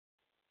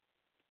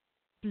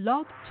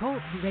Blog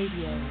Talk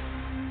Radio.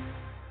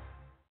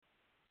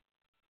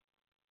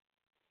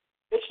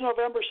 It's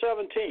November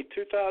 17th,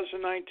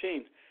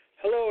 2019.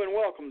 Hello and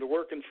welcome to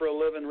Working for a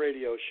Living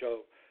radio show,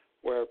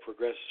 where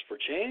Progress for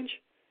Change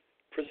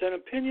present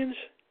opinions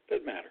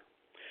that matter.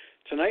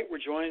 Tonight we're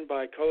joined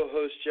by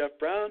co-host Jeff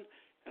Brown,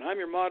 and I'm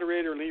your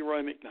moderator,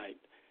 Leroy McKnight.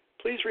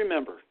 Please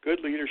remember, good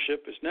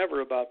leadership is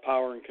never about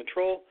power and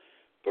control,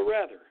 but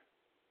rather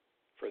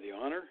for the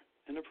honor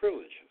and the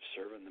privilege of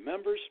serving the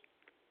members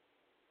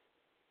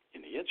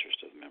in the interest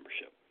of the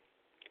membership.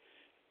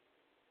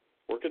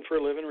 Working for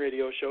a Living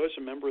radio show is a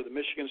member of the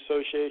Michigan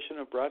Association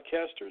of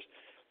Broadcasters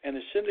and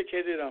is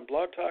syndicated on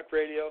Blog Talk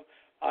Radio,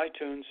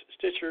 iTunes,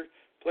 Stitcher,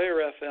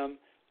 Player FM,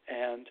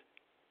 and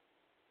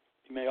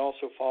you may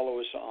also follow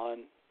us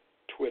on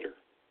Twitter.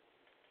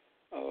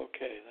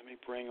 Okay, let me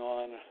bring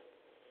on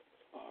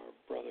our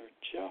brother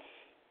Jeff.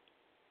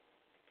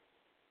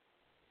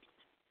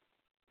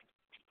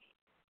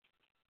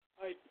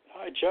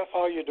 Hi, Jeff.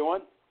 How are you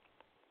doing?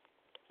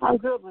 I'm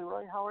good,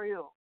 Leroy. How are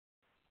you?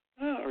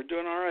 Oh, we're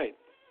doing all right.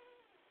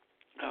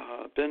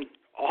 Been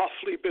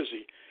awfully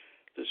busy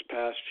this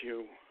past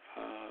few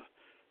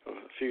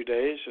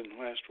days and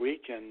last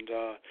week, and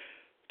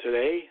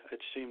today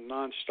it seemed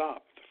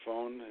nonstop. The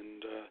phone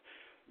and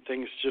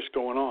things just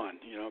going on.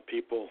 You know,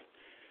 people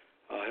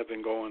have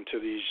been going to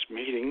these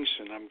meetings,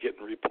 and I'm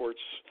getting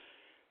reports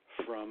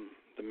from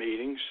the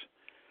meetings,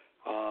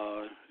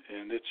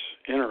 and it's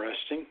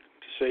interesting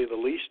to say the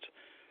least.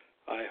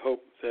 I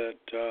hope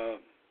that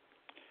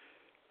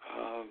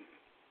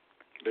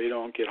they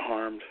don't get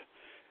harmed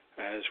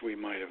as we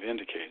might have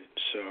indicated.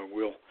 So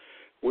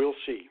we'll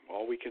see.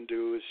 All we can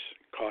do is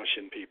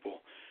caution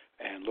people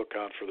and look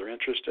out for their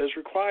interest as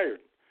required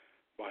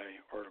by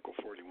Article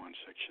 41,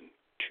 Section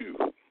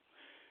 2.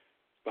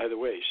 By the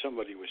way,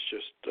 somebody was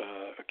just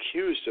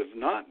accused of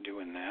not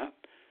doing that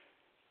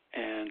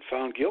and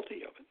found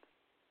guilty of it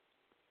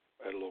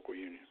at a local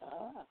union.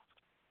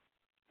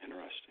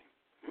 Interesting.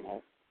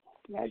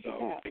 Imagine so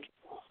that. They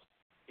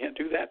can't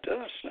do that to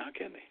us now,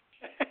 can they?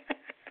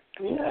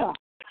 Yeah.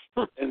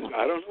 And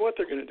I don't know what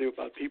they're going to do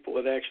about people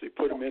that actually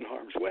put them in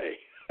harm's way.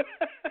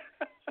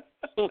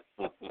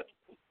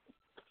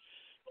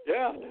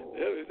 Yeah,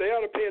 they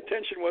ought to pay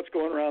attention to what's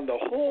going around the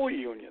whole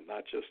union,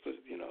 not just the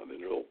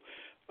little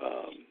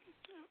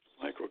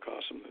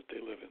microcosm that they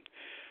live in.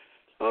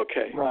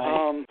 Okay.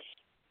 Right.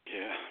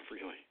 Yeah,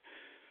 really.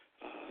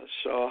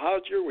 So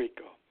how'd your week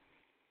go?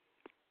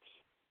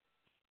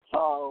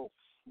 Oh,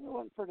 it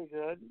went pretty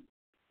good.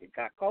 It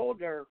got cold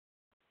there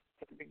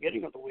at the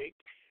beginning of the week.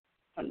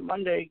 On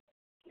Monday,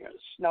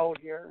 it snowed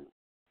here.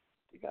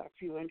 We got a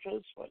few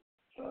inches, but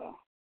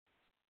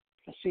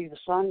I see the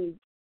sun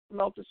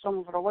melted some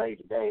of it away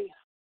today.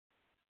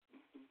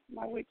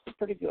 My week was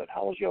pretty good.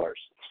 How was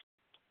yours?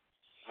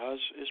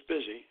 It's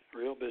busy,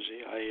 real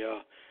busy.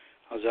 I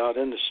was out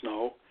in the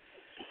snow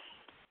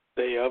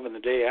day of and the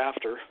day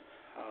after.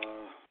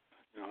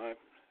 I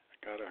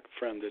got a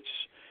friend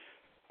that's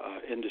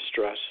in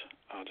distress,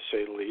 to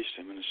say the least,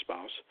 him and his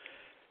spouse,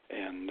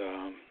 and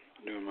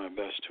doing my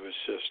best to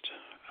assist.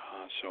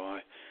 So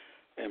I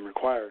am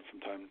required from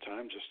time to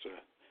time just to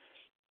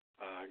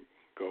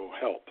go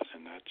help,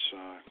 and that's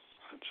a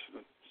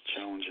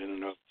challenge in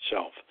and of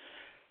itself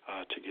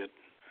to get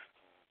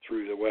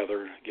through the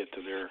weather, get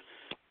to their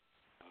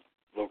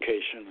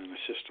location and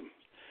assist them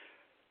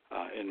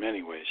in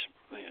many ways.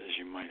 As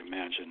you might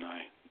imagine,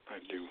 I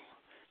do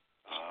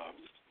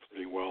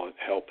pretty well at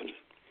helping.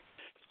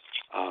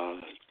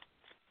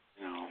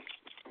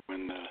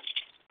 When the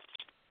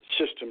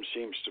system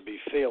seems to be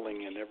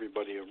failing and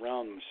everybody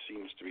around them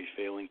seems to be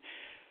failing,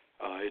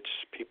 it's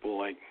people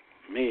like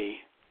me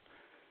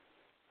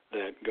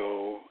that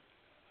go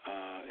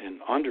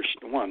and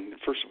understand.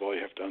 First of all,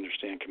 you have to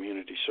understand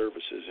community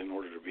services in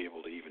order to be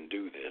able to even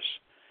do this.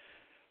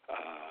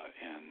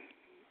 And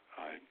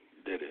I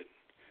did it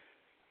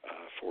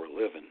for a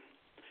living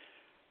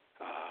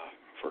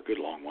for a good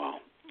long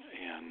while.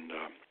 And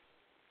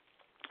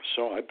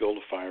so I built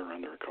a fire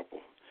under a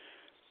couple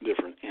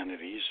different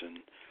entities, and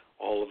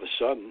all of a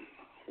sudden,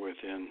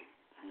 within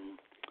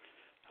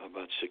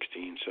about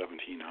 16,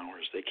 17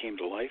 hours, they came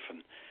to life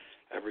and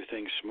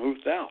everything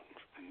smoothed out,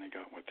 and they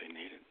got what they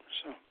needed.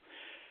 So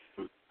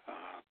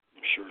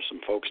I'm sure some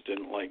folks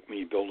didn't like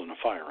me building a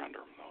fire under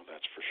them, though,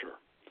 that's for sure.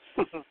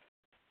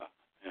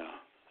 Yeah.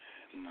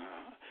 And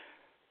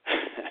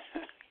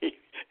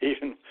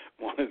even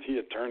one of the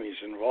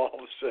attorneys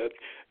involved said,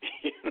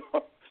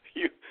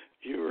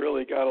 you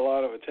really got a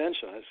lot of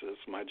attention. I said,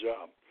 it's my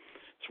job.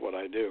 It's what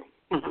I do.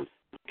 Mm-hmm.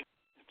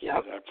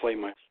 Yep. I play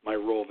my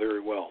role very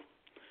well.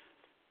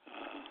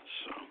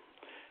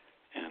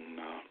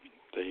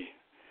 They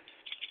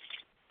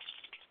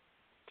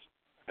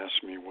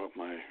asked me what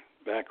my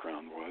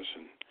background was,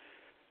 and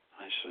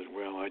I said,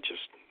 well, I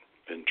just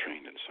been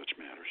trained in such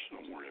matters, so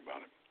don't worry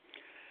about it.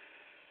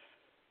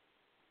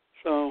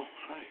 So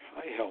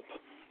I help,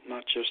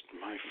 not just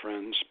my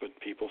friends, but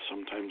people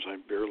sometimes I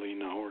barely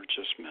know or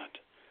just met.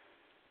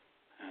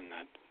 And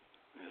that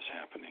is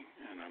happening,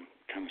 and I'm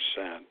kind of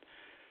sad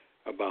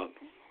about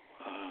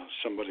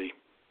somebody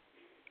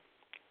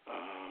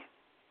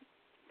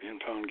being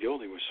found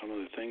guilty with some of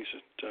the things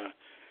that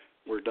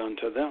were done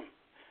to them.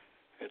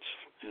 It's,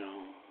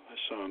 I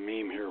saw a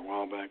meme here a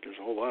while back. There's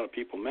a whole lot of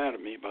people mad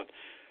at me about,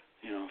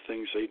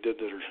 things they did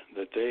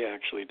that they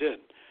actually did.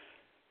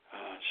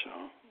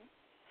 So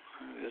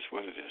it is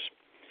what it is.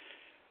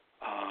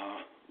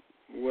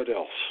 What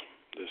else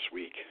this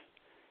week?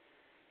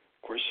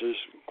 Of course, there's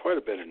quite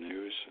a bit of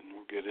news, and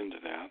we'll get into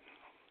that.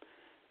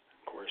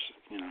 Of course,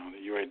 the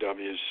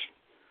UAW is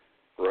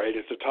right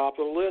at the top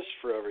of the list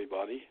for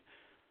everybody,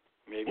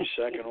 maybe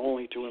second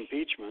only to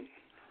impeachment,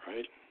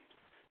 right?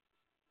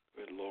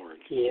 Good Lord.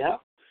 Yeah.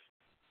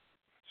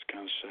 It's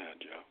kind of sad,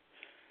 Joe.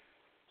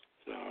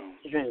 So,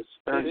 it is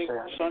very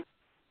sad.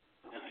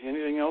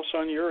 Anything else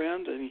on your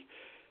end?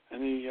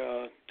 Any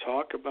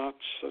talk about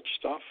such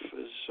stuff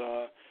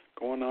as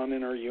going on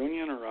in our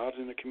union or out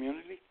in the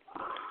community?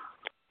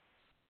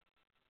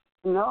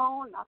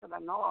 No, not that I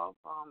know of.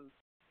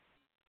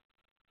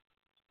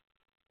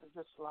 There's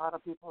just a lot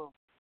of people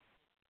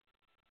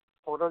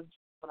voted,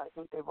 but I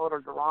think they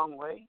voted the wrong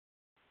way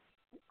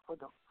for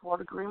the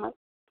Ford agreement.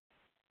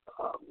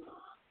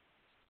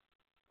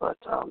 But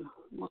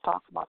we'll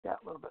talk about that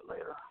a little bit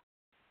later.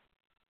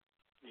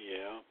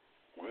 Yeah,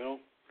 well,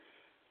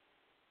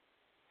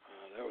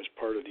 that was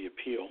part of the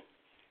appeal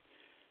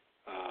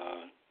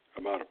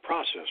about a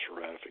process for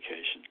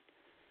ratification,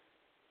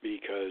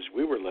 because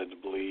we were led to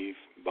believe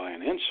by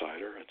an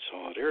insider at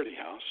Solidarity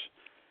House,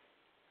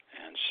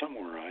 and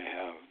somewhere I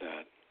have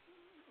that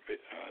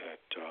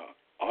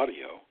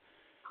audio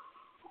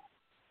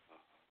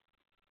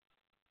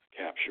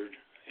captured,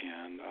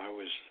 and I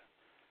was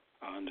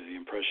under the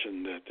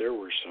impression that there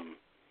were some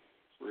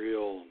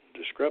real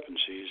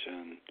discrepancies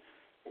in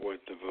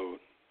what the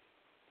vote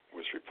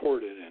was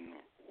reported and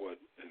what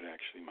it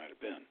actually might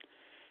have been.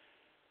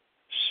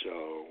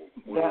 So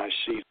when I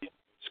see these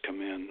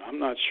come in, I'm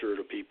not sure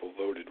the people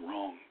voted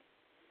wrong.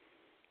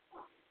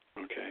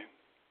 Okay?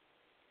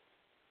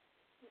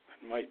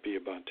 It might be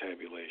about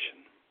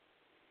tabulation.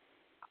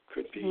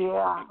 Could be.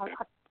 Yeah,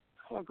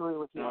 I agree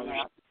with you on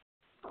that.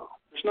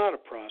 There's not a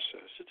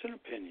process. It's an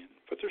opinion,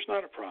 but there's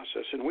not a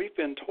process, and we've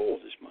been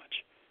told as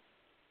much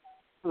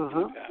in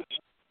the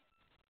past.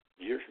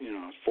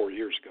 4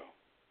 years ago,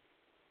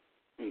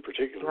 in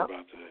particular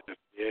about the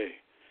FCA,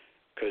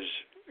 because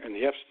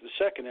the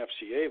second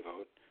FCA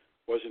vote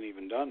wasn't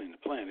even done in the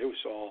plant. It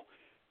was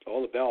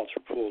all the ballots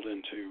were pulled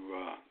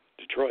into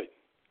Detroit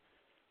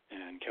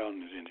and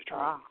counted in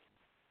Detroit,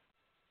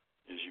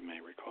 as you may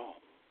recall.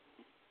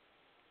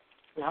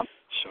 Yep.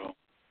 So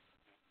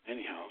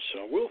anyhow,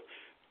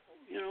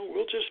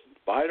 we'll just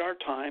bide our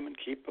time and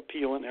keep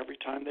appealing every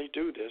time they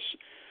do this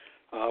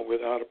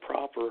without a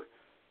proper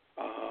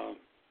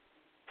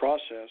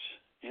process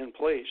in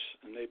place,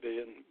 and they've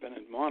been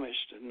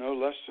admonished no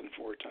less than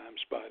 4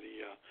 times by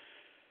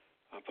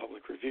the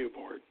Public Review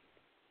Board.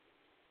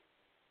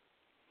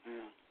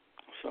 Yeah.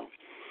 So,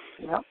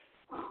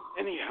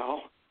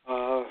 anyhow,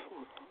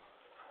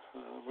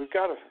 we've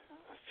got a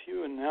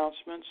few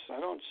announcements. I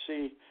don't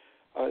see.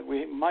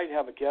 We might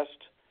have a guest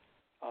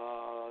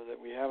that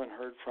we haven't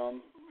heard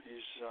from.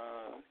 He's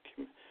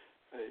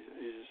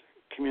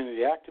a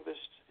community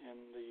activist in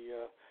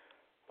the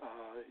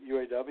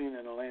UAW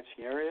in the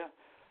Lansing area,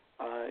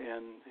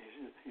 and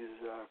he's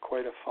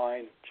quite a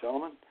fine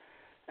gentleman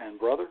and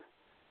brother.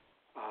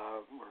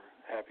 We're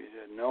happy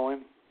to know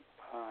him.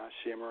 I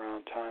see him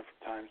around from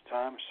time to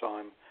time. I saw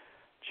him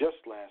just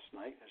last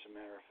night, as a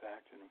matter of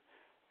fact, and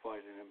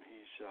invited him.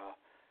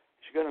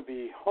 He's going to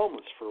be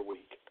homeless for a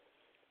week,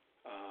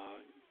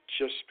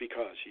 just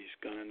because he's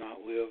going to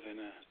not live in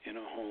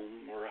a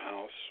home or a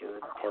house or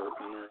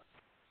apartment or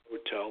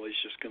hotel.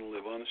 He's just going to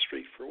live on the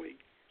street for a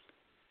week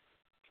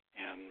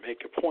and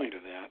make a point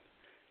of that.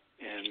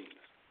 And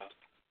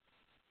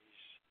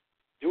he's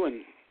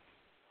doing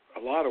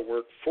a lot of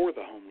work for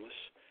the homeless,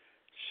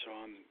 so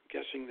I'm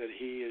guessing that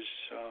he is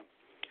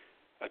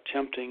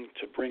attempting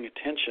to bring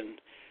attention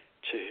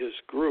to his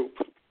group.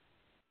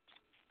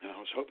 And I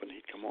was hoping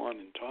he'd come on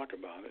and talk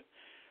about it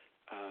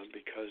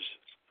because,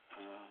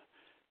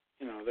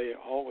 they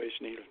always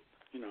need,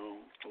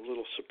 a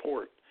little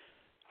support.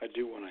 I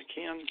do when I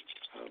can,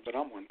 but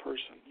I'm one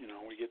person.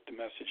 We get the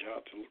message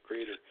out to a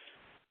greater,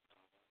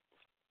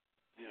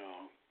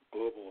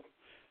 global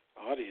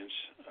audience.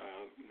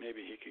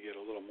 Maybe he could get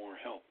a little more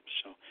help.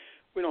 So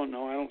we don't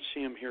know. I don't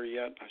see him here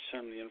yet. I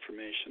sent him the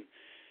information,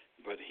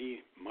 but he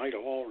might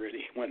have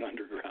already went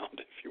underground,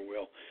 if you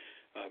will,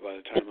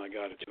 by the time I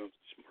got it to him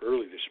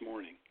early this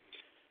morning.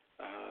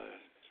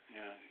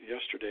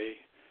 Yesterday,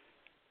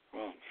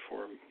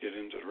 before we get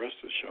into the rest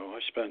of the show, I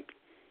spent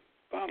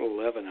about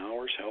 11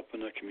 hours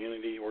helping a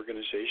community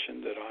organization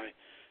that I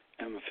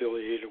am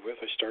affiliated with.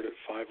 I started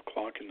at 5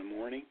 o'clock in the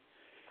morning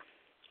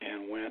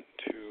and went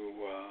to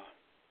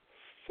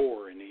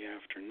 4 in the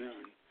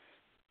afternoon,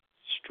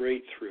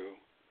 straight through.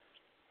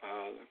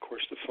 Of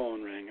course, the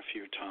phone rang a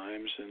few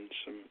times and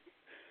some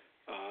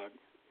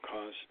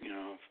caused,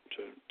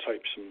 to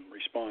type some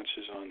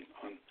responses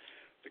on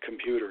the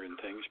computer and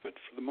things, but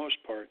for the most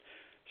part,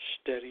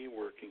 steady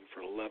working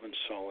for 11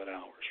 solid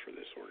hours for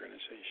this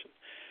organization.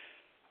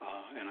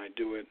 And I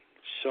do it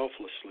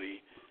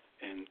selflessly,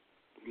 and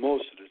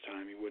most of the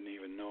time you wouldn't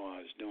even know I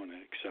was doing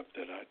it, except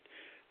that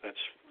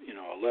that's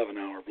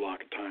 11-hour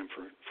block of time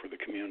for the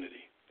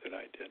community that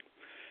I did.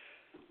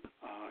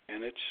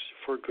 And it's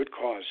for good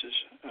causes.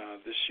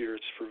 This year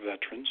it's for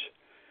veterans,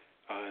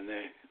 and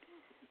they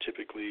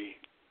typically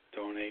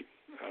donate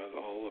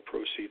all the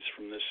proceeds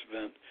from this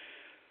event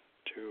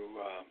to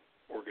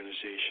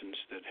organizations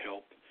that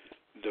help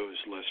those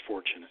less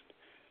fortunate.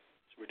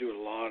 So we do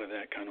a lot of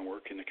that kind of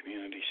work in the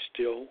community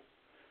still,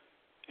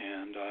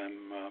 and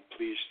I'm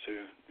pleased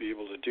to be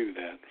able to do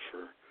that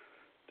for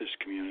this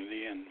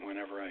community and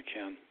whenever I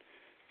can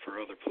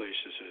for other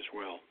places as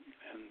well.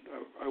 And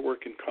I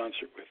work in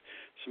concert with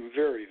some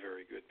very,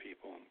 very good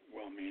people,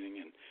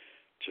 well-meaning and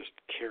just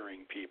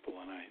caring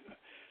people, and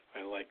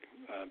I like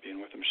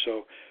being with them.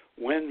 So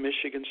when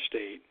Michigan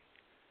State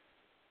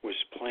was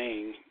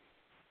playing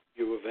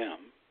U of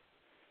M,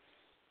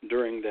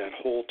 during that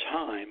whole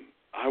time,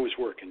 I was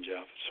working,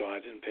 Jeff, so I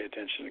didn't pay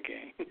attention to the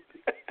game.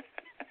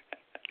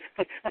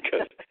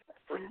 Because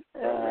I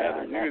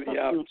rather knew the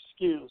outcome.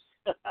 Excuse.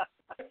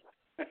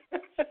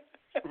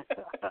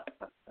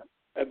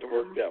 Had to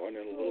work that one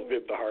in a little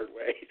bit the hard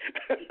way.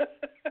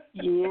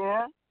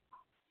 Yeah.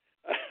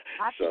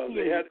 So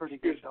they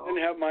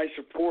didn't have my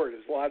support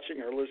as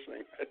watching or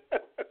listening.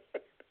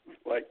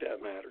 Like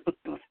that mattered.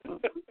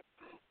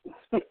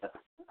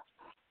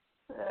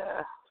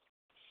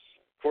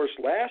 Of course,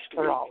 last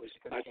week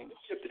I didn't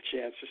get the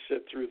chance to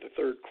sit through the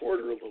third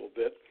quarter a little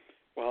bit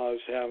while I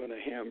was having a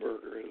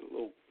hamburger at a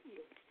little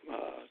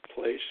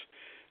place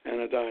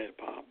and a Diet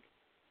Pop.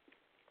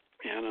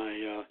 And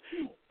I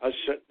was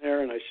sitting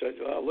there and I said,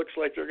 well, it looks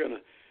like they're going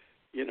to,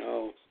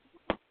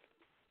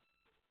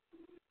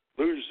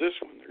 lose this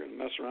one. They're going to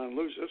mess around and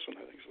lose this one,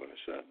 I think is what I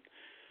said.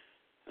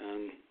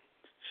 And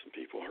some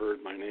people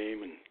heard my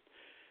name and,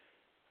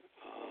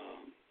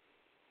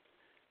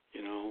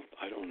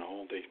 I don't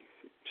know, they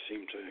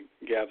seemed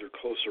to gather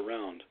close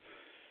around.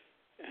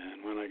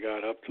 And when I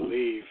got up to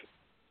leave,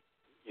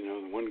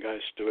 the one guy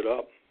stood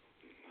up,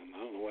 and I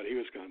don't know what he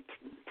was going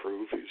to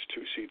prove. He was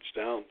 2 seats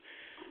down,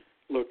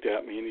 looked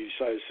at me, and he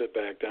decided to sit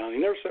back down. He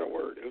never said a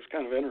word. It was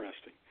kind of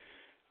interesting.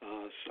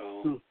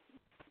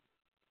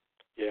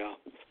 Yeah,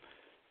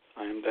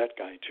 I am that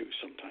guy too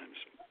sometimes.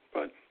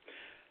 But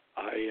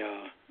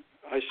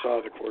I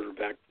saw the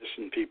quarterback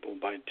dissing people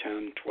by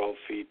 10, 12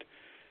 feet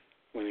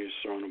when he was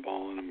throwing a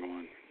ball, and I'm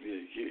going,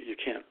 you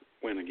can't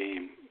win a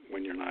game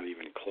when you're not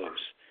even close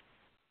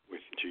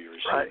to your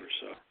receiver. Right.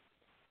 So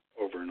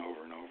over and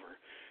over and over.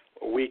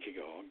 A week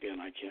ago,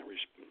 again, I can't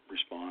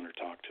respond or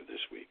talk to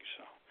this week.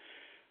 So,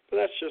 but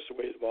that's just the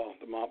way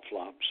the mop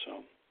flops.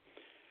 So,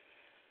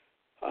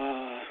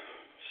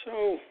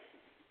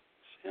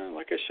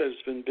 like I said,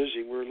 it's been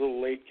busy. We're a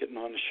little late getting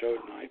on the show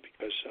tonight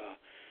because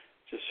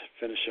just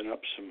finishing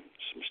up some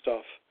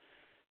stuff.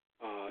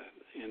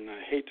 And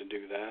I hate to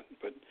do that,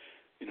 but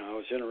I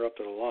was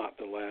interrupted a lot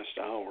the last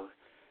hour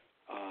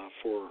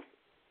for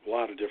a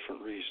lot of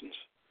different reasons.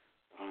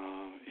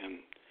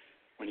 And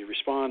when you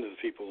respond to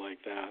the people like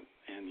that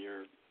and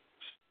you're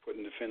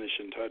putting the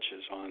finishing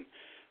touches on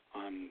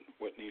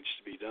what needs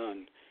to be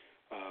done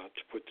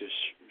to put this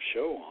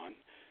show on,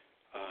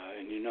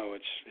 and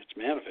it's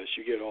manifest.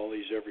 You get all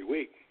these every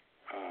week,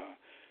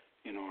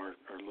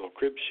 our little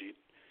crib sheet,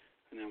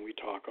 and then we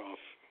talk off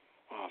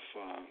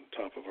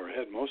top of our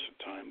head most of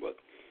the time, but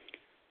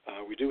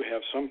we do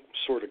have some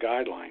sort of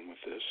guideline with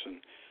this,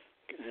 and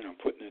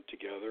putting it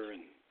together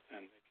and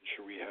making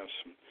sure we have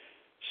some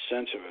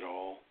sense of it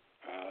all.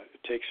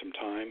 It takes some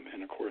time,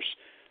 and of course,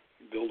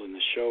 building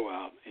the show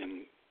out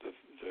in the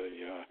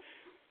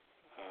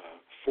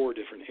 4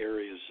 different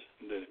areas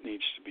that it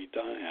needs to be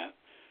done at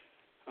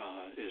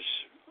is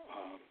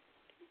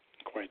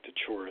quite the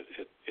chore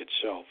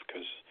itself,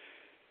 because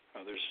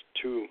there's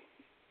 2.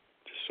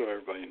 Just so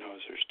everybody knows,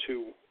 there's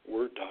 2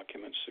 Word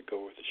documents that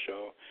go with the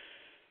show.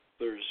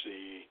 There's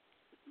the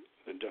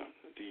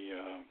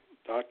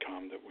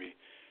 .com that we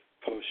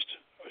post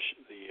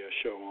the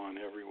show on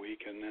every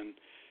week, and then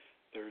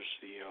there's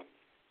the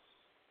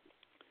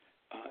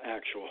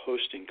actual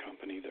hosting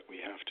company that we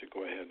have to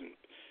go ahead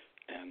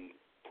and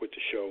put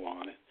the show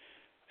on it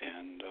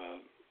and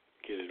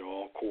get it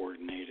all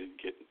coordinated,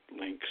 get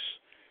links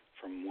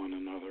from one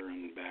another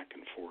and back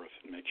and forth,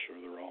 and make sure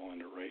they're all in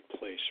the right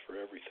place for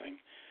everything.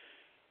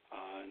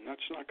 And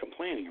that's not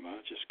complaining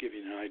about it, just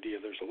giving you an idea.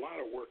 There's a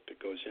lot of work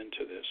that goes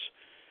into this,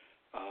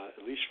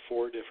 at least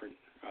 4 different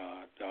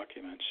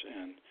documents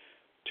and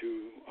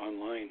 2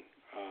 online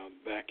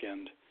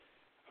back-end,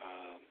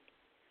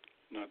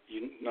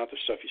 not the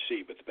stuff you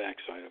see, but the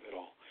backside of it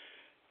all.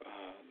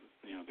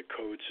 The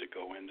codes that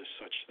go into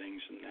such things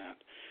and that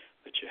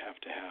you have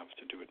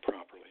to do it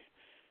properly.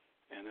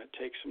 And it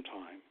takes some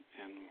time,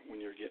 and when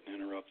you're getting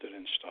interrupted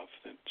and stuff,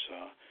 that's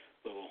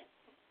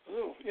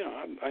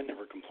I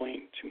never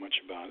complain too much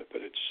about it,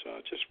 but it's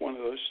just one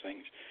of those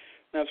things.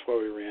 That's why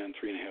we ran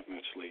 3.5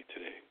 minutes late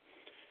today.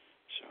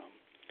 So,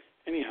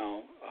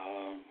 anyhow,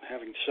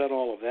 having said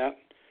all of that,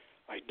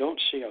 I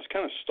don't see. I was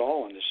kind of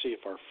stalling to see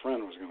if our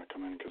friend was going to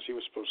come in because he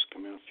was supposed to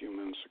come in a few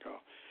minutes ago,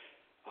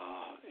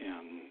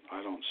 and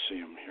I don't see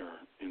him here.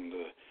 In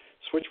the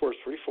switchboard's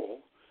pretty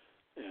full,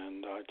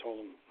 and I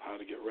told him how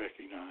to get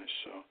recognized,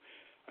 so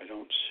I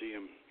don't see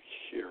him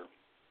here.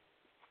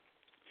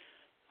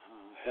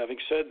 Having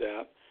said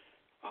that,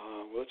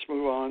 let's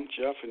move on,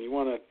 Jeff. And you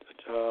want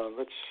to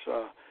let's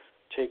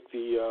take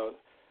the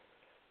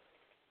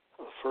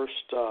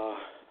first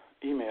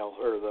email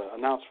or the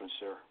announcements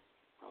there.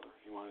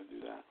 You want to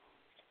do that?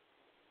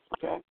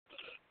 Okay.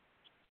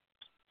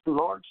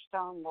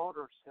 Lordstown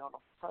Motors held a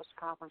press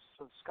conference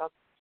to discuss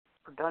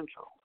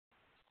Prudential.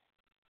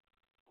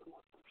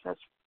 That's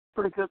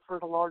pretty good for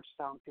the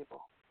Lordstown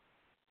people.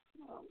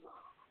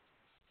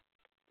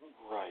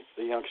 Right,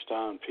 the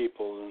Youngstown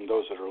people and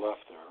those that are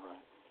left there,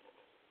 right?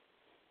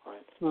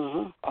 Right.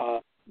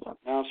 Yep.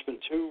 Announcement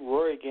 2,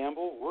 Rory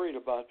Gamble worried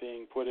about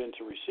being put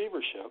into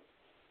receivership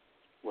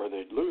where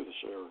they'd lose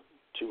their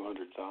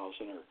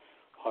 $200,000 or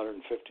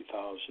 $150,000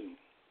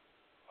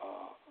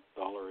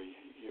 a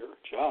year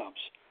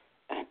jobs,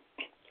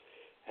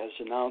 has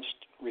announced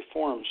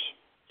reforms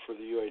for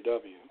the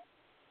UAW.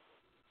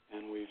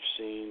 And we've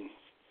seen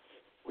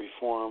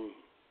Reform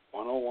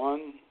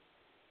 101,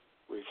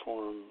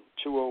 Reform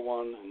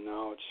 201, and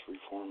now it's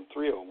Reform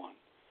 301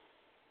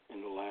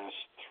 in the last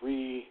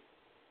three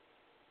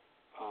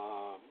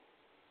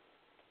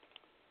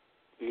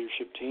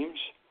leadership teams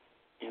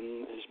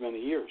in as many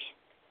years,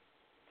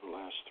 the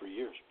last 3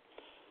 years.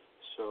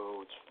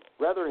 So it's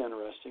rather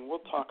interesting.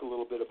 We'll talk a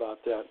little bit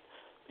about that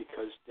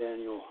because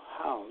Daniel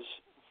Howes,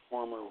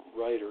 former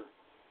writer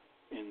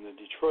in the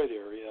Detroit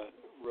area,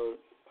 wrote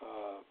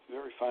a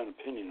very fine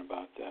opinion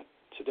about that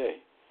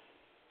today.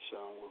 So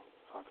we'll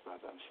talk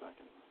about that in a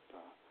second.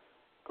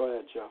 Go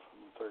ahead, Jeff, on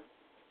the third.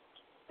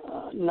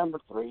 Number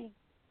 3,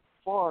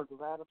 Ford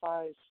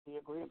ratifies the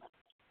agreement.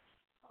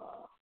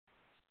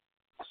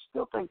 I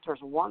still think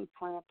there's one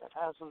plant that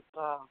hasn't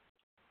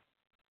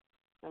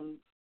been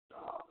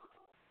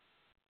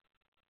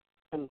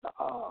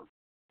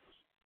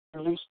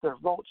released their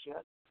votes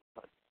yet.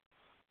 But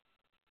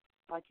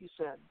like you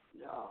said,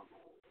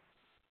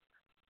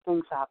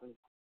 things happen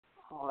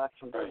on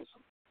election days. Right.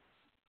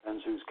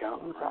 Depends who's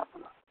counting. Things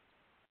happen.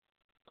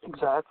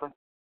 Exactly.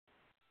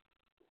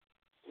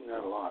 Seen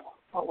that a lot.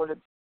 What would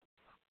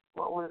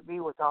it be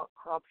without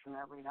corruption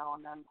every now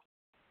and then?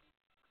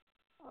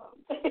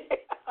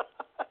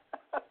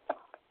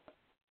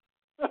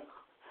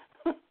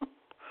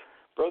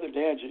 Brother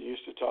Danjit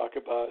used to talk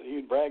about,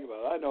 he'd brag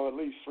about, I know at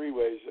least 3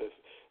 ways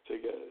to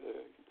get,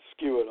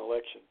 skew an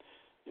election,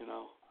 you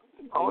know.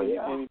 Oh,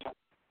 yeah. Anytime.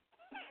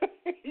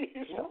 He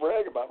used to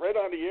brag about right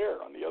on the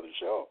air, on the other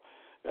show.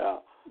 Yeah.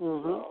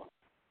 Mm-hmm. So,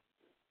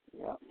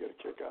 yeah. You get a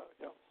kick out,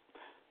 yeah.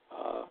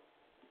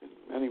 In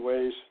many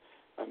ways,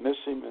 I miss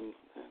him, and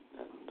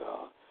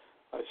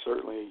I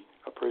certainly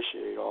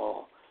appreciate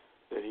all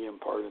that he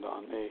imparted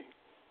on me.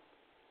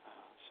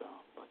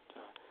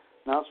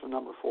 Announcement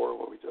number 4,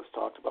 what we just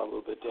talked about a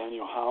little bit.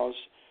 Daniel Howes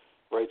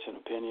writes an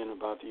opinion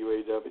about the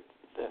UAW.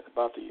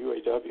 About the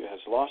UAW has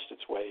lost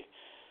its way,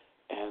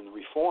 and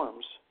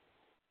reforms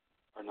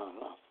are not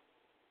enough.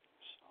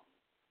 So,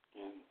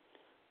 and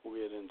we'll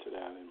get into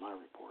that in my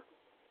report.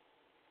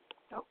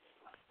 Yep.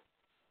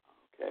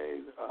 Okay,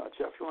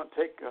 Jeff, you want to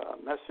take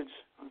a message?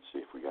 Let's see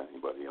if we got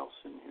anybody else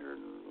in here.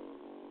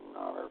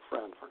 Not our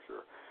friend for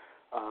sure.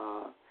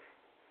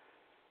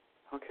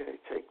 Okay,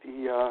 take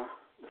the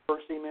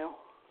first email.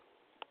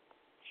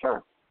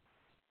 Sure.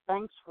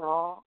 Thanks for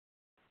all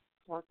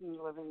Working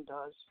Living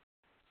does.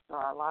 There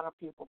are a lot of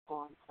people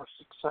pulling for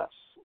success,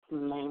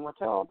 name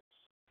withheld.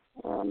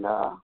 And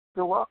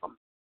you're welcome.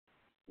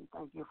 And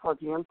thank you for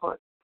the input.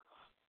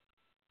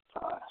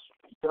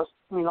 It does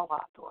mean a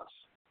lot to us.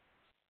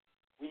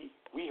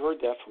 We heard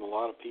that from a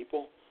lot of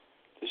people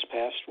this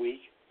past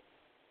week.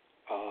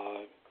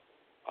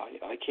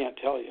 I can't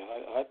tell you.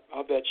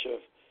 I'll bet you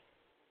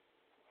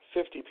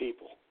 50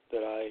 people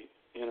that I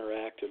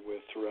interacted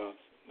with throughout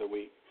the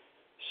week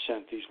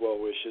sent these well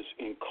wishes,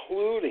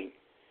 including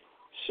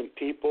some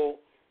people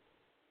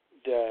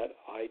that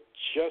I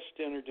just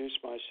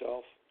introduced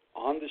myself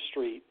on the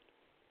street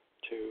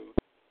to,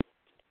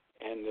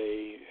 and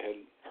they had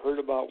heard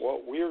about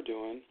what we're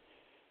doing,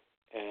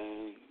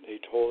 and they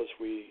told us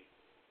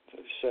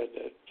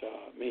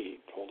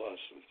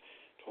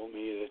told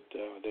me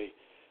that they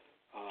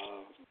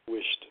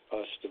wished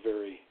us the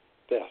very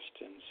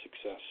best and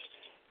success.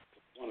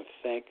 I want to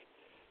thank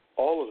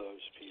all of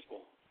those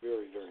people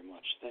very, very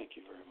much. Thank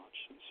you very much.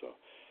 And so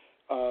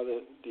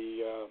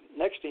the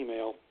next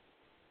email,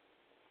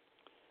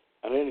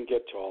 and I didn't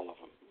get to all of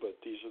them, but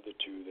these are the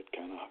 2 that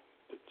kind of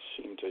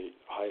seem to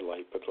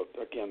highlight. But look,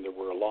 again, there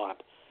were a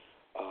lot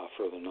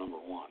for the number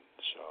 1,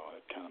 so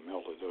it kind of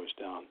melted those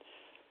down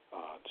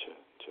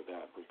to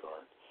that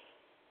regard.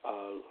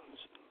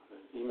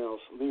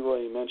 Emails,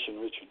 Leroy mentioned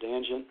Richard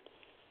Danjin.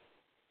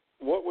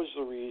 What was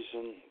the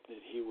reason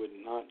that he would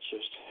not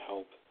just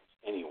help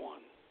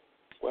anyone?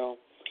 Well,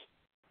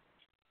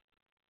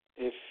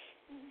 if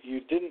you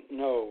didn't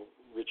know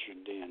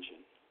Richard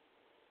Danjin,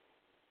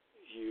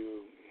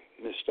 you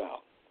missed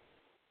out.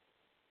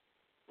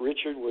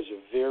 Richard was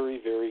a very,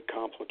 very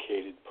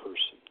complicated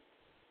person.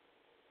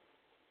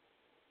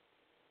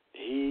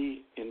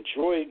 He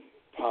enjoyed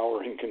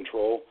power and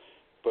control,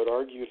 but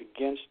argued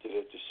against it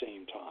at the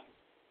same time.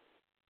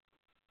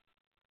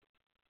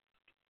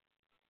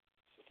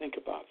 So think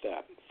about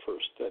that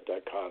first, that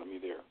dichotomy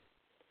there.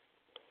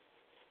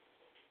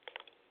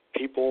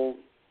 People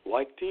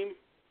liked him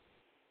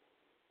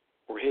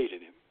or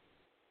hated him.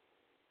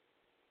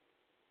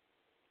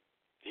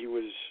 He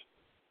was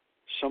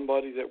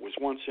somebody that was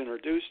once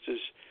introduced as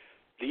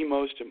the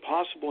most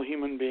impossible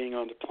human being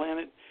on the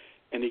planet,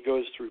 and he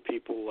goes through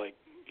people like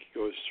he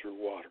goes through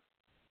water.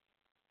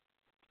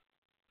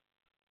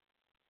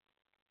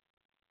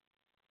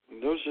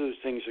 And those are the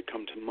things that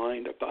come to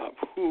mind about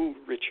who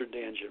Richard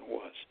Danjan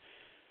was.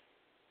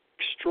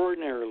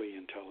 Extraordinarily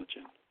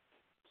intelligent,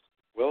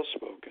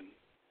 well-spoken.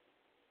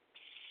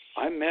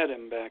 I met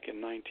him back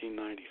in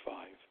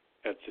 1995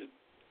 at the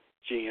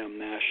GM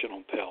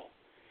National Pell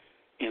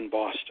in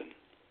Boston.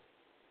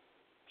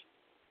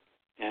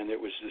 And it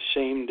was the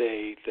same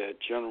day that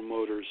General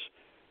Motors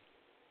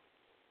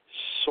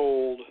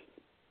sold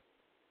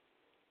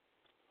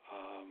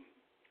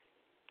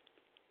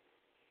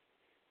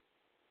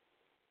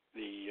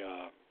the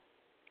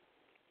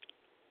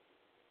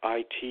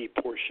IT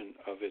portion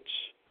of its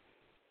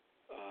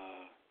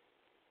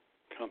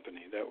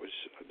company. That was,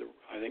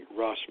 I think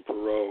Ross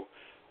Perot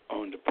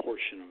owned a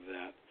portion of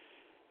that.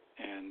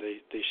 And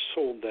they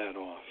sold that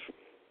off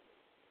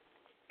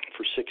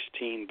for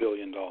 $16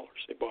 billion.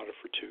 They bought it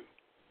for $2 billion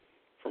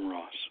from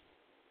Ross.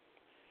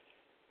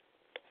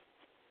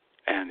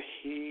 And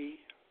he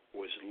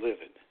was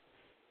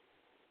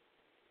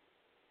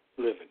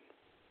livid,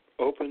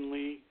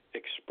 openly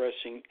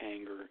expressing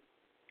anger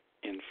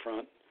in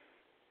front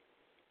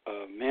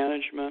of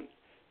management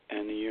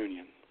and the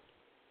union.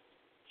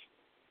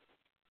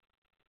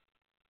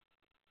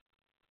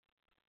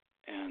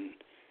 And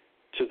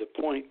to the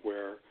point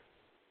where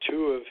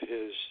 2 of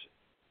his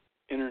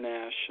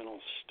international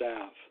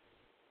staff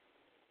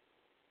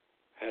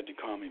had to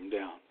calm him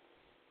down,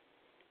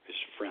 his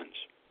friends.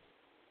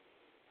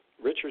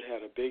 Richard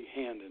had a big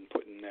hand in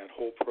putting that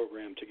whole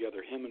program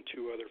together. Him and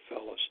 2 other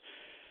fellows,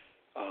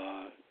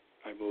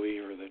 I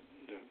believe, are the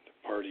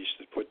parties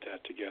that put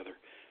that together.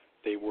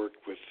 They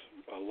worked with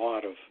a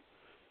lot of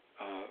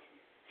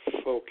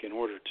folk in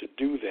order to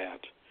do that,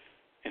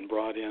 and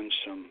brought in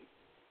some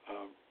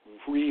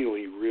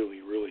really,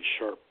 really, really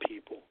sharp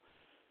people,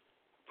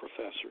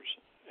 professors,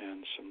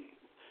 and some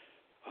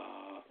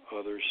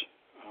others.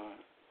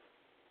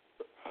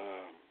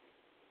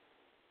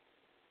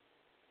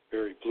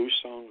 Barry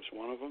Bluestone was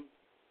one of them.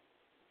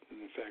 And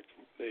in fact,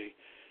 they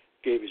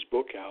gave his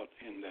book out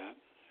in that,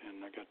 and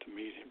I got to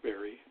meet him,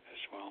 Barry,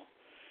 as well.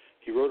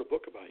 He wrote a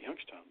book about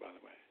Youngstown, by the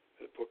way.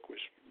 The book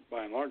was,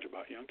 by and large,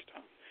 about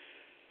Youngstown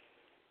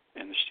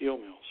and the steel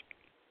mills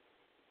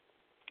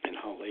and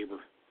how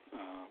labor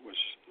was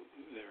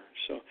there.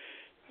 So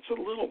that's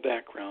a little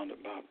background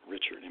about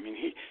Richard. I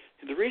mean,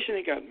 the reason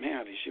he got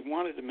mad is he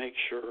wanted to make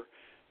sure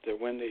that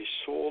when they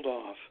sold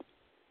off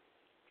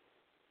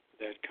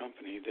that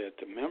company, that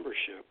the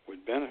membership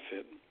would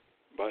benefit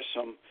by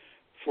some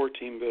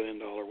 $14 billion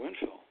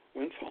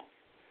windfall.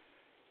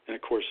 And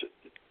of course,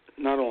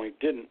 not only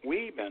didn't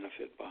we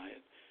benefit by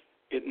it,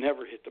 it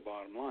never hit the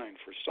bottom line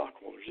for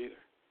stockholders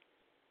either,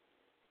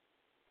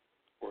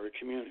 or the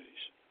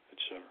communities,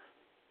 etc.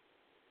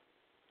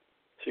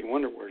 So you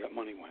wonder where that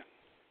money went.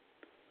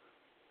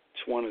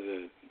 It's one of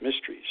the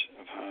mysteries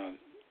of how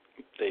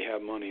they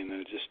have money and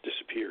then it just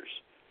disappears.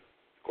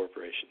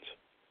 Corporations,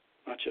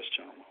 not just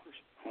General Motors.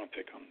 I want to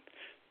pick on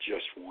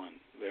just one.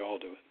 They all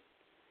do it.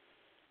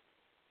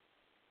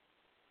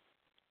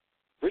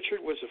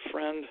 Richard was a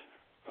friend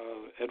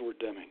of Edward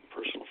Deming,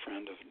 personal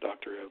friend of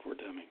Dr. Edward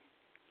Deming.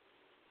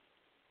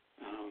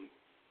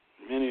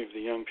 Many of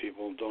the young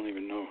people don't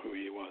even know who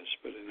he was,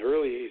 but in the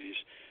early 80s,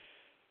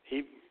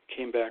 he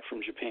came back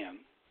from Japan,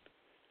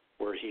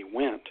 where he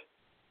went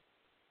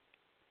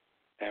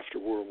after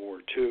World War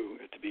II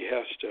at the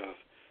behest of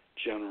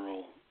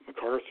General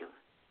MacArthur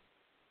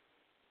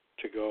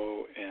to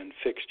go and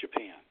fix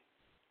Japan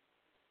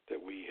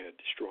that we had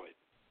destroyed,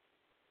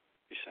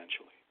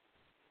 essentially,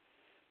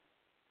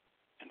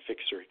 and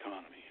fix their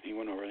economy. And he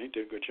went over and he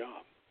did a good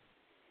job.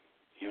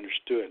 He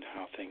understood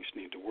how things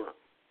need to work.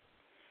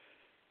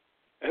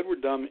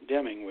 Edward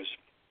Deming was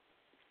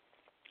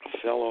a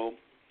fellow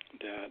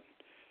that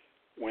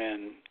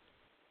when,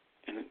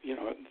 and you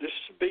know, this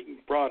is a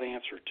big, broad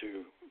answer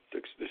to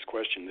this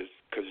question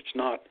because it's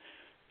not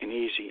an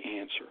easy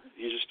answer.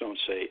 You just don't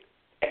say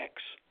X,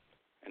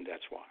 and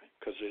that's why,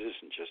 because it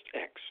isn't just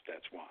X,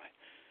 that's why.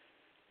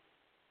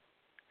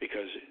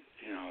 Because,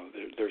 you know,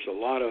 there's a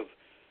lot of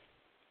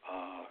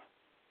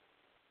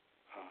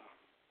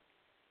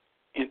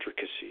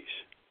intricacies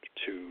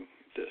to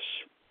this.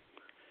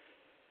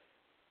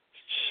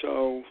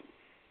 So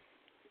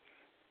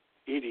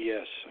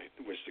EDS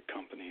was the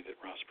company that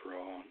Ross Perot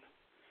owned,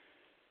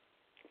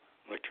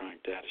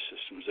 Electronic Data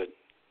Systems, that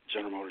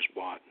General Motors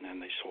bought, and then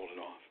they sold it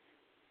off.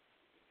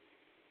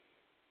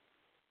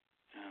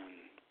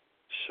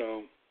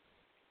 So,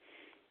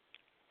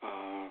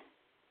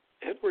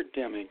 Edward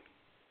Deming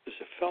is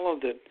a fellow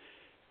that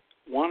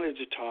wanted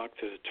to talk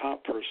to the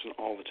top person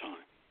all the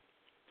time.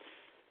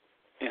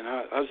 And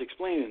I was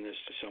explaining this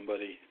to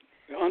somebody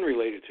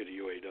unrelated to the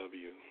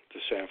UAW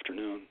this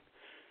afternoon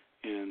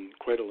in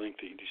quite a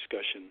lengthy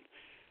discussion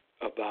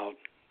about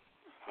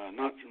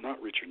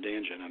not Richard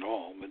Danjan at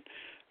all, but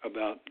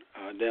about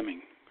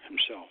Deming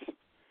himself.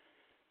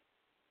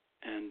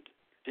 And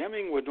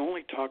Deming would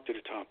only talk to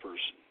the top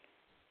person.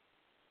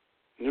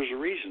 And there's a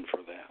reason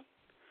for that.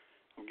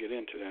 We'll get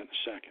into that in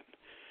a second.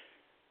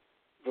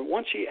 But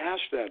once he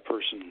asked that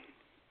person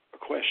a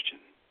question,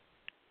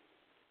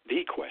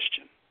 the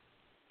question,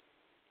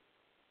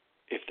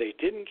 if they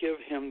didn't give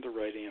him the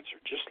right answer,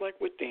 just like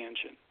with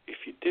Danjan, if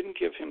you didn't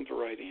give him the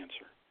right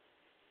answer,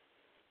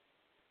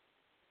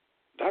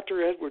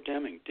 Dr. Edward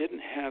Deming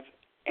didn't have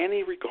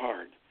any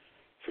regard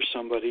for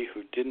somebody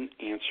who didn't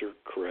answer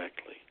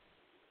correctly.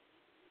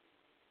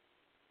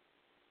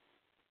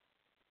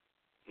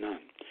 None.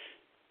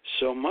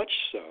 So much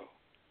so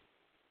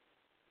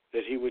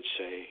that he would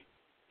say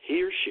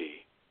he or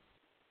she,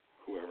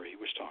 whoever he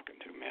was talking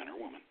to, man or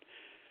woman,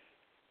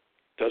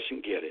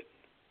 doesn't get it.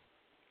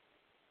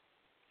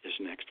 His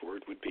next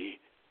word would be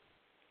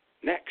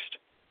next.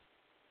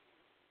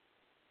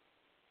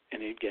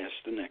 And he'd guess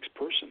the next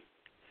person.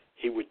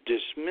 He would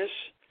dismiss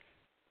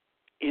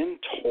in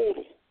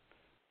total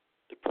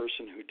the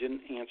person who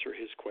didn't answer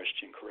his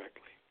question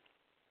correctly.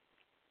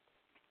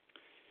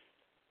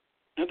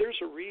 Now,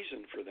 there's a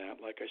reason for that,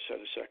 like I said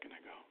a second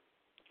ago.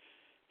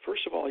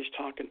 First of all, he's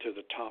talking to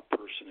the top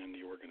person in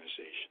the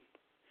organization.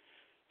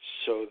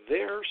 So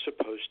they're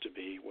supposed to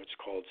be what's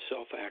called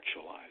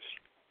self-actualized.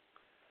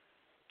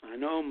 I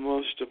know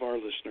most of our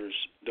listeners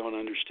don't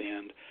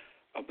understand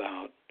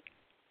about,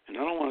 and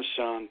I don't want to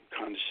sound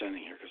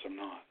condescending here because I'm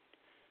not.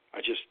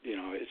 I just,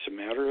 it's a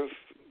matter of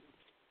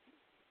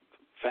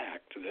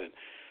fact that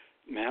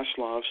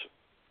Maslow's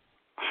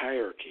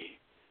hierarchy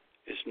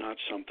is not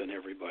something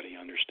everybody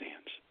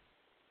understands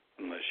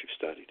unless you've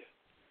studied it.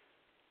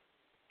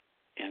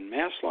 And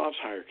Maslow's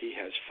hierarchy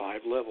has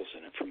 5 levels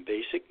in it, from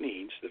basic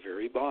needs, the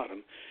very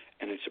bottom,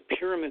 and it's a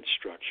pyramid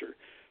structure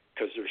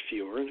because there's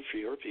fewer and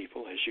fewer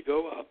people as you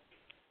go up.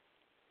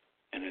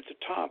 And at the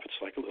top, it's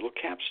like a little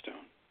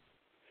capstone.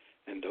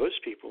 And those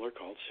people are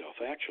called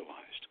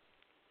self-actualized.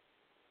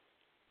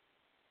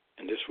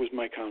 And this was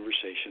my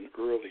conversation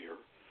earlier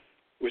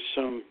with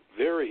some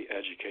very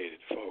educated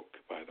folk,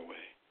 by the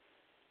way,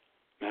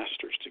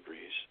 master's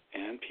degrees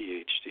and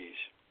PhDs,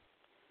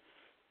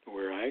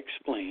 where I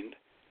explained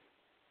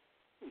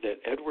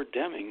that Edward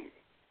Deming,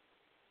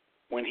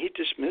 when he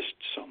dismissed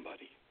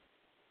somebody,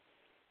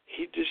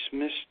 he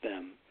dismissed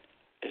them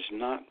as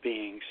not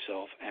being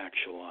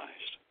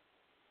self-actualized.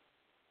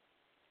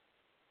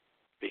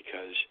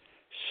 Because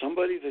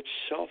somebody that's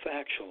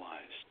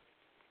self-actualized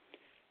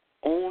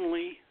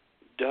only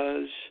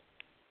does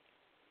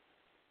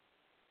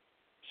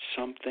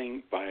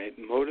something by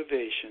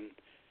motivation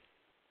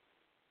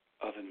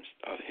of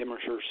him or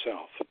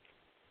herself,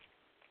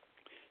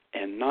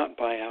 and not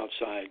by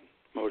outside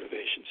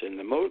motivations. And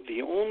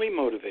the only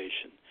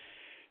motivation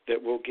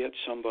that will get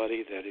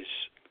somebody that is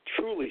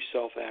truly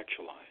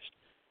self-actualized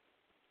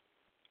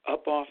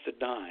up off the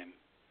dime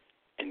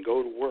and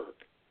go to work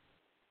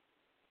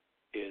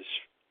is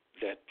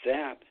that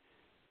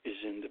is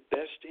in the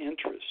best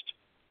interest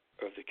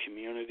of the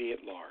community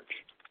at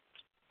large.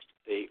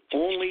 They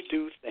only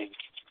do things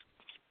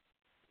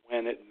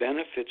when it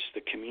benefits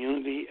the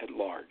community at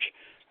large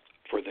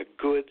for the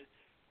good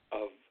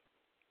of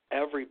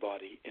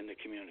everybody in the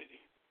community.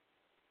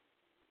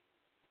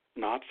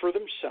 Not for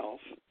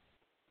themselves,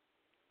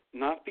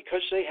 not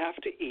because they have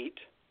to eat,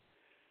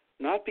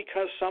 not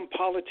because some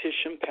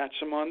politician pats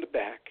them on the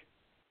back,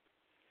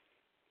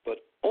 but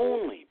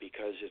only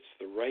because it's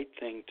the right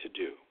thing to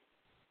do.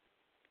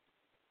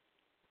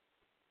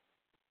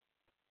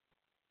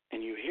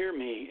 And you hear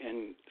me,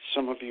 and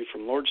some of you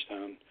from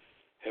Lordstown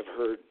have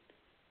heard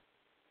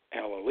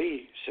Al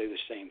Ali say the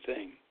same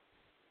thing.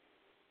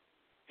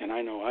 And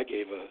I know I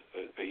gave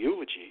a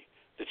eulogy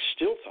that's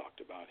still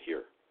talked about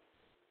here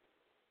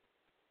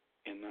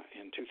in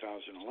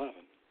 2011.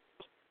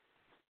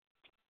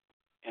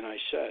 And I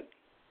said,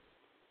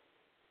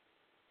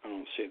 I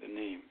won't say the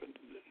name, but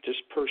this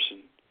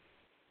person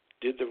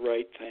did the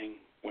right thing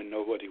when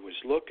nobody was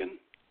looking,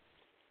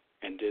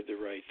 and did the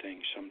right thing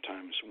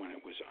sometimes when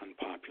it was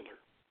unpopular.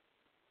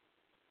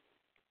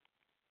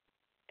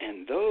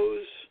 And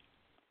those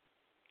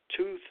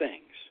 2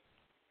 things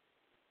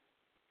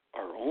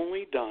are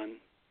only done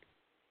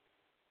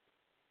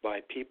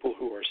by people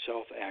who are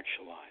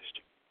self-actualized.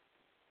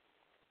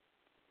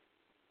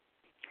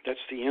 That's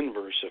the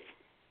inverse of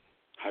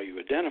how you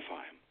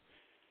identify them,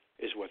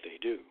 is what they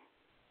do,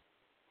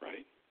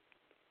 right?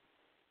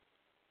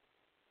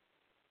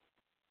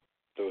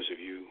 Those of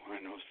you,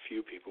 I know a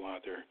few people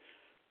out there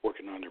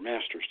working on their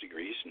master's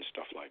degrees and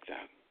stuff like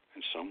that,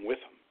 and some with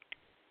them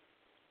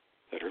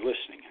that are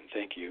listening, and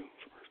thank you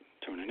for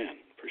tuning in.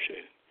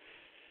 Appreciate it.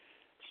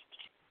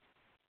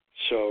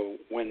 So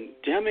when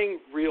Deming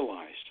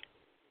realized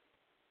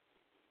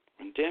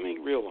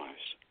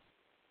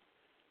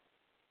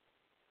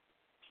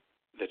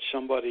that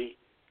somebody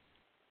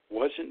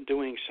wasn't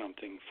doing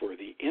something for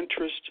the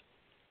interest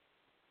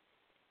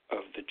of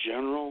the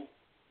general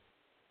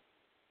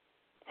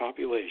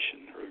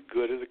population or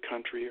good of the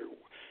country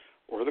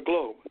or the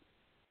globe,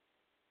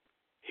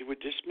 he would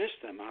dismiss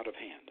them out of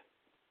hand.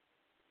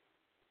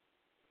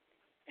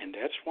 And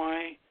that's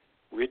why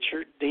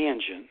Richard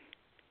Danjan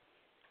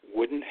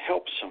wouldn't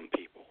help some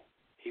people.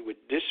 He would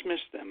dismiss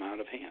them out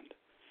of hand.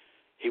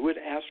 He would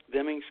ask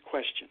Deming's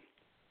question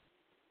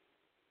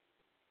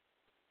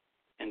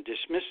and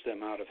dismiss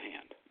them out of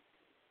hand.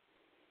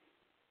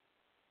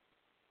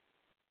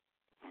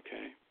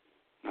 Okay?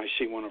 And I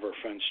see one of our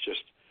friends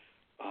just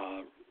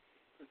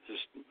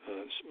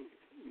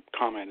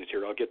commented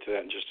here. I'll get to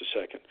that in just a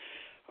second.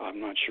 I'm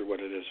not sure what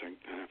it is.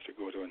 I have to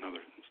go to another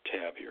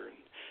tab here,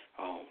 and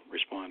I'll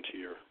respond to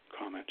your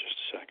comment in just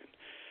a second.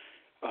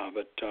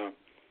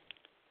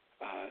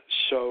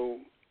 So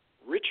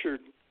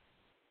Richard,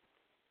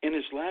 in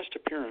his last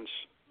appearance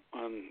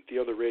on the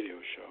other radio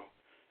show,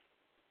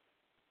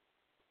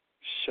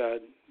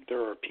 said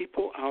there are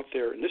people out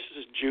there, and this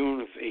is June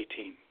of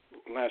 18,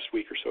 last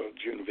week or so,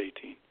 June of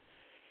 18,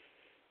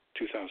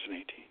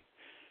 2018.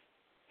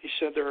 He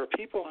said there are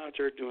people out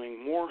there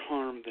doing more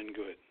harm than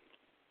good.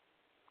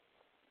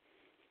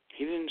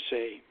 He didn't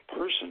say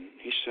person,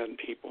 he said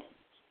people.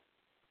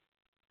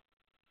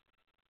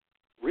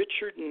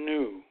 Richard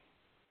knew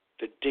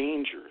the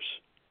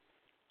dangers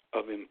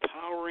of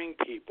empowering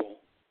people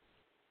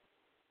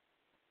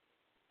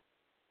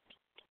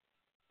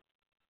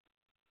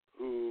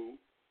who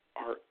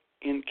are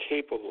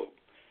incapable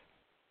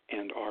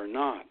and are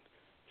not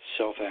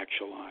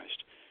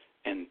self-actualized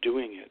and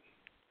doing it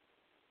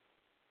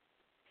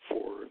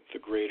for the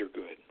greater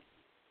good.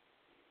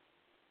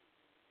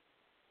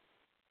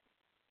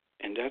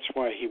 And that's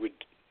why he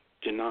would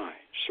deny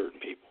certain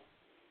people.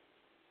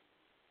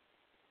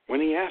 When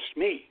he asked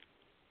me,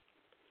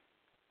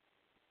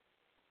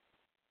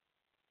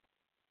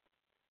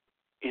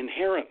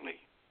 inherently,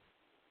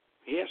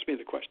 he asked me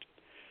the question.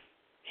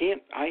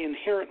 I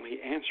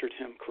inherently answered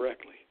him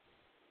correctly.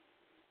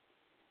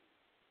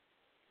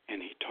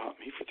 And he taught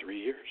me for 3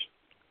 years.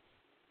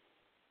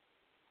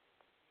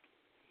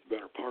 The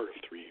better part of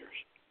 3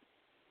 years.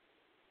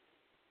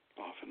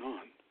 Off and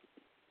on.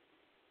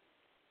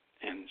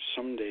 And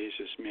some days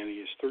as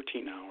many as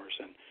 13 hours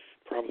and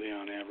probably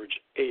on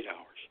average 8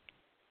 hours.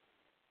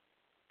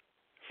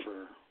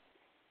 For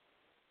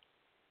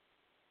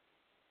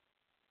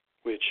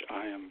which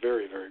I am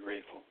very, very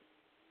grateful.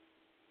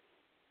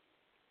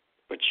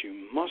 But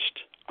you must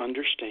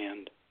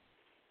understand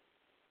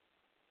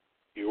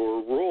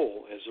your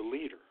role as a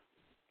leader,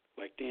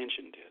 like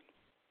Danjan did.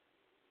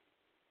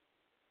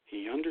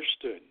 He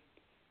understood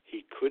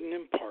he couldn't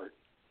impart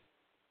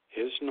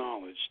his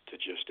knowledge to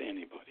just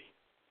anybody,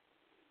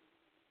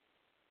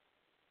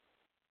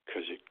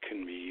 because it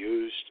can be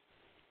used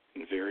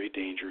in very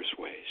dangerous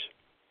ways.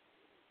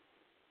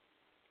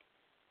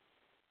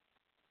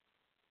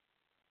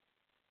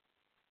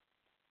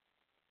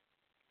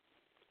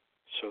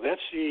 So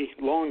that's the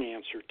long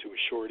answer to a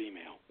short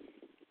email.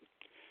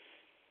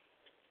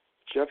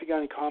 Jeff, you got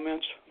any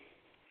comments?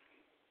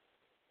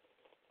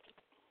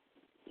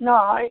 No,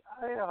 I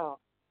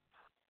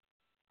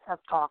have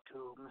talked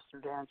to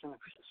Mr. Danjan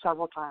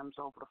several times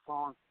over the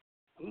phone.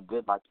 He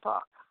did like to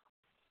talk.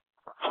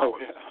 Oh,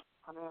 yeah.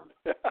 I mean,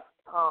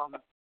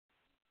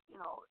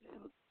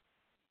 and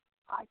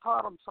I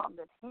taught him something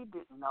that he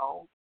didn't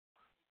know,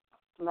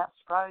 and that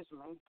surprised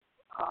me.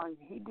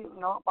 He didn't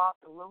know about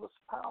the Lewis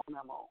Powell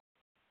memo.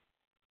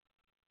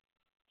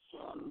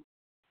 And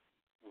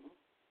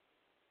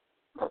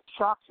that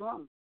shocks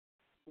him.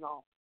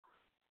 Now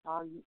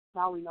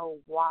we know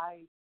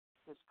why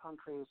this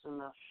country is in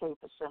the shape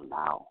it's in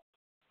now.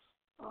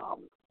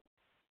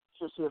 It's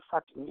just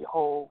affecting the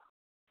whole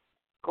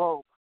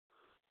globe.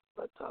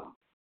 But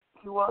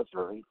he was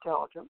very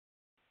intelligent.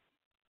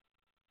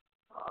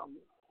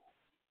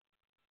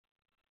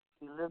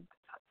 He lived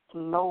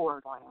in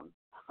nowhere land.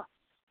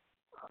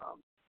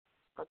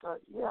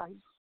 Yeah,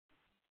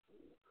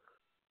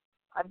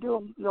 I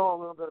do know a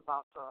little bit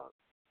about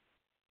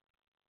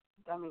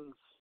Deming's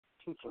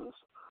teachings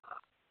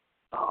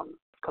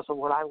because of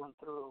what I went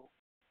through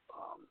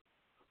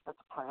at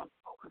the plant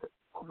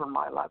over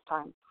my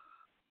lifetime.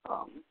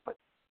 But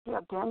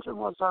yeah, Danjan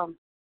was a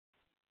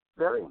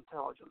very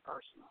intelligent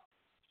person.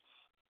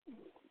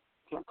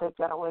 Can't take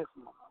that away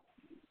from him.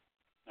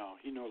 No,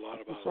 he knew a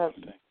lot about a lot of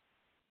things.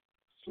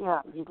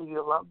 Yeah, either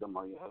you love them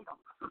or you hate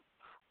them.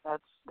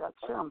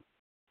 That's him.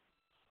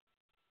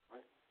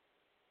 Right.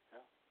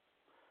 Yeah.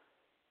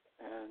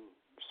 And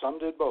some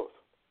did both.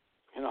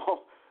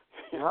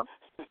 Yep.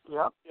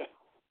 Yeah.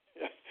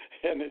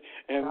 And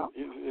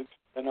it's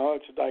I know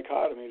it's a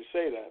dichotomy to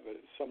say that, but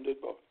some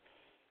did both.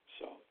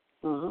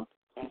 So,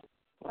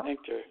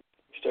 thanks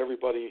to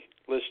everybody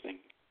listening.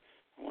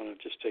 I want to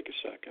just take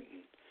a second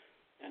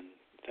and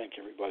thank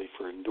everybody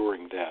for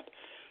enduring that,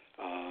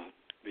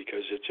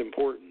 because it's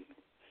important.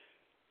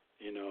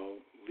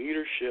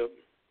 leadership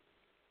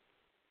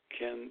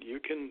you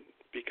can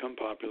become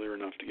popular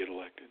enough to get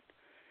elected.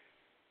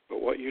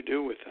 But what you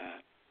do with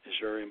that is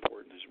very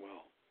important as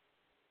well.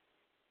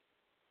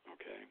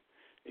 Okay?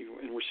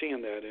 And we're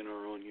seeing that in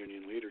our own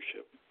union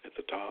leadership at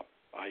the top,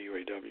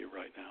 IUAW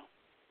right now.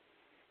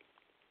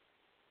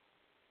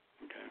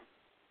 Okay?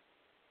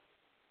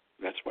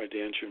 That's why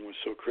Danchin was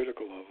so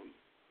critical of him.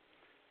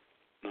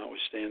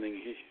 Notwithstanding,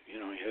 he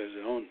has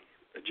his own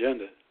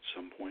agenda at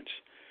some points.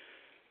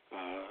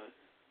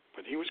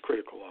 But he was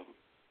critical of him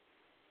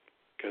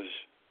because,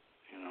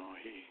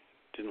 he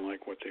didn't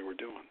like what they were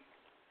doing.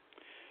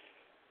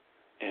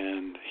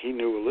 And he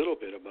knew a little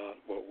bit about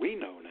what we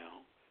know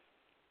now.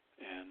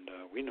 And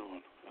we know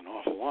an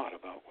awful lot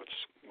about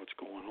what's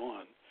going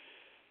on.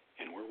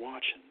 And we're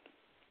watching.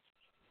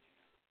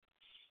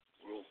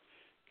 We'll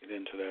get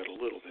into that a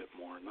little bit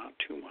more. Not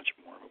too much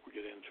more, but we'll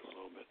get into it a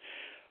little bit.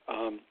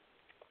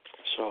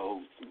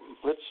 So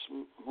let's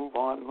move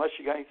on. Unless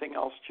you got anything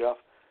else, Jeff.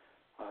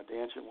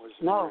 Danchin was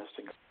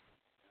interesting.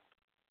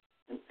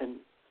 And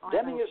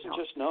Deming isn't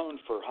just known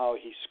for how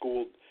he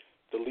schooled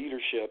the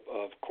leadership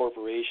of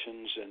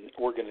corporations and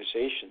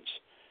organizations.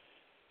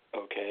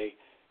 Okay,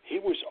 he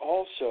was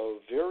also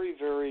very,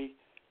 very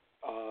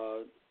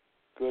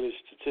good at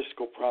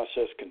statistical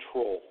process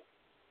control.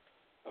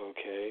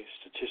 Okay,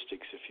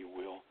 statistics, if you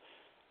will,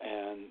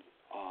 and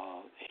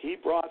he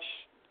brought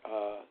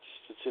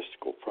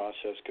statistical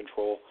process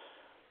control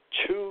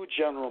to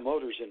General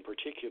Motors in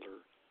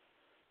particular,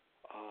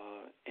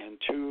 and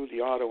to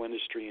the auto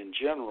industry in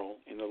general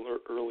in the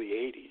early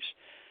 80s.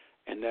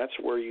 And that's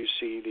where you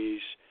see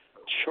these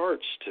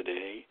charts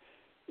today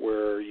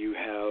where you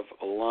have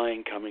a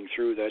line coming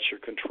through, that's your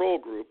control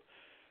group,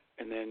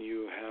 and then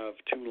you have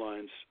two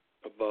lines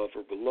above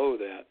or below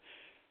that,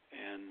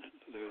 and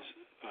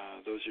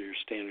those are your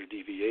standard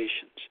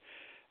deviations.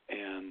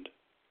 And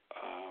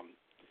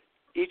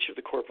each of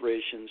the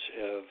corporations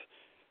have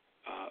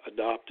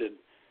adopted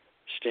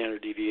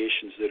standard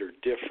deviations that are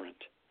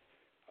different.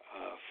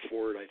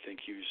 Ford, I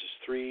think, uses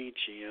 3.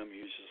 GM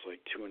uses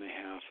like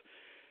 2.5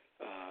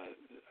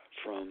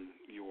 from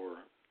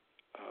your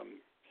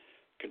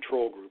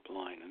control group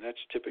line. And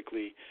that's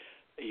typically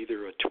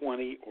either a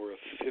 20 or a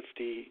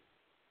 50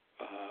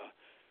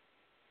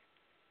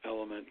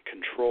 element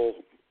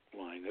control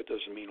line. That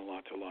doesn't mean a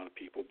lot to a lot of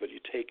people, but you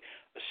take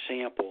a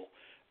sample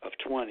of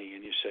 20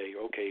 and you say,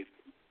 okay,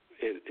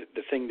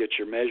 the thing that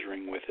you're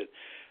measuring with it,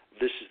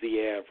 this is the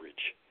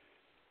average.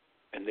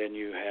 And then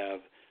you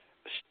have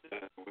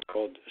what's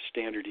called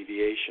standard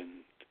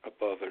deviation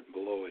above it and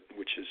below it,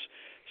 which is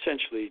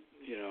essentially,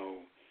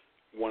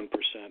 1%, 2%, 3%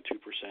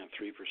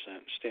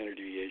 standard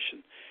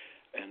deviation.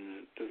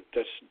 And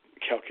that's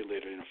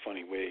calculated in a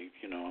funny way.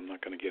 I'm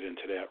not going to get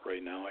into that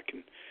right now. I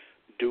can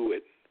do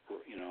it,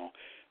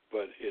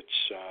 but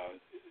it's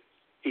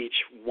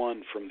each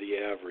one from the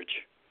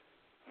average.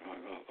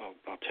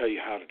 I'll tell you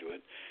how to do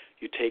it.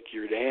 You take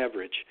your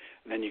average,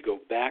 and then you go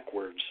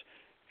backwards,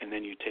 and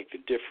then you take the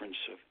difference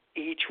of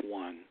each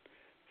one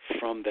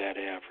from that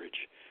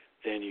average.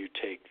 Then you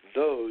take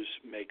those,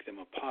 make them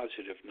a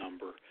positive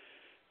number,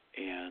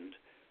 and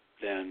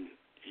then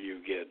you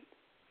get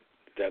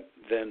that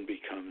then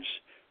becomes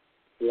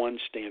one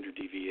standard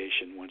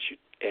deviation once you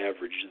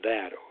average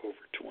that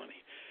over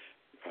 20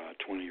 or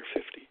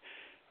 50.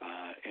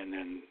 And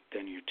then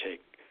you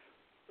take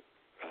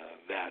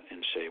that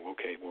and say,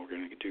 okay, well, we're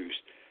going to do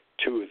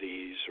 2 of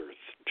these or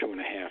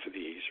 2.5 of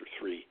these or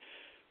 3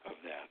 of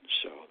that.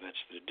 So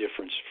that's the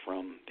difference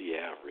from the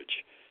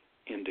average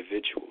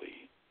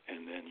individually,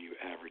 and then you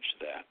average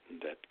that,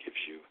 and that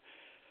gives you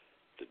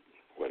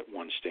what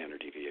one standard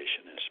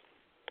deviation is,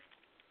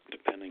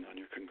 depending on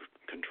your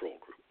control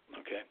group.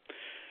 Okay,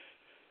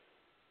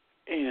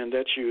 and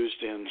that's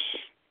used in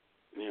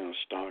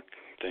stock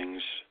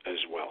things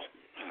as well.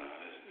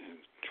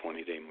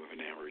 20-day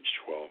moving average,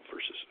 12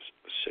 versus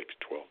 6,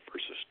 12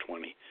 versus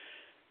 20,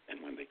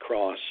 and when they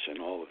cross, and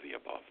all of the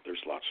above.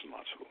 There's lots and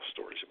lots of little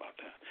stories about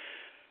that.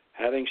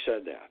 Having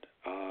said that,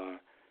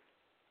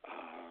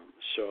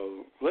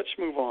 so let's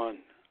move on,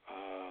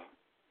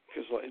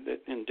 because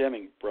and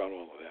Deming brought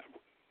all of that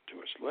to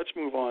us. Let's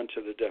move on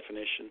to the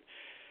definition,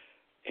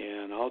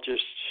 and I'll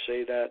just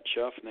say that,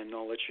 Jeff, and then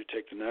I'll let you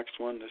take the next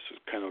one. This is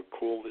kind of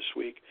cool this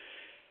week.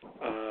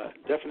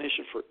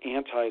 Definition for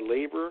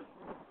anti-labor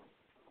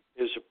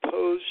is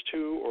opposed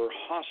to or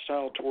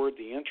hostile toward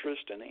the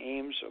interest and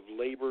aims of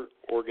labor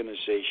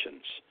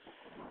organizations.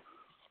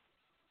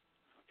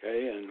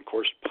 Okay, and of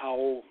course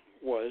Powell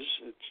was,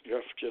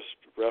 Jeff just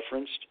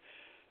referenced.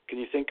 Can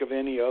you think of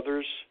any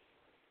others,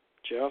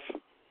 Jeff?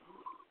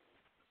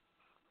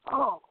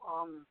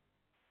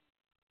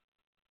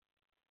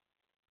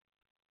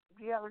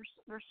 Yeah,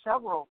 there's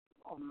several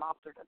of them out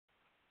there that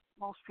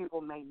most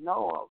people may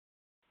know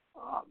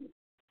of.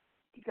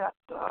 You got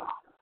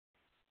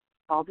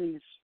all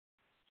these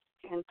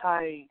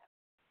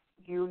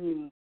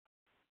anti-union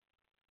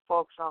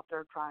folks out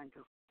there trying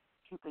to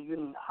keep the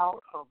union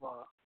out of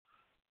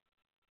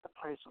the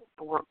place,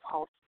 the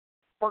workhouse.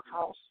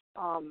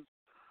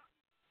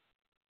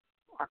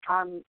 our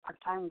time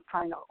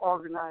trying to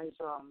organize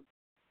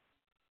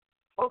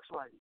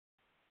Volkswagen.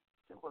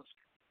 It was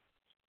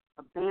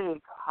a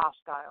big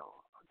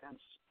hostile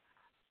against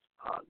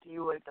the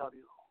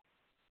UAW.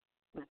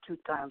 The 2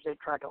 times they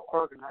tried to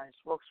organize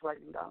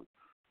Volkswagen down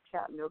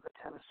Chattanooga,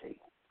 Tennessee.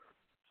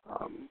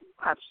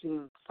 I've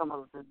seen some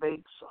of the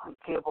debates on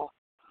cable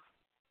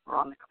or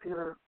on the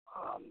computer.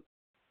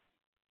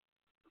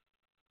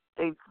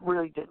 They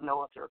really didn't know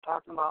what they were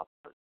talking about,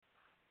 but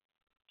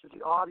to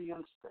the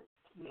audience that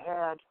he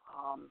had,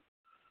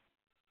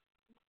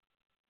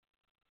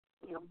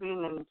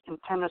 being in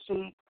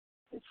Tennessee,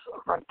 it's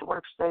a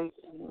right-to-work state,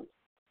 and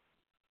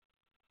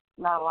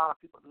not a lot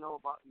of people know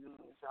about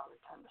unions out in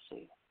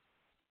Tennessee.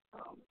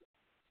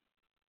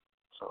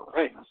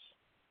 Right.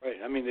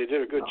 I mean, they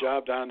did a good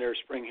job down there at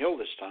Spring Hill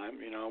this time,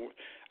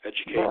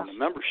 educating the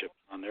membership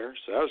on there,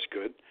 so that was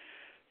good.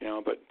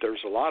 But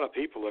there's a lot of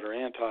people that are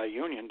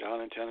anti-union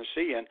down in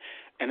Tennessee,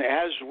 and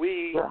as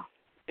we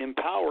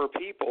empower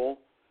people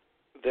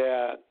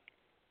that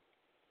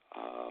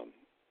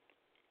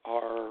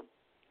are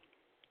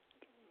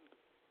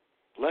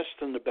less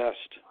than the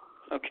best,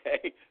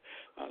 okay,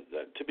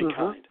 to be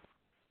kind,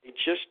 they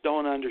just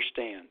don't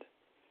understand.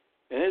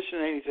 And it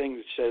isn't anything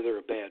to say they're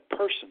a bad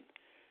person.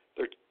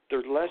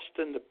 They're less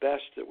than the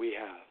best that we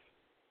have,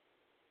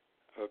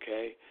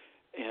 okay?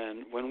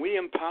 And when we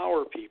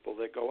empower people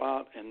that go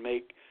out and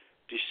make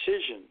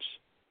decisions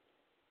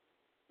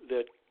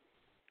that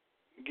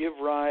give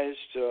rise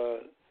to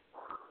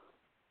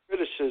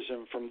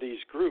criticism from these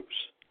groups,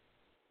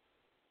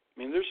 I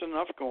mean, there's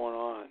enough going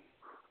on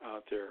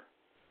out there.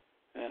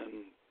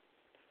 And,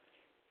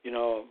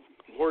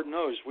 Lord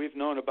knows we've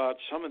known about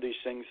some of these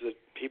things that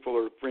people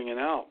are bringing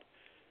out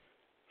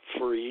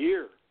for a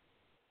year,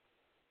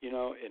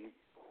 and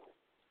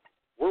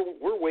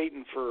we're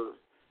waiting for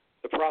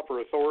the proper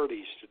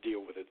authorities to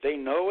deal with it. They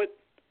know it,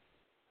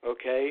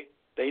 okay?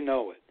 They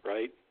know it,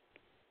 right?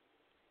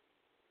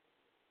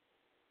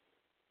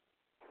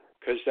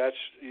 Because that's,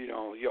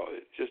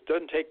 it just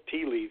doesn't take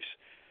tea leaves.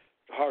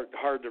 Hard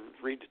to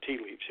read the tea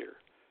leaves here,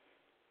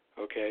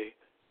 okay?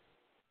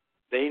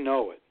 They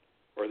know it,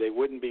 or they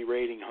wouldn't be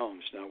raiding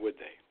homes now, would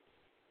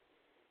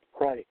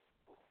they? Right.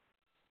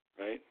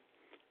 Right?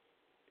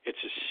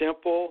 It's a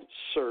simple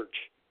search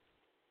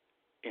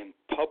in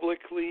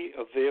publicly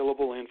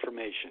available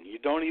information. You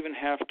don't even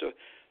have to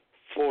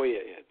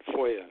FOIA it.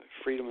 FOIA,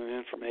 Freedom of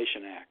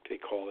Information Act, they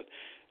call it.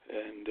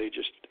 And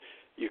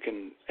you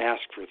can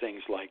ask for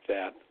things like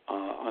that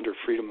under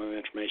Freedom of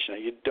Information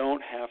Act. You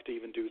don't have to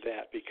even do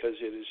that because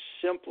it is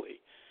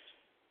simply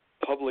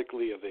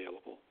publicly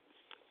available.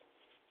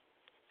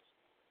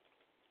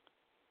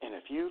 And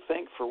if you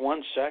think for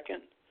 1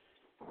 second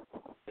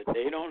that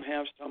they don't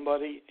have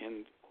somebody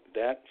in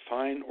that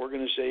fine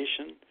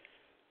organization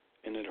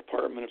in the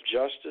Department of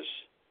Justice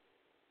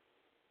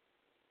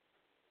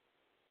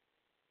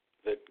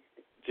that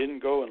didn't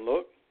go and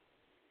look,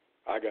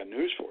 I got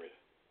news for you.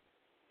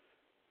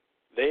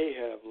 They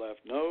have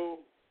left no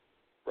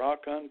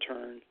rock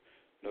unturned,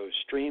 no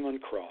stream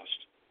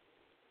uncrossed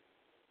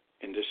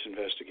in this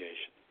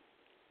investigation,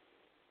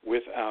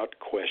 without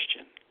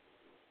question.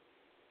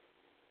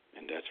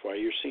 And that's why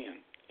you're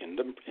seeing in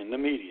the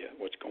media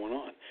what's going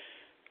on.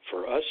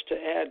 For us to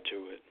add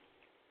to it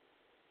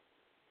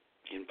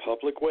in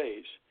public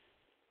ways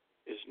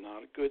is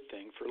not a good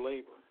thing for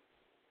labor.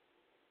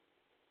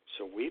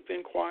 So we've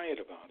been quiet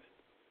about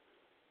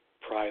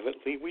it.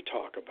 Privately, we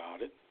talk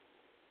about it,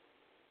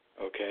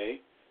 okay?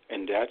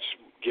 And that's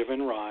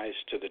given rise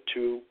to the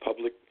 2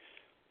 public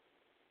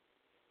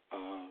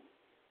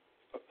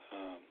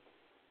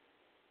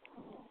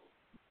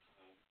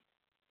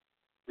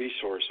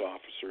resource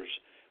officers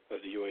of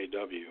the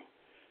UAW,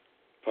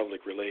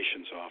 public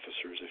relations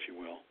officers, if you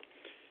will,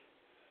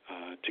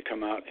 to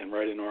come out and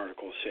write an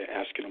article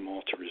asking them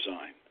all to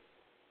resign.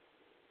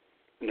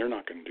 And they're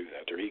not going to do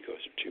that. Their egos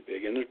are too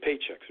big, and their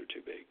paychecks are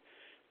too big.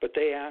 But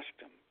they asked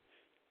them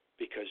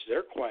because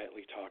they're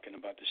quietly talking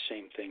about the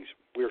same things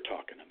we're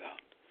talking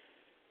about.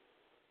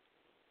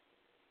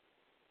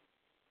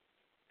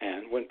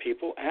 And when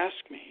people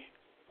ask me,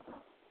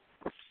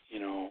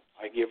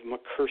 I give them a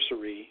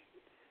cursory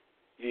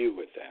view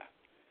with that.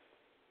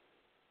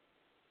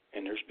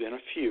 And there's been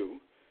a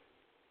few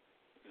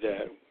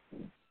that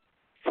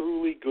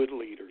truly good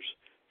leaders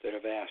that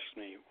have asked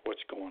me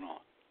what's going on.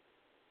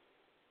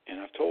 And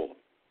I've told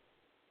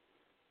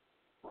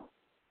them.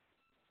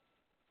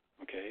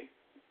 Okay?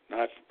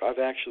 Now, I've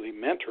actually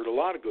mentored a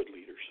lot of good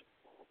leaders,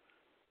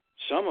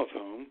 some of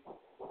whom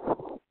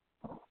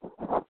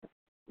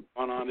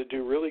went on to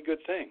do really good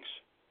things.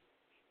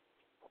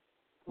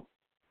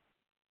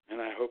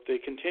 And I hope they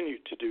continue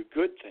to do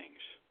good things.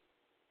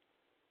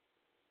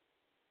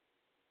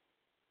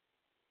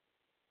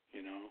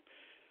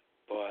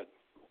 But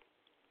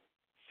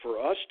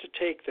for us to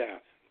take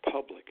that in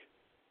public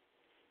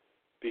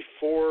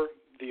before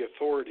the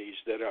authorities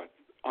that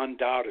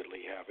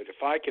undoubtedly have it,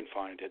 if I can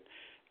find it,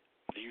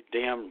 you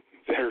damn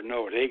better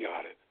know they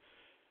got it,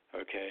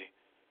 okay,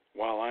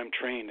 while I'm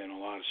trained in a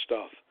lot of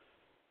stuff,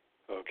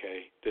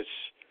 okay,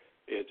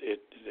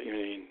 I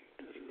mean,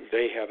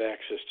 they have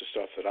access to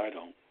stuff that I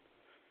don't,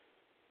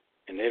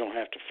 and they don't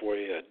have to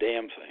FOIA a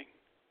damn thing.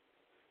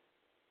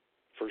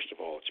 First of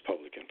all, it's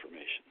public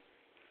information,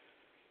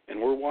 and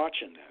we're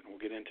watching that. And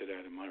we'll get into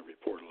that in my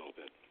report a little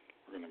bit.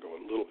 We're going to go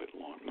a little bit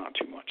long, not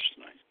too much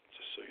tonight,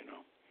 just so you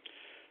know.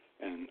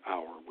 And an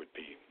hour would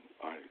be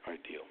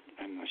ideal.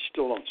 And I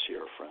still don't see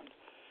our friend,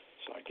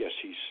 so I guess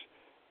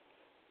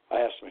I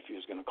asked him if he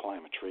was going to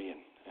climb a tree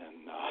and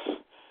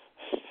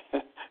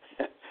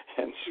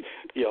and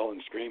yell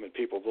and scream at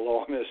people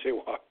below him as they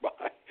walk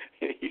by.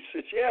 And he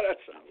says, "Yeah, that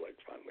sounds like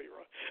fun,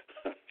 Leroy."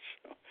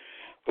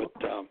 But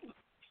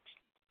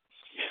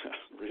yeah,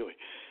 really,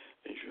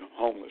 he's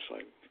homeless.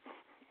 Like,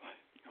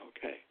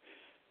 okay.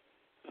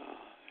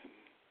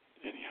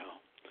 Anyhow,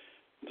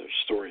 there's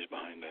stories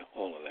behind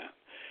all of that.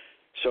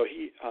 So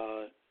he,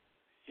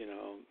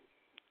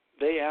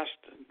 they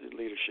asked the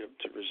leadership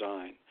to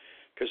resign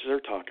because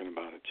they're talking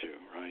about it too,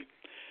 right?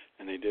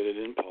 And they did it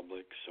in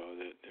public so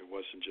that it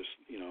wasn't just,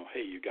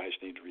 hey, you guys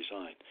need to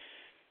resign.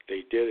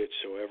 They did it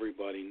so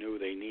everybody knew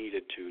they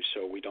needed to,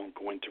 so we don't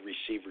go into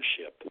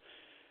receivership.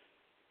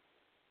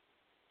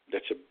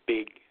 That's a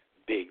big,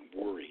 big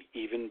worry,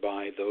 even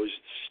by those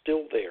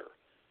still there.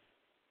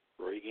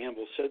 Roy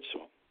Gamble said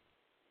so.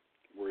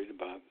 Worried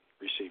about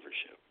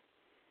receivership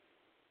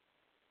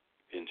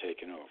being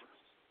taken over.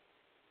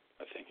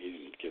 I think he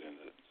didn't get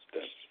into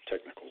that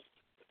technical.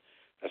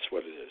 That's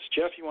what it is.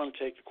 Jeff, you want to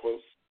take the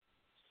quote?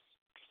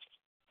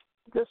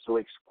 This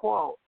week's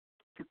quote: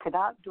 "You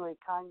cannot do a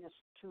kindness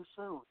too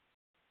soon,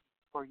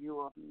 for you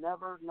will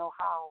never know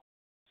how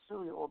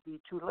soon it will be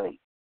too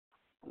late."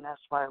 And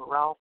that's by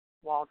Ralph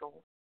Waldo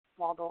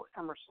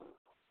Emerson.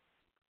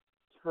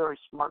 He's a very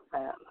smart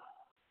man.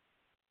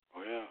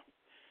 Oh, yeah.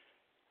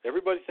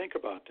 Everybody think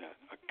about that.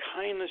 A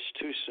kindness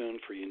too soon,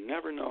 for you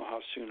never know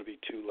how soon it'll be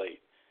too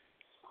late.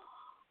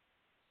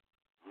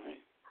 All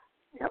right?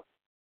 Yep.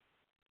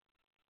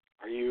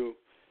 Are you,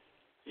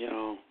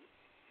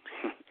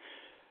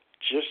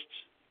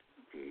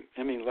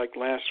 like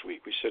last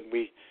week, we said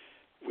we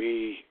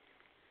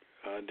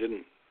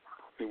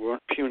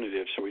weren't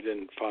punitive, so we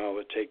didn't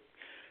file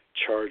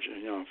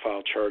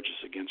charges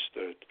against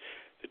the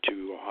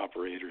two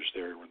operators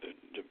there,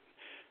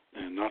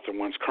 and not the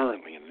ones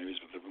currently in the news,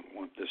 but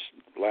this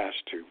last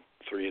 2,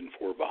 3, and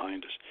 4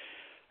 behind us.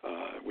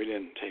 We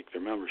didn't take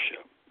their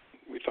membership.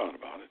 We thought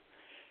about it.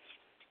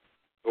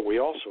 But we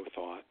also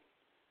thought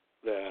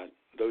that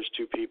those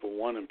two people,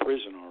 one in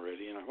prison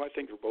already, and I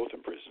think they're both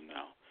in prison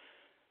now,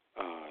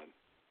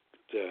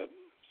 that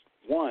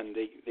one,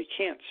 they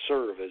can't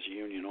serve as a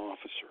union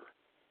officer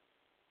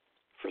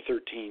for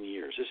 13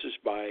 years. This is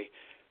by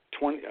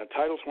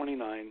Title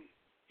 29,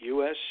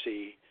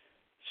 USC,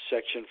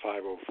 Section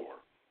 504.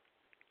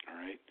 All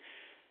right?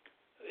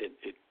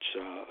 It's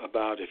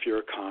about if you're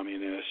a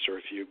communist or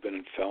if you've been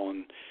a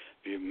felon,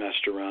 if you've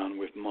messed around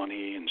with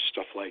money and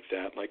stuff like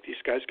that, like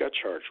these guys got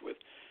charged with,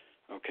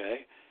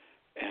 okay?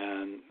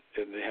 And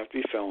they have to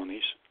be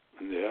felonies,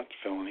 and they're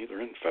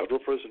in federal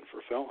prison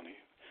for felony.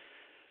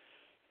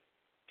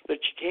 That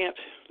you can't,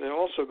 it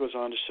also goes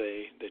on to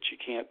say that you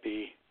can't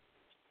be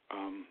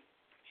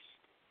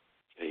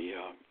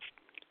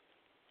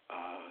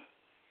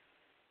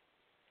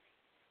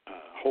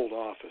hold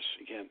office.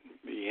 You can't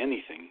be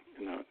anything,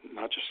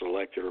 not just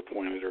elected or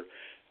appointed or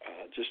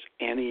just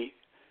any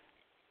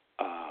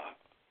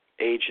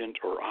agent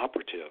or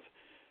operative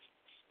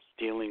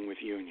dealing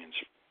with unions,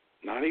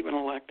 not even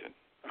elected,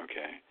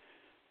 okay,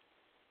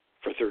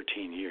 for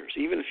 13 years.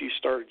 Even if you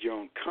started your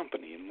own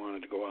company and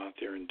wanted to go out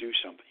there and do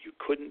something, you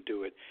couldn't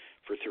do it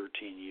for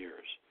 13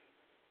 years.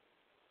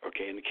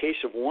 Okay, in the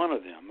case of one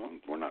of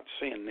them, we're not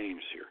saying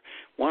names here,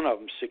 one of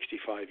them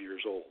 65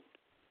 years old.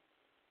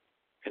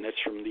 And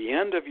it's from the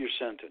end of your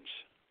sentence.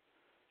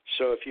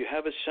 So if you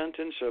have a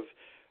sentence of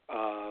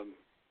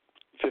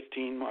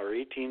 15 or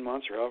 18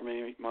 months or however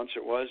many months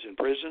it was in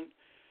prison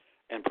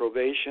and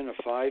probation of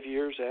 5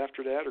 years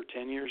after that or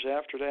 10 years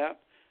after that,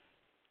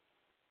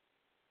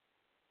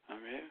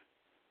 okay,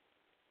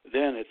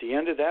 then at the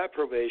end of that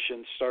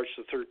probation starts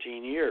the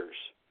 13 years.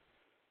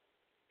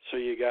 So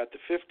you got the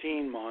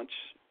 15 months,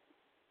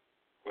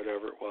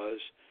 whatever it was,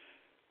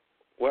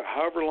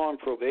 however long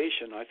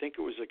probation, I think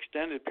it was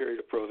extended period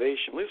of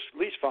probation, at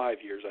least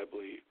 5 years, I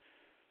believe.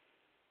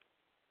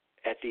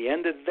 At the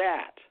end of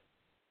that,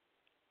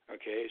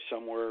 okay,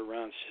 somewhere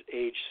around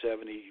age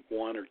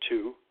 71 or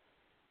 2,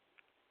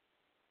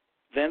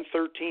 then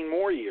 13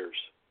 more years,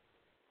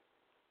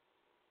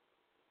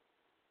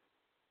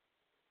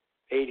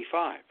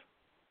 85,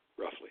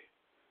 roughly.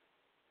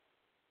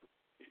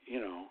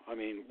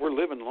 We're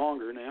living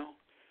longer now,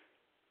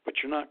 but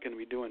you're not going to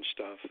be doing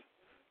stuff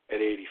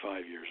at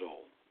 85 years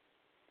old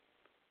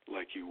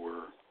like you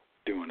were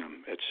doing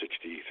them at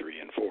 63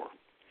 and 4.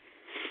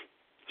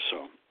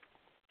 So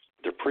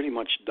they're pretty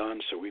much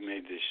done, so we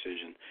made the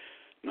decision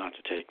not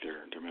to take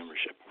their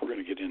membership. We're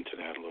going to get into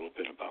that a little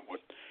bit about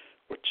what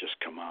just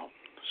come out.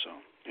 So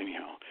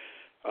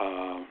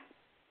anyhow,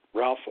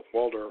 Ralph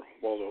Waldo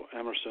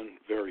Emerson,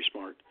 very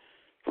smart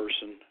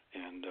person,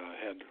 and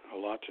had a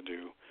lot to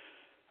do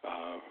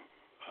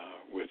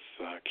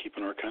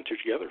been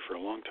together for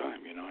a long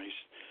time. You know, he's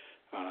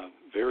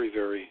very,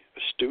 very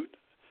astute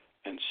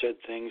and said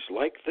things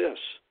like this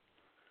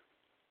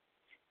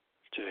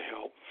to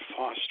help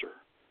foster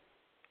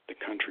the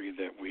country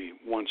that we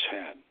once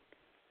had.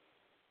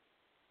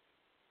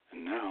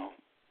 And now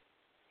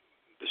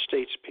the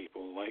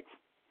statespeople, like,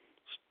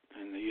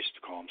 and they used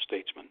to call them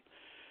statesmen,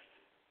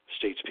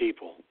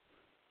 statespeople,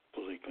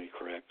 politically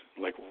correct,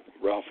 like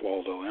Ralph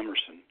Waldo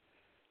Emerson,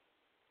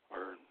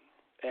 are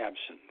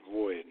absent,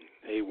 void,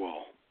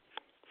 AWOL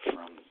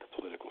from the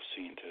political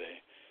scene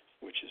today,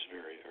 which is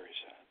very, very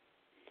sad.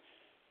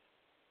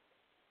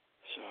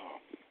 So,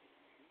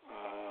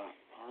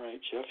 all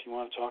right, Jeff, you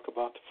want to talk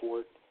about the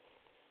Ford,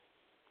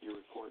 your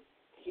report?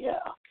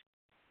 Yeah.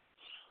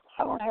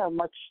 I don't have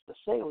much to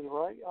say,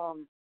 Leroy.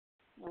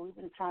 We've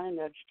been trying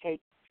to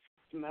educate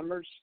the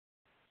members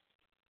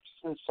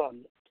since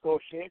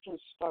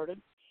negotiations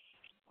started.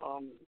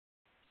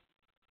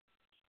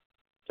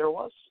 There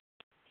was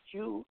a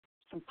few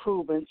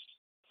improvements,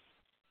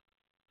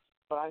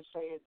 but I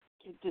say it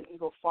didn't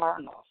go far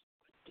enough.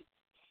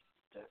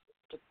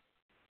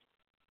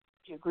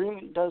 The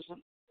agreement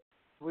doesn't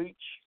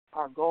reach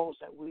our goals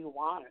that we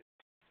wanted.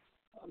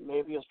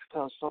 Maybe it's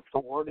because the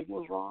wording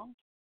was wrong.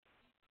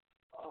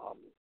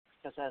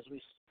 Because as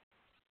we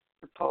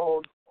were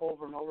told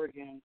over and over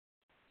again,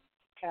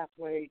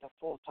 pathway to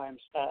full-time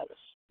status.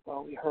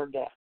 Well, we heard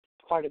that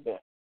quite a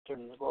bit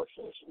during the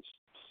negotiations.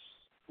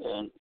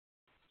 And,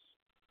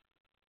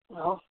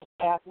 well, the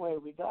pathway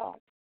we got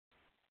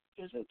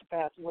isn't the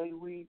pathway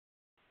we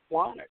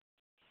wanted.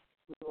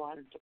 We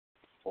wanted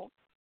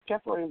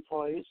temporary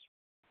employees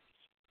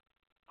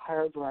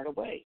hired right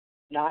away,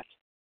 not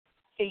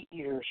 8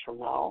 years from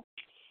now.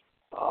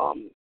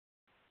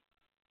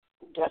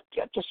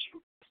 That just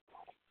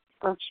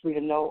hurts me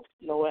to no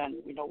end.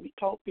 You know, we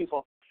told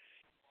people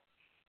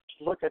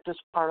to look at this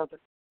part of the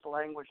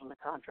language in the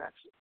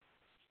contracts,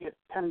 get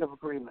tentative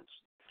agreements.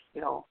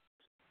 You know,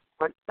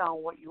 write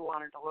down what you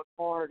wanted to look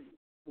for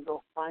and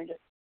go find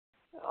it.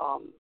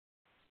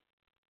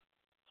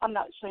 I'm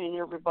not saying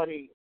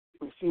everybody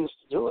refused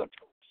to do it.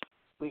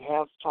 We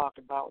have talked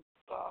about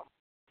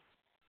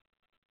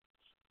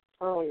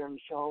earlier in the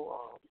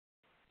show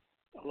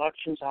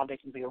elections, how they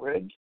can be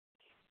rigged.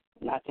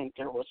 And I think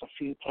there was a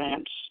few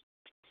plants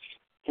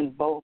in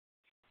both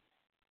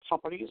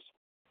companies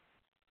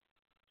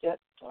that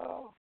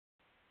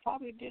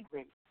probably did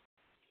rig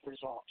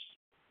results.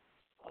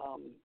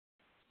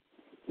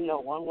 You know,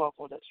 one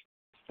local that's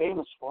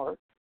famous for it.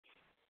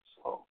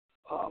 So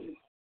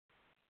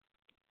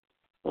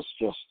let's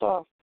just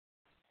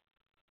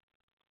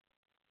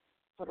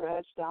put our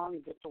heads down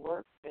and get to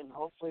work, and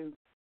hopefully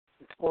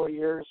in 4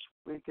 years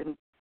we can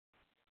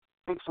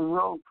make some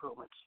real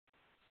improvements.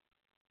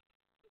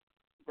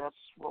 That's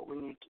what we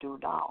need to do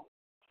now.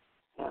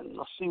 And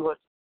let's see what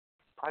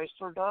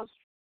Chrysler does,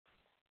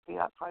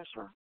 Fiat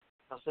Chrysler,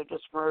 as they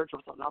just merged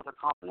with another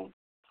company.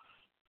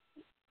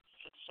 At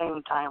the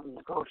same time the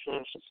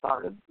negotiations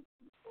started.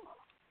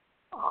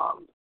 I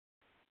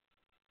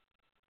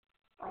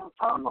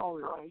don't know,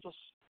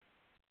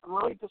 I'm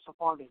really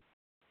disappointed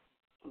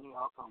in the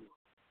outcome.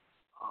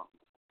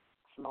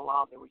 And a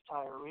lot of the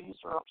retirees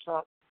are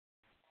upset.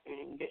 They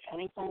didn't get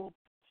anything.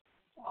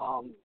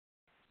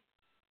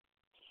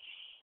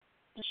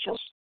 It's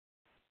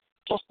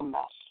just a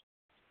mess.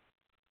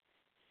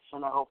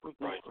 And I hope we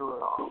can get through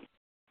it all.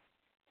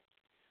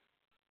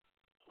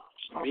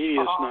 The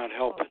media is not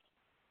helping.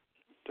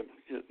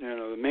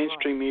 The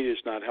mainstream media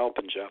is not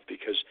helping, Jeff,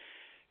 because,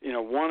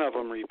 one of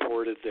them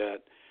reported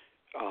that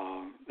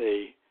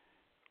they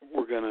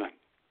were going to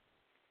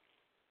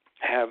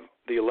have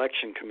the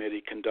election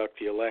committee conduct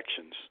the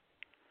elections.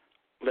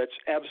 That's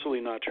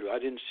absolutely not true. I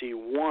didn't see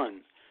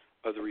one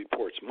of the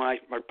reports. My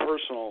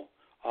personal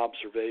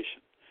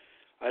observation,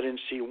 I didn't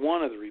see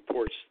one of the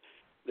reports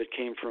that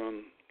came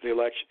from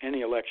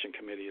any election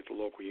committee at the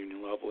local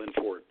union level in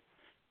Ford.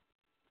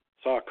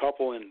 Saw a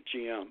couple in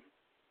GM,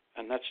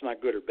 and that's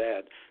not good or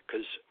bad,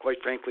 because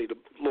quite frankly, the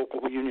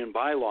local union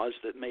bylaws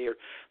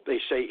they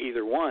say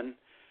either one,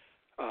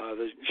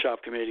 the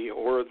shop committee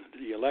or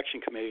the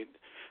election committee,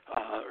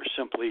 are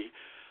simply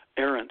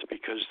errant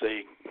because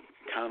they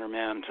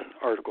countermand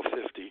Article 50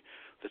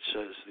 that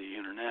says the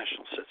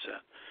international sets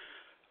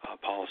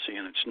that policy,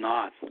 and it's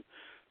not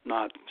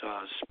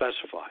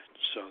specified.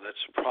 So that's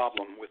a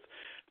problem with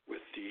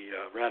the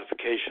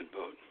ratification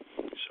vote.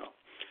 So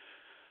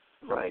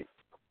right.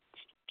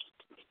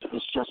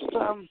 It's just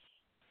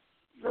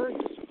very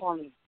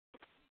disappointing.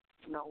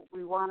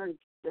 We wanted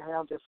to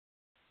have this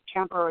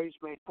temporaries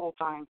made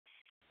full-time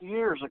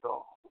years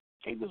ago.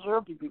 They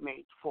deserve to be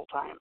made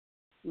full-time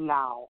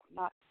now,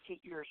 not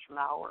 8 years from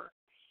now or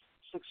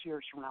 6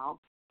 years from now.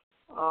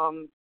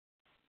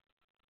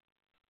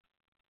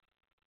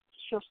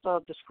 It's just a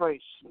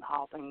disgrace in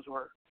how things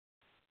were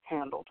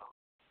handled,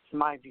 in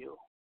my view.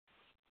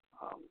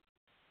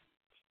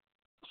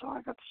 So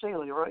I got to say,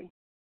 Leroy,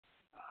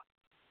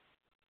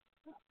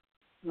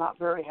 not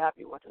very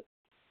happy with it,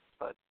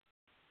 but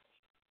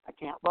I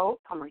can't vote.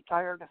 I'm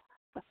retired,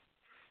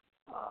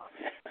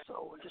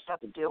 so we'll just have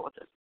to deal with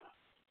it.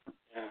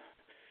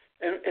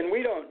 And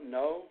we don't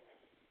know,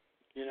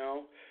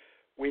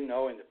 we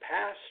know in the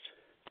past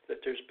that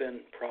there's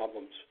been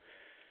problems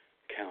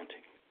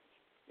counting.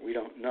 We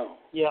don't know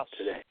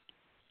today,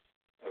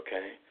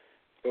 okay?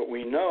 But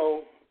we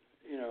know,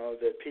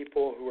 that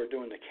people who are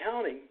doing the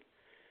counting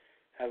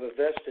have a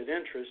vested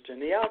interest in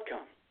the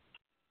outcome.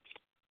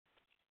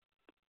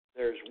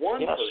 There's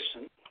one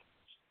person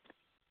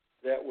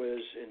that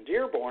was in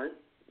Dearborn.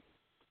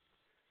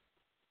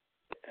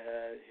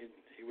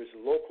 He was a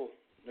local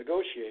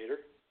negotiator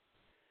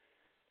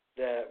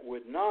that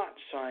would not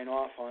sign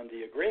off on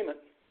the agreement,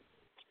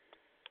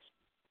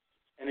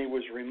 and he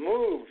was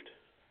removed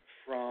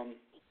from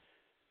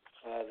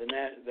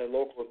the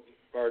local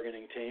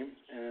bargaining team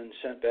and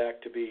sent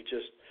back to be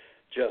just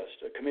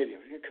a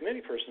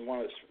committee person, one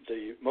of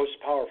the most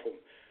powerful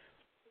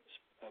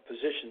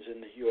positions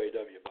in the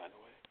UAW, by the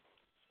way.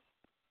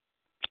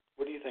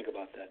 What do you think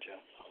about that,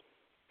 Jeff?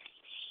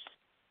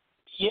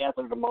 Yeah,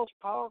 they're the most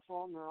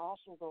powerful, and they're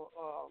also the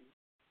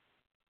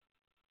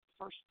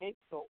first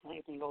scapegoat when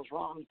anything goes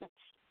wrong. The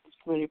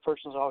committee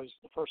person is always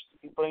the first to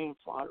be blamed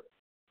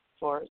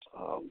for it.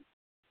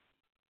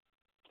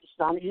 It's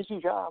not an easy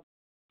job.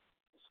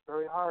 It's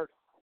very hard,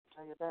 I'll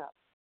tell you that.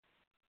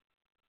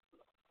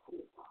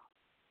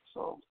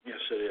 So.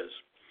 Yes, it is.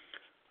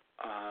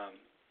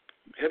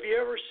 Have you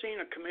ever seen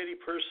a committee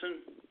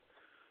person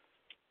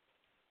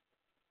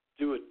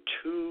do a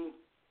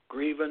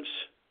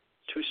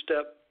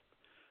two-step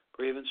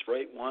grievance,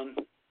 write one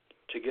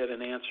to get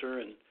an answer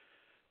and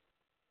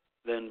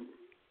then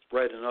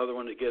write another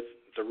one to get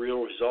the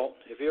real result?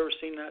 Have you ever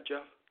seen that,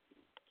 Jeff?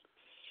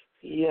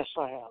 Yes,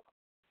 I have.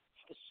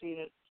 I've seen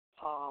it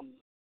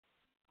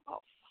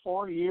about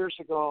 4 years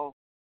ago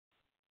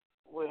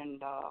when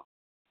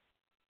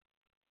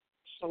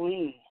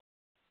Celine,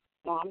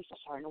 no, I'm so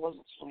sorry, it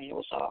wasn't Celine, it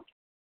was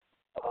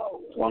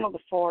one of the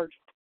Ford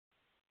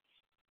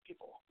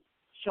people,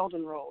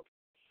 Sheldon Road.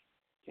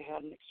 They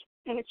had an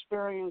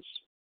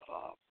inexperienced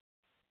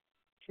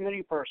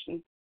committee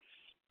person.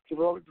 He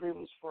wrote a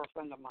grievance for a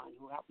friend of mine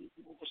who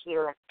was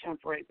there on a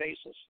temporary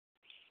basis.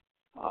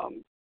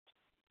 I've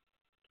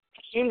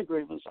seen the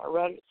grievance, I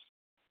read it,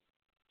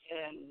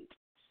 and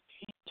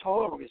he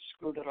totally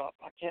screwed it up.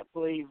 I can't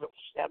believe it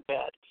was that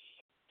bad.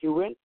 He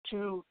went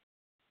to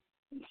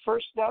the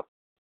first step,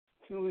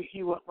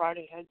 he went right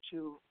ahead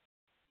to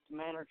the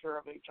manager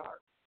of HR.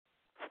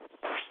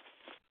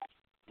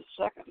 The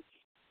second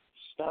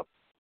step,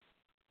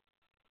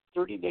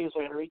 30 days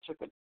later, he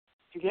took it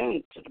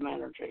again to the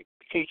manager of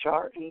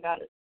HR and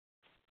got it.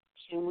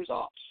 Same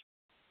results.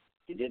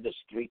 He did this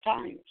 3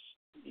 times.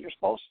 You're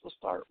supposed to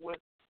start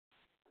with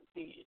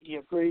the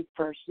aggrieved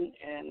person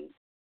and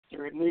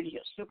their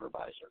immediate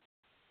supervisor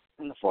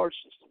in the Ford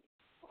system.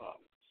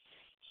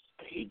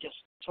 He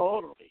just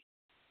totally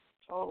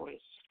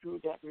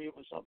screwed that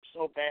grievance up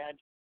so bad.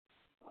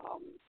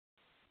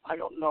 I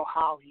don't know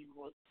how he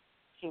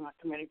became a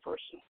committee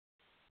person.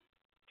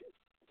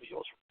 It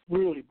was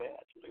really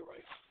bad,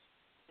 right?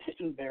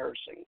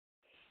 Embarrassing.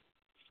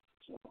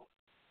 So,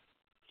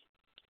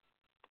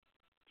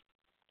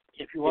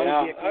 if you want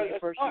to be a committee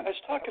person, I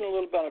was talking a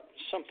little about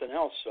something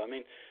else. I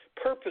mean,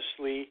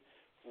 purposely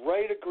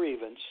write a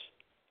grievance,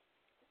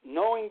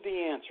 knowing the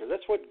answer.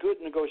 That's what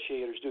good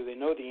negotiators do. They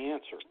know the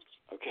answer.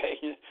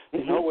 Okay,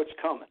 they know what's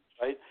coming,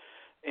 right?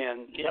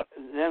 And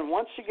then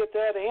once you get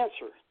that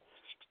answer,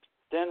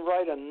 then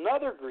write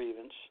another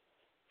grievance,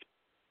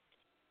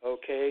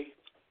 okay,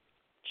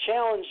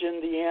 challenging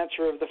the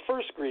answer of the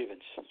first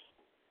grievance.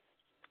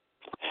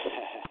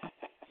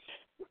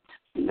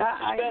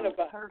 I spent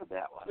about heard of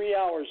that one. 3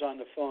 hours on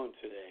the phone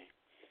today,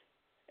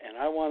 and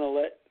I want to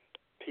let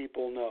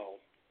people know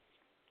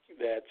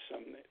that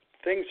some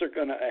things are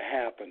going to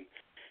happen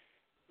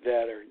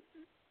that are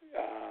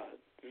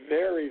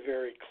very,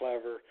 very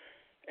clever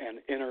and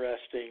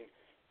interesting,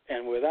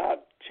 and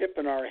without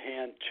tipping our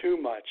hand too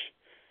much,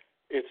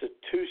 it's a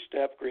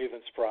 2-step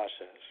grievance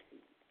process.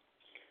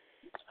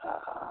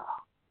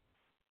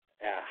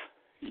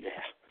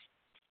 Yeah.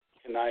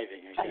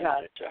 Conniving again. I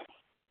got it. Jeff.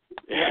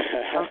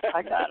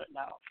 I got it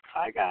now.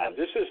 I got it.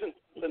 This isn't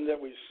something that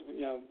we,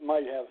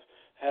 might have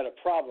had a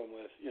problem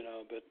with,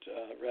 but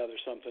rather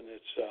something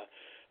that's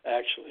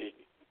actually,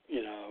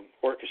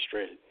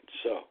 orchestrated.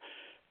 So,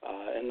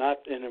 and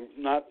not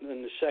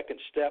in the second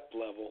step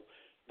level,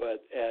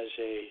 but as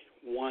a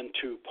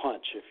 1-2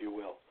 punch, if you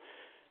will.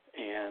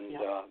 And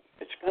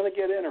it's going to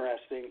get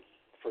interesting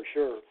for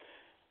sure.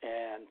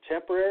 And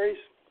temporaries,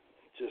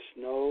 just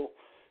know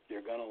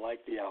you're going to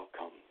like the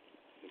outcome.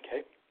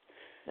 Okay?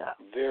 Yeah.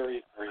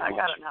 Very, very much. I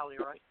got it now,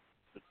 Leroy.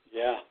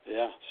 Yeah.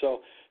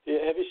 So,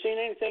 have you seen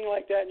anything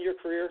like that in your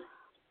career?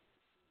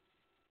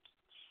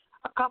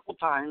 A couple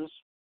times,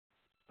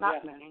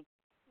 not many.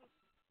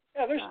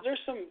 Yeah, there's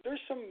some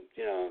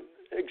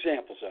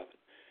examples of it,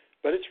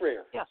 but it's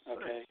rare. Yes.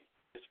 Okay,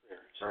 it's rare.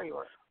 Very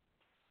rare.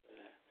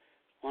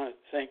 I want to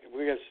thank.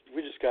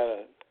 We just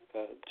got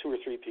 2 or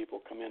 3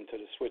 people come into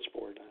the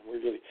switchboard, and we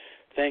really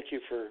thank you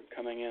for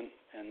coming in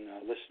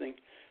and listening.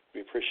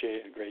 We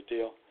appreciate it a great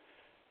deal,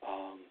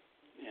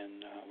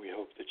 and we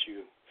hope that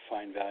you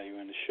find find value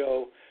in the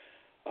show,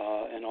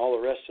 and all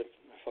the rest of the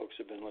folks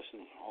have been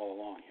listening all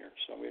along here.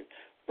 So we're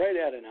right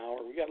at an hour.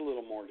 We got a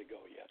little more to go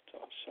yet,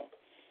 though.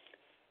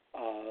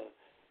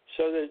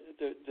 So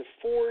the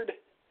Ford,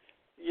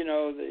 you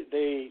know,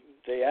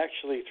 they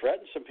actually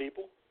threatened some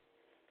people.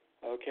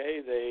 Okay,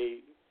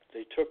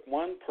 they took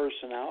one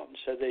person out and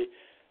said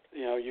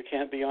you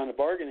can't be on the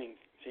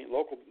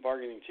local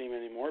bargaining team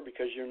anymore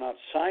because you're not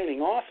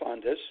signing off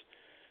on this.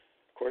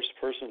 Of course,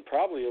 the person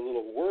probably a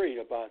little worried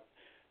about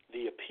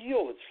the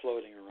appeal that's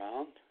floating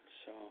around.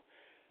 So,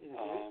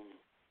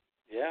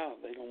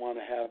 they don't want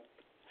to have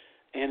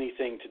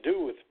anything to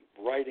do with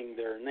writing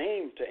their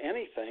name to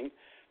anything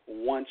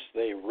once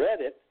they read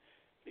it,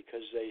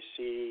 because they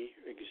see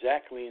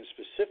exactly and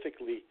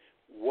specifically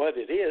what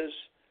it is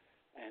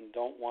and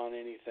don't want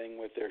anything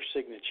with their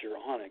signature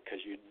on it, because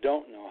you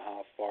don't know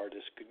how far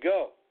this could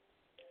go.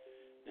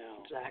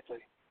 Now, exactly.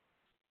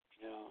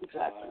 Yeah.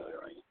 Exactly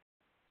right.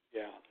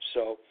 Yeah.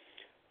 So,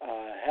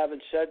 having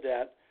said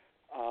that,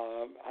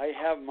 I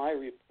have my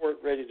report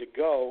ready to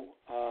go,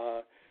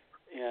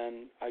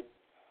 and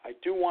I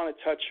do want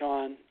to touch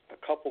on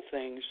a couple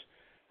things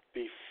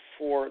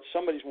before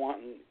somebody's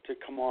wanting to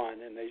come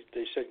on, and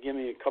they said give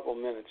me a couple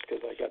minutes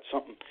because I got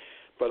something,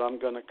 but I'm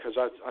gonna because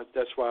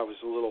that's why I was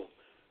a little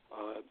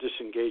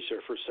disengaged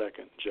there for a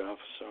second, Jeff.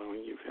 So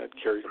you had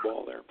carried the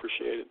ball there.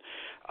 Appreciate it.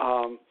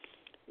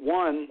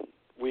 One,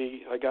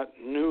 I got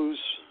news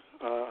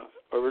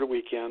over the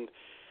weekend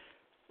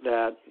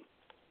that,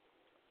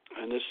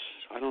 and this,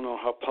 I don't know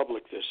how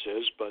public this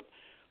is, but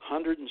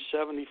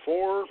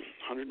 174,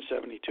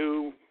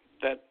 172,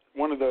 that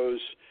one of those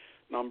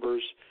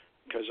numbers,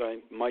 because I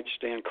might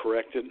stand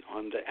corrected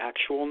on the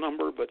actual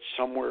number, but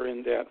somewhere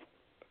in that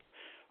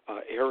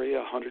area,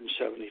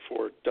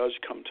 174 does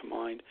come to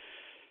mind.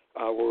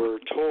 We're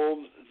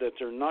told that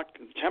they're not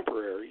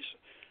temporaries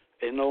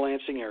in the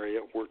Lansing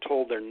area. We're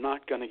told they're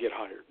not going to get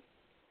hired.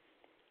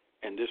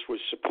 And this was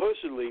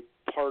supposedly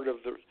part of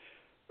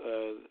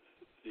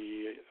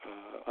the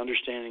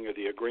understanding of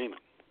the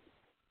agreement.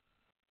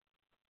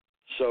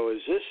 So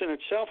is this in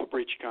itself a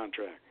breach of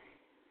contract?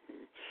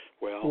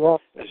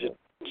 Well, as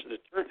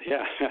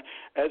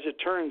it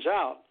turns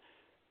out,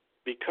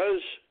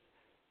 because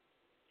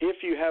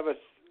if you have a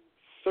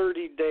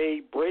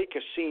 30-day break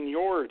of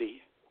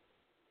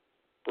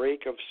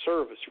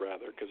service,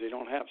 because they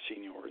don't have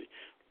seniority,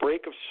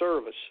 break of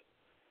service,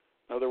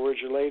 in other words,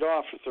 you're laid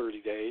off for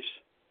 30 days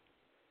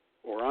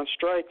or on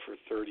strike for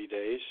 30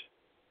 days,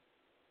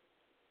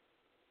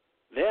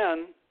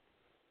 then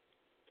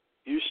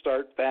you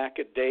start back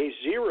at day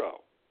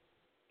zero.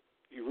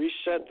 You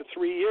reset the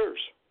 3 years,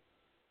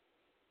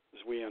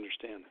 as we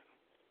understand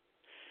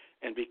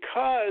it. And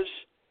because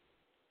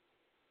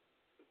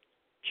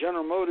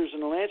General Motors in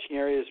the Lansing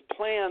area is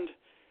planned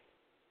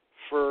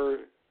for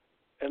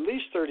at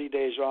least 30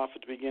 days off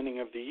at the beginning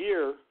of the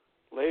year,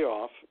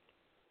 layoff,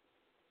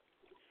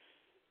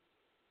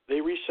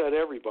 they reset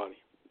everybody.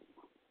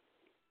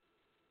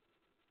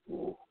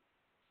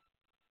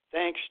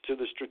 Thanks to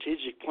the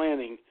strategic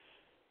planning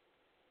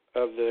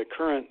of the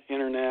current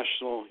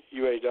international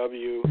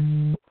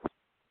UAW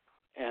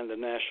and the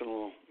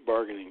national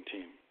bargaining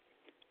team.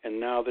 And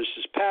now this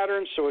is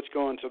patterned, so it's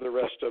going to the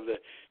rest of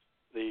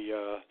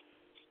the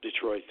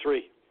Detroit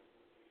 3.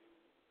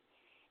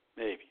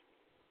 Maybe.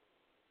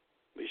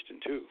 At least in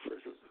 2.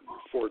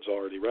 Ford's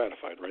already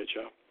ratified, right,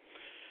 Joe?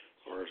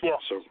 Yes,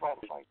 so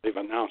ratified. They've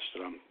announced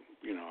it. I'm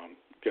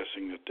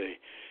guessing that they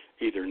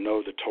either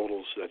know the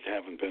totals that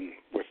haven't been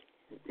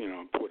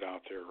put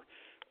out there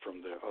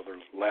from the other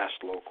last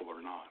local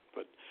or not.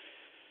 But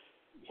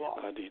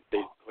they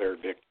declared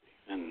victory,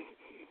 and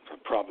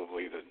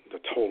probably the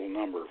total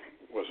number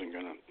wasn't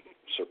going to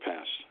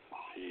surpass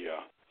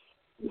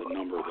the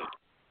number that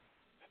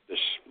this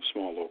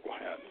small local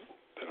had,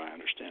 that I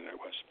understand it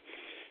was.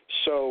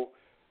 So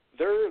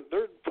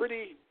they're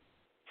pretty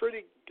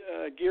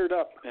geared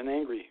up and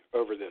angry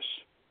over this.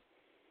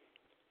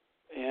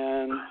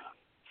 And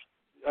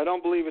I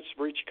don't believe it's a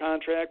breach of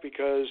contract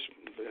because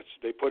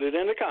they put it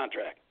in the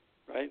contract,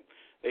 right?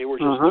 They were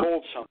just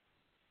told something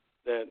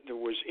that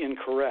was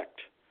incorrect.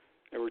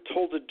 They were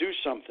told to do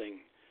something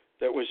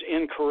that was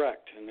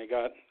incorrect, and they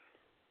got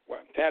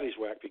patties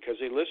whacked because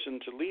they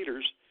listened to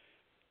leaders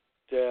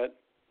that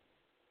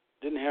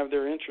didn't have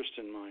their interest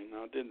in mind.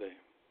 Now, did they,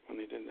 when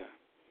they did that?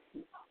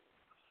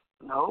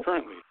 No.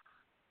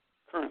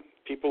 Current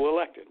people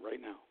elected right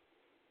now,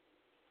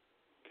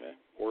 okay,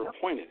 or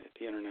appointed at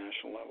the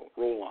international level,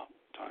 roll-on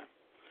time.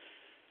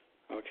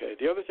 Okay,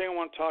 the other thing I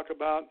want to talk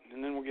about,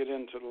 and then we'll get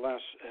into the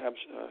last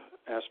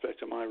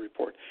aspect of my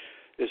report,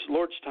 is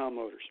Lordstown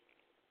Motors.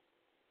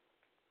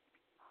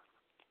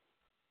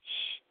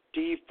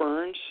 Steve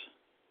Burns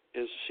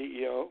is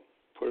CEO,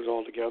 put it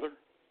all together.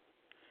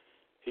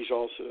 He's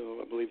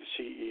also, I believe,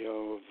 the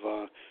CEO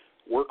of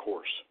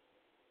Workhorse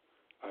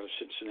out of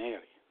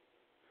Cincinnati.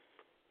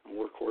 And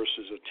Workhorse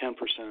is a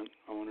 10%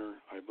 owner,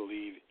 I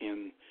believe,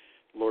 in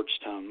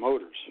Lordstown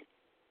Motors.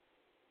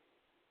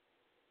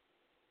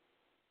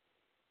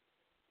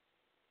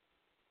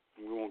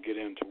 And we won't get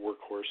into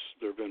Workhorse.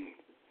 There have been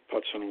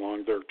putzing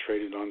along. They're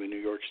traded on the New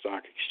York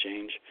Stock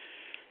Exchange,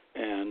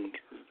 and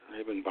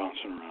they've been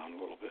bouncing around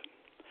a little bit.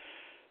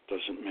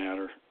 Doesn't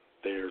matter.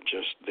 They're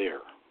just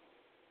there.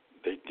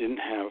 They didn't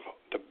have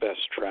the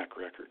best track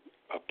record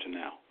up to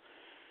now.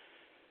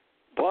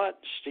 But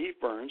Steve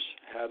Burns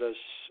had a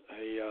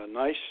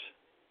nice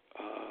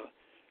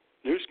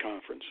news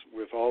conference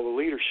with all the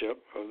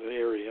leadership of the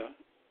area,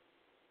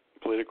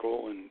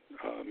 political and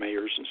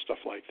mayors and stuff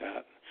like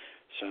that,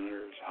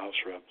 senators, House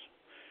reps,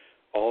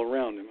 all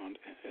around him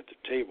at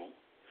the table.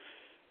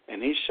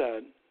 And he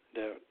said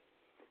that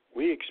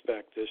we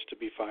expect this to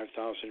be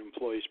 5,000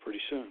 employees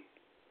pretty soon.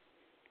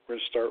 We're going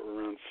to start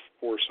around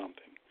 4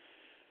 something.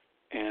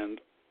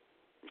 And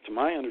to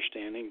my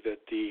understanding, that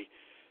the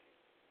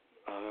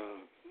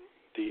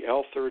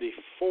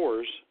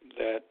L-34s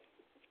that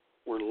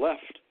were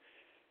left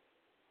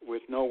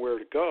with nowhere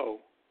to go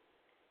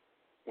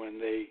when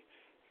they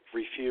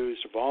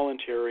refused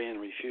voluntary and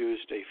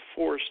refused a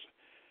forced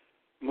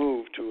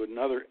move to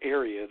another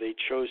area, they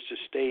chose to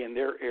stay in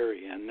their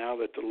area. And now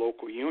that the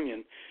local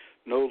union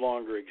no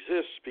longer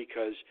exists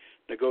because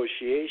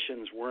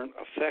negotiations weren't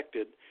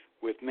affected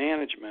with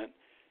management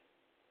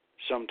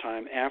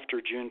sometime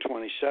after June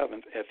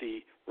 27th at the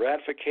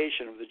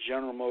ratification of the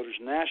General Motors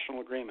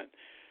National Agreement,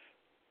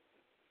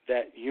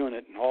 that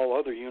unit and all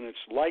other units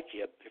like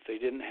it, if they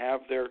didn't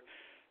have their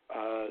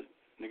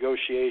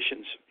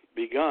negotiations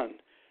begun,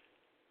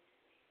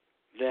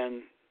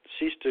 then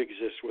cease to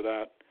exist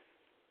without,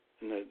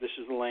 and this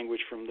is the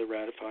language from the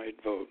ratified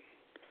vote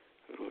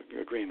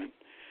agreement,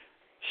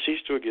 cease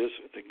to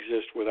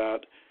exist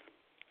without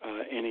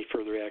any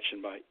further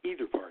action by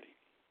either party.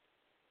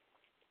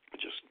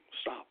 Just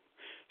stop.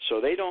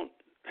 So they don't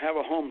have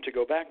a home to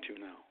go back to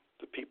now,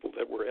 the people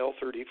that were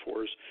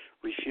L-34s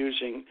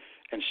refusing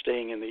and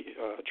staying in the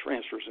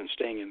transfers and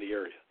staying in the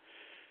area.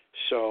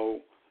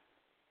 So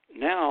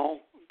now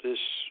this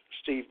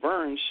Steve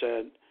Burns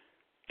said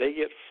they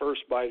get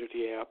first bite at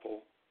the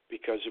apple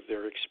because of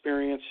their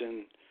experience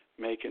in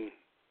making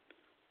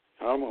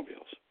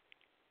automobiles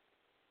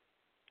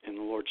in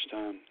the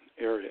Lordstown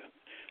area.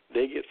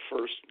 They get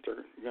first,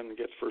 they're going to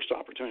get first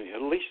opportunity.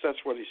 At least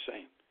that's what he's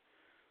saying.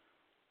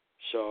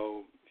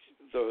 So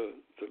the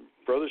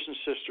brothers and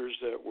sisters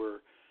that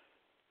were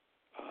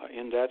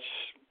in that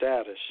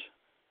status,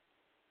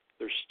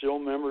 they're still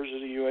members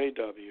of the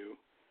UAW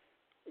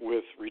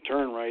with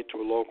return right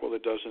to a local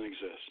that doesn't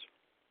exist.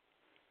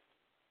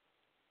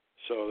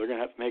 So they're going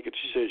to have to make a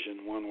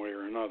decision one way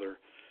or another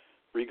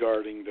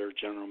regarding their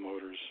General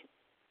Motors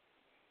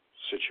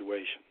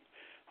situation.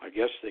 They're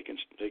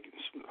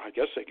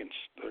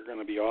going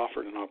to be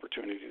offered an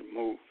opportunity to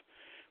move,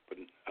 but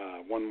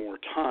one more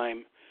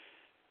time,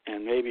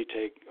 and maybe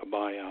take a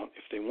buyout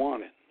if they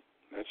want it.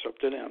 That's up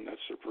to them. That's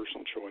their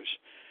personal choice.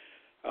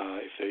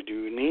 If they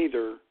do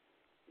neither,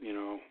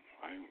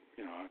 I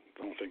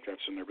don't think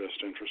that's in their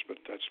best interest, but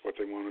that's what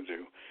they want to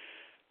do.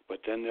 But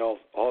then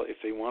if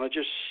they want to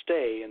just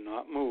stay and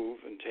not move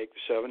and take the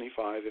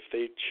 75, if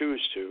they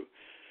choose to,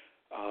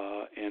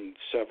 and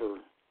sever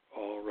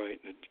all right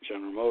at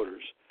General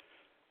Motors,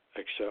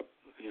 except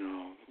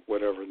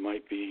whatever it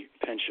might be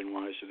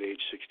pension-wise at age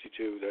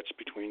 62, that's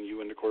between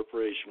you and the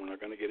corporation. We're not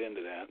going to get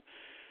into that.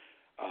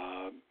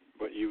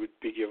 But you would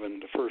be given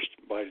the first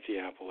bite at the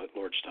apple at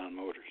Lordstown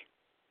Motors.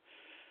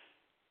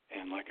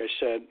 And like I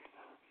said,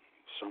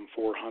 some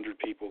 400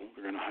 people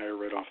are going to hire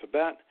right off the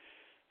bat.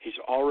 He's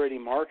already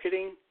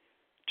marketing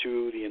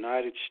to the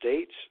United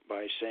States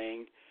by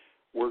saying,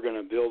 we're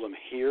going to build them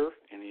here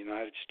in the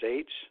United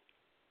States.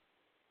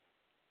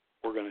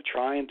 We're going to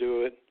try and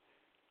do it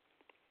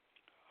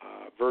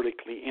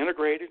vertically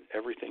integrated,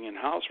 everything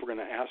in-house. We're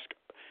going to ask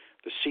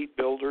the seat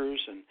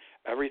builders and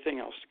everything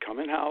else to come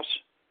in-house,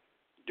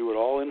 do it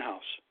all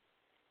in-house.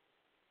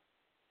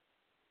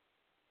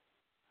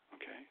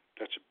 Okay,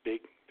 that's a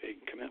big,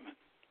 big commitment.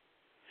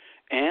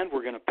 And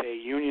we're going to pay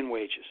union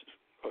wages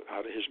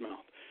out of his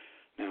mouth.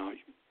 Now,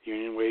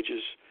 union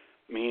wages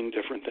mean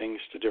different things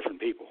to different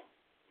people.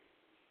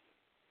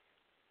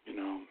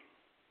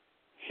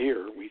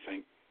 Here we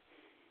think,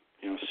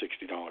 $60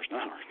 an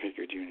hour, a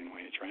good union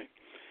wage, right?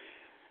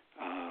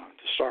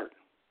 To start.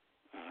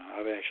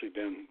 I've actually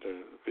been,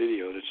 the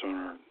video that's on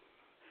our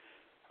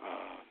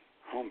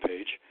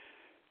homepage,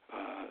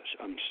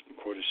 I'm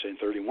quoted saying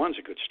 31's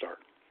a good start.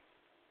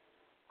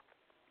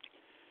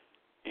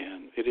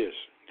 And it is.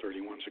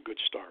 31's a good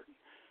start.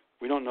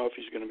 We don't know if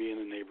he's going to be in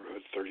the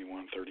neighborhood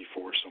 31,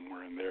 34,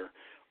 somewhere in there,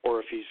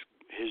 or if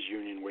his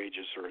union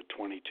wages are at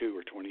 22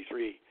 or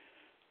 23.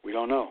 We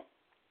don't know.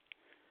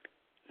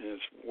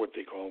 It's what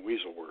they call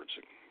weasel words,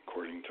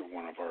 according to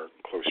one of our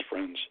close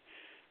friends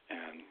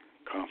and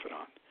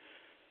confidant.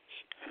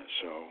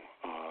 So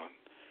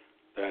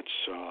that's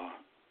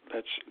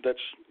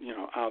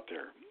out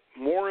there.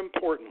 More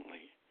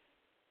importantly,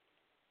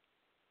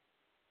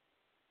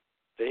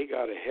 they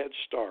got a head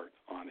start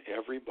on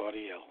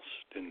everybody else,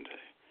 didn't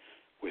they?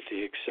 With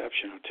the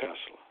exception of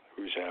Tesla,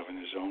 who's having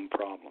his own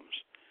problems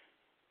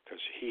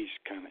because he's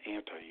kind of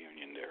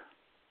anti-union there.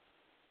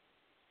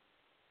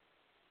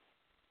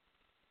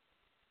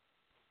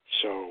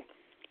 So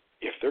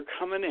they're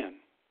coming in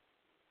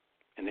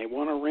and they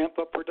want to ramp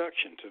up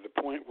production to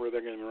the point where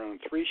they're going to run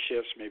 3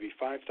 shifts, maybe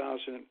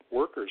 5,000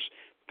 workers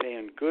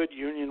paying good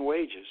union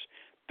wages,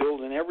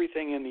 building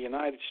everything in the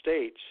United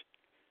States,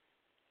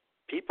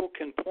 people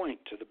can point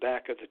to the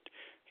back of the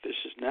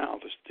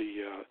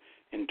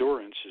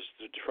Endurance is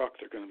the truck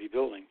they're going to be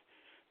building.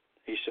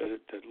 He said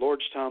that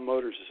Lordstown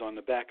Motors is on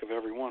the back of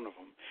every one of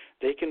them.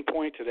 They can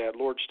point to that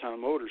Lordstown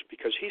Motors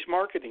because he's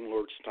marketing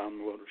Lordstown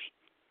Motors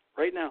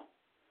right now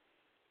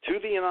to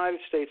the United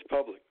States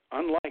public,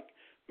 unlike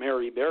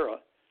Mary Barra,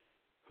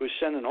 who's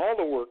sending all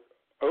the work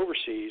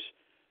overseas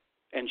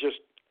and just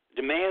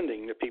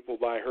demanding that people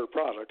buy her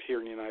product here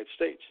in the United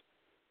States.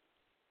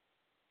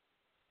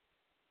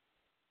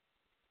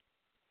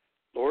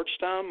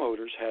 Lordstown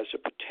Motors has the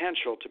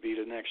potential to be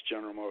the next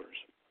General Motors.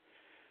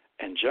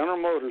 And General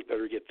Motors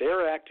better get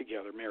their act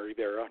together, Mary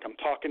Barra. I'm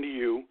talking to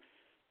you,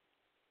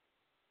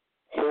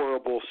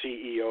 horrible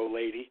CEO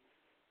lady.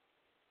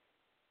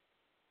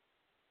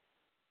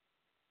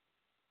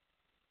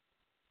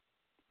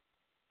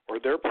 Or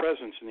their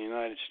presence in the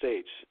United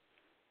States,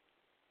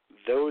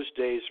 those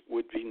days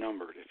would be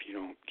numbered if you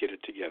don't get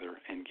it together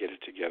and get it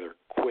together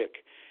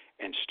quick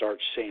and start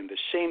saying the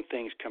same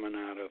things coming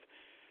out of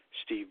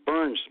Steve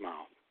Burns'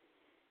 mouth,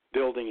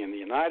 building in the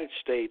United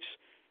States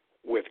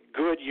with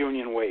good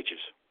union wages.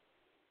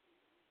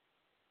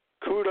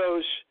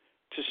 Kudos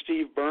to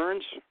Steve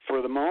Burns.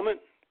 For the moment,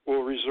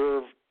 we'll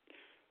reserve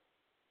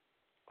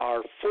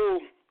our full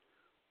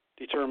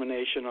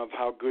determination of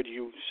how good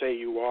you say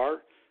you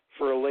are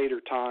for a later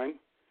time.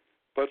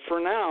 But for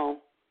now,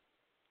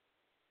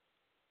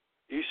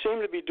 you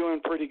seem to be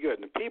doing pretty good.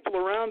 And the people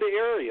around the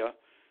area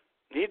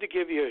need to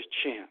give you a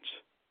chance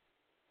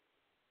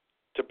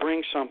to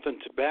bring something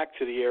back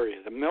to the area.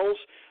 The mills,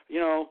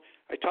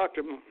 I talked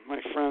to my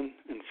friends,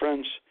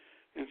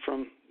 and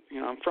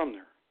I'm from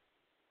there.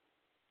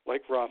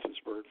 Like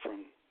Roethlisberger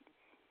from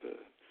the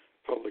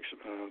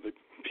the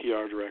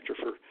PR director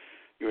for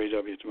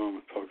UAW at the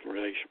moment, public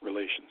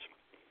relations,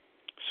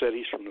 said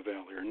he's from the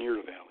Valley or near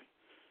the Valley.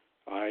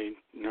 I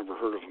never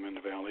heard of him in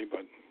the Valley,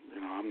 but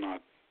I'm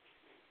not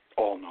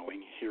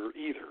all-knowing here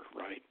either,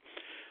 right?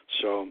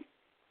 So,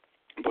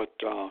 but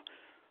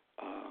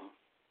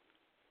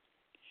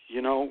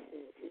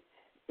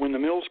when the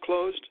mills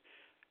closed,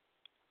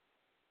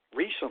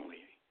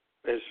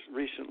 as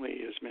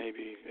recently as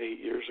maybe 8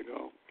 years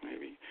ago,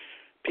 maybe,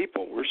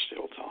 people were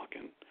still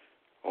talking,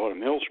 oh, the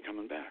mills are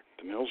coming back.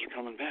 The mills are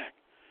coming back.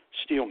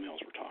 Steel mills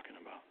we're talking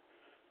about.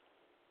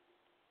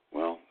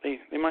 Well,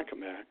 they might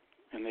come back,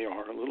 and they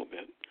are a little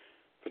bit,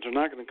 but they're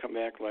not going to come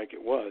back like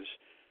it was,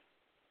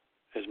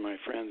 as my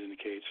friend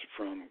indicates,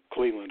 from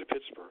Cleveland to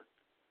Pittsburgh.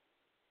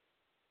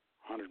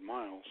 100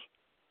 miles,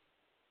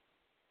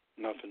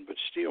 nothing but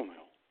steel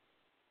mill,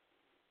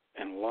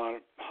 and a lot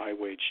of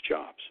high-wage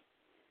jobs.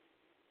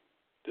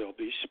 They'll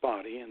be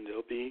spotty, and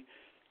they'll be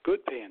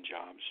good-paying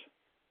jobs,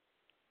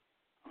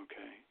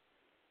 okay,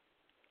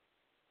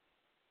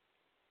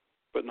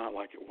 but not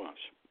like it was.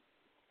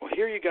 Well,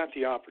 here you got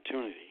the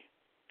opportunity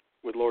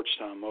with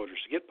Lordstown Motors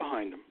to get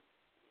behind them,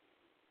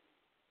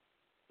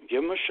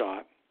 give them a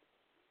shot,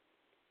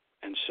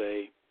 and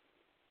say,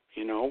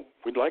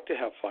 we'd like to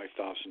have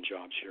 5,000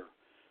 jobs here.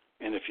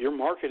 And if you're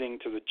marketing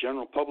to the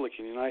general public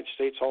in the United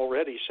States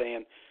already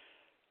saying,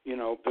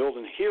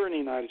 building here in the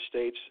United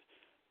States,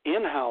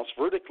 in-house,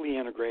 vertically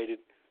integrated,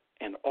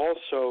 and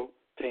also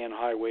paying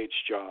high-wage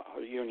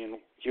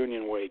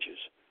union wages,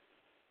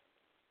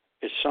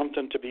 is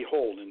something to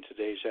behold in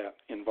today's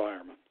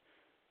environment.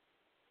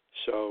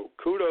 So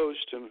kudos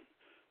to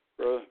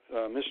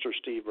Mr.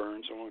 Steve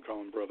Burns. I want to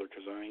call him brother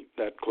because I ain't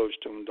that close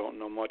to him, don't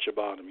know much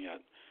about him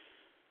yet.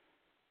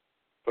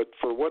 But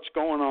for what's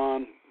going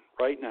on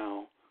right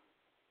now,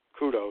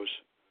 kudos.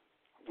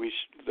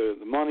 The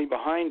money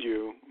behind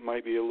you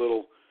might be a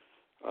little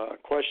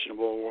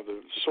questionable, or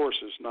the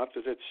sources. Not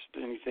that it's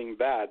anything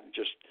bad,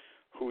 just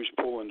who's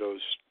pulling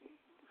those,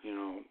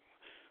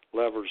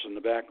 levers in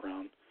the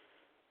background.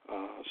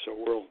 So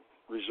we'll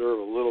reserve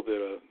a little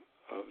bit of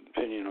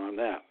opinion on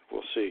that.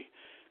 We'll see,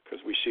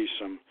 because we see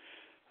some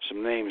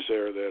names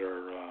there that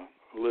are a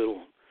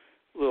little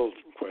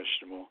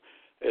questionable.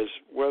 As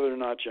whether or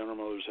not General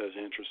Motors has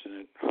interest in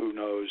it, who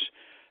knows?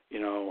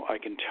 I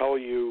can tell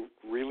you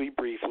really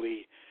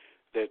briefly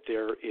that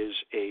there is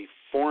a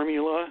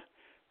formula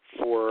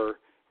for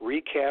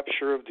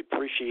recapture of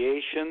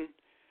depreciation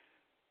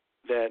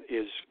that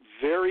is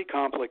very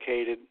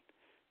complicated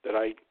that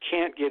I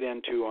can't get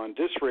into on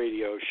this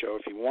radio show.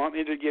 If you want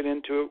me to get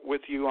into it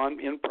with you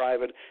in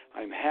private,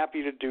 I'm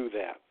happy to do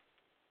that.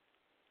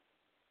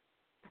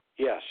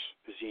 Yes,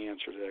 is the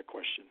answer to that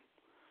question.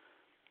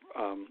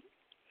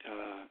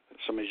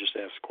 Somebody just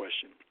asked a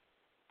question.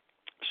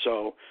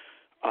 So,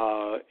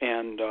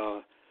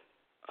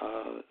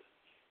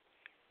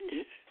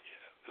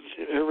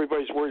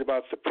 everybody's worried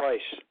about the price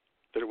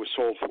that it was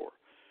sold for.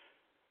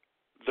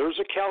 There's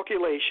a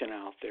calculation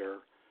out there,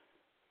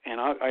 and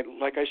I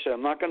like I said,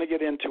 I'm not going to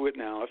get into it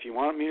now. If you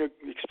want me to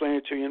explain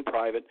it to you in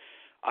private,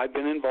 I've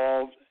been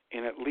involved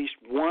in at least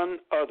one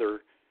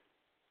other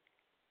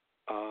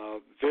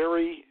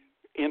very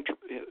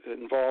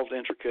involved,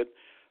 intricate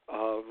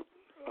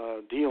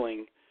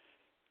dealing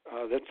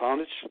that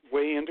found its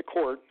way into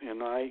court,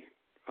 and I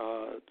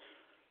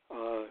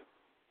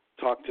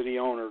talked to the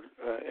owner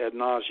ad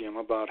nauseum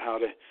about how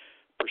to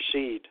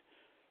proceed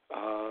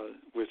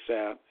with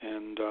that,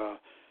 and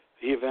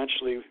he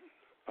eventually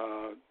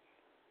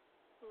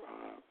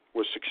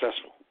was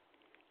successful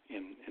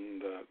in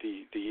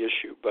the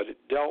issue, but it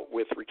dealt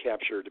with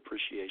recapture or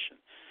depreciation.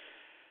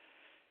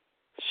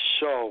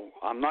 So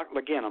I'm not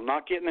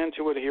getting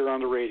into it here on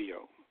the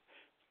radio,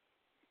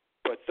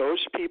 but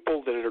those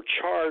people that are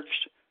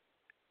charged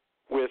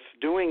with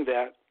doing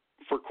that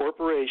for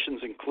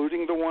corporations,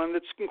 including the one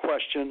that's in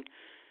question,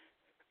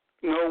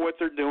 know what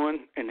they're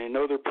doing, and they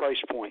know their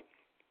price point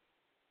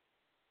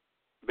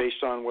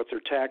based on what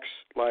their tax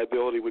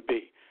liability would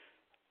be.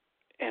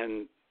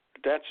 And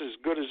that's as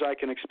good as I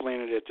can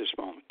explain it at this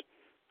moment.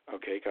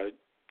 Okay, I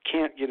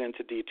can't get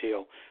into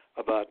detail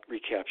about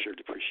recapture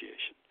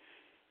depreciation.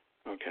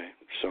 Okay,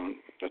 so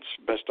that's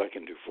the best I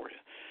can do for you.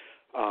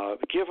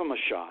 Give him a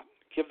shot.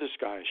 Give this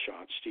guy a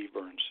shot, Steve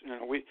Burns.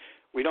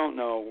 We don't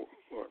know,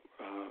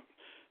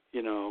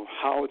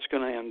 how it's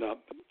going to end up.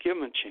 Give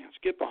him a chance.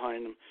 Get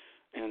behind him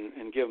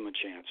and give him a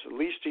chance. At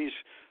least he's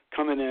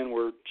coming in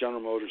where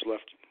General Motors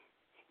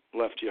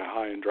left you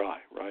high and dry,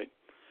 right?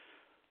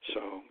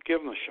 So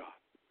give him a shot.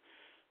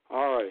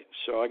 All right.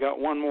 So I got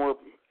one more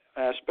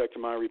aspect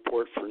of my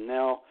report for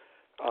now.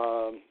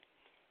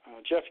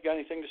 Jeff, you got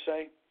anything to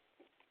say?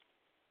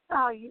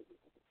 Are you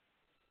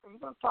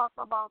going to talk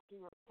about the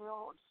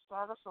appeal,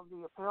 status of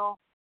the appeal?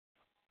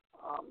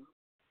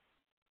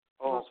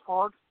 This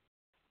Ford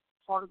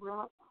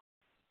agreement?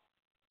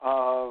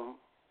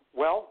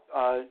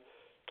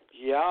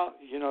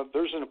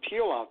 There's an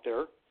appeal out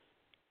there.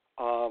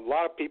 A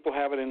lot of people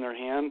have it in their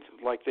hand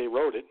like they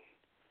wrote it.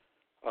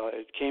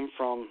 It came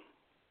from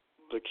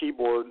the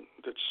keyboard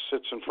that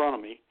sits in front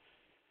of me,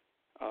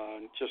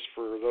 just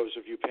for those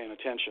of you paying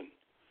attention.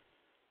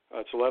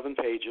 It's 11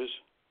 pages.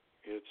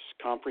 It's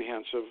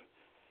comprehensive.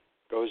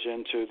 Goes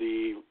into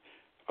the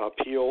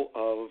appeal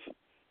of,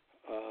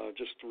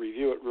 just to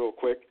review it real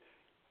quick,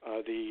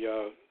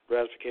 the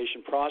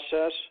ratification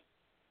process,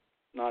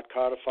 not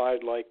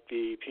codified like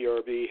the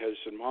PRB has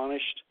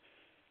admonished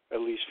at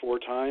least 4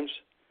 times,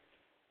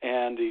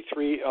 and the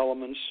 3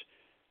 elements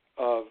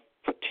of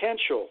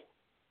potential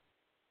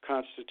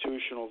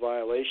constitutional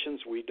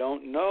violations. We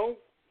don't know.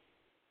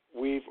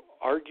 We've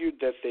argued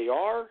that they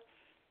are,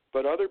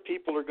 but other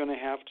people are going to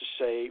have to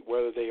say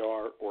whether they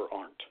are or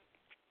aren't.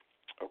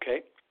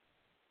 Okay?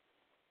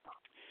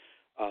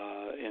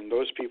 And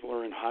those people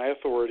are in high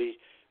authority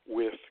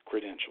with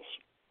credentials.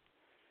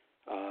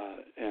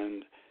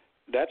 And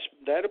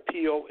that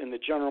appeal in the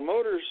General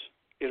Motors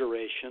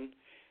iteration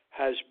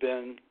has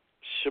been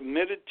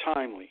submitted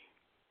timely.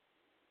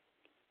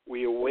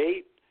 We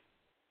await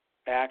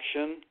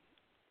action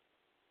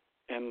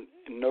and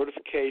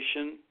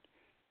notification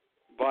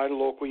by the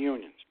local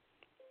unions.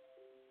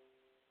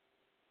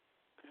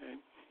 Okay.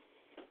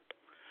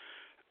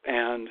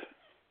 And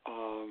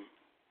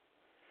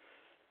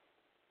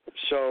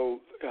so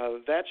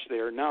that's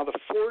there. Now the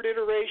Ford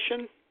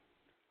iteration,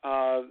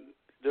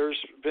 there's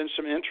been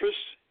some interest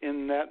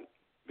in that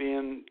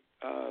being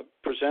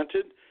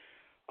presented.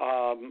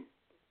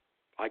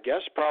 I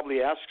guess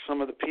probably ask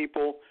some of the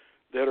people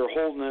that are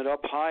holding it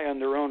up high on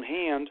their own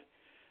hand,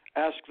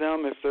 ask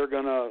them if they're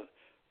going to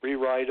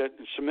rewrite it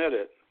and submit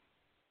it.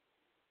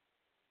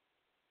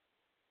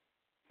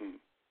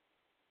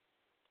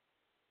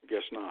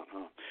 Guess not,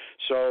 huh?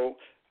 So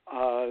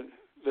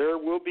there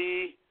will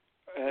be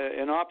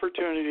an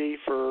opportunity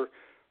for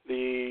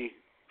the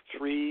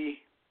 3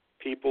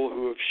 people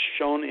who have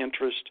shown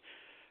interest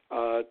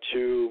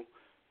to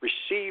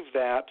receive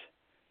that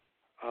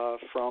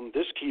from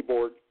this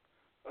keyboard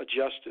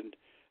adjusted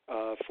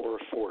for a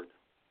Ford.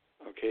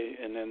 Okay,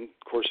 and then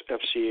of course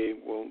FCA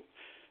will,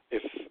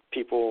 if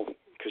people,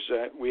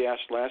 because we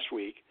asked last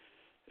week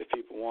if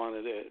people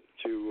wanted it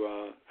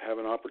to have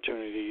an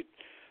opportunity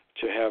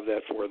to have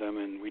that for them,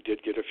 and we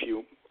did get a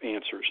few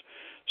answers.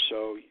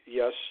 So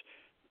yes,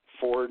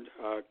 Ford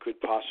could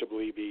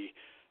possibly be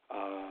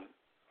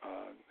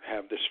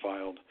have this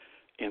filed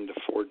in the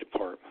Ford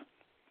department.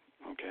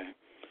 Okay,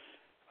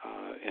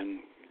 and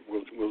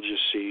we'll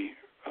just see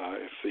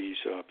if these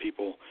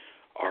people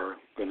are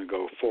going to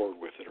go forward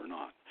with it or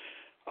not.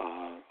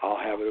 I'll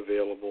have it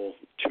available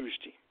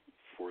Tuesday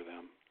for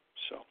them.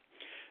 So,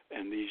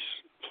 and these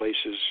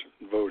places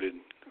voted.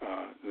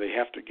 They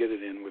have to get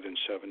it in within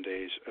 7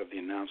 days of the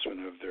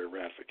announcement of their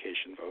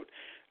ratification vote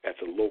at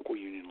the local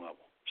union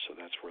level. So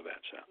that's where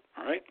that's at.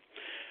 All right.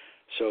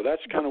 So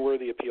that's kind of where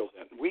the appeal's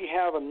at. We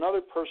have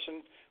another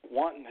person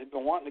had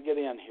been wanting to get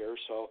in here.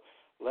 So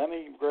let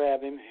me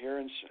grab him here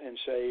and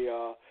say,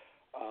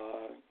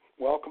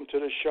 welcome to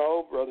the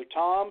show, Brother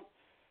Tom.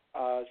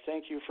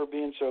 Thank you for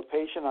being so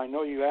patient. I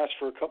know you asked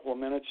for a couple of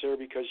minutes there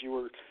because you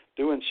were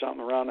doing something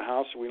around the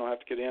house that we don't have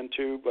to get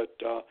into, but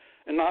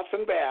and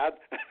nothing bad.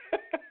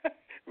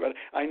 But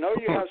I know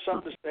you have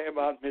something to say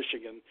about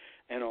Michigan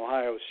and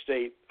Ohio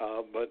State,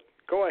 but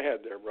Go ahead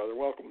there, brother.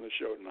 Welcome to the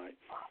show tonight.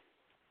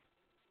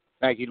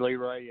 Thank you,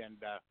 Leroy, and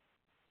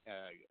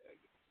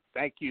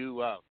thank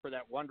you for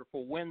that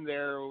wonderful win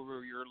there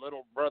over your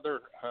little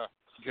brother,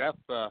 Jeff.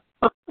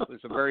 It was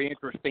a very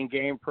interesting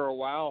game for a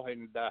while,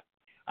 and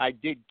I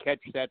did catch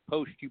that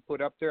post you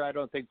put up there. I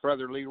don't think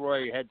Brother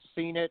Leroy had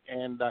seen it,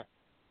 and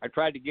I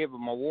tried to give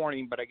him a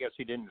warning, but I guess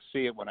he didn't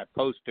see it when I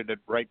posted it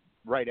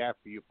right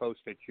after you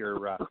posted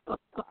your.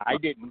 I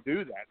didn't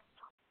do that,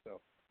 so.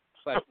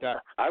 But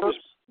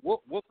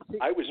we'll see.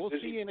 We'll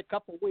see you in a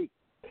couple of weeks.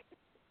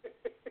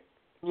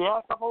 Yeah,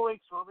 a couple of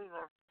weeks we'll be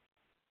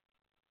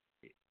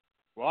there.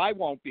 Well, I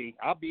won't be.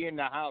 I'll be in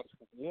the house,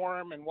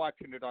 warm and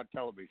watching it on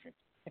television.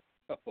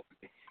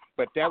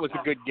 But that was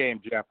a good game,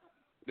 Jeff.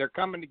 They're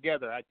coming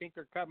together. I think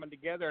they're coming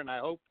together, and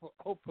I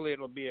hopefully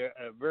it'll be a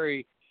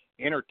very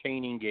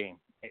entertaining game.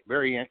 A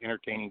very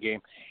entertaining game.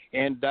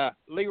 And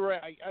Leroy,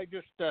 I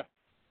just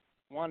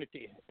wanted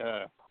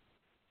to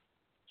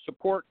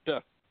support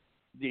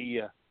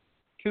the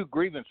two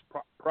grievance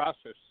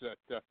process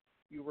that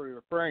you were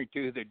referring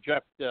to that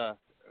Jeff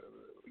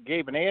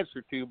gave an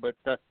answer to, but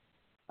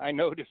I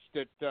noticed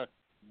that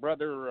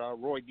Brother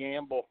Roy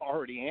Gamble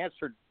already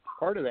answered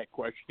part of that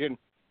question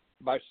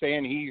by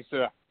saying he's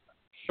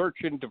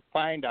searching to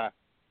find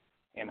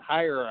and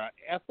hire an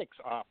ethics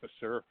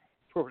officer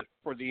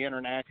for the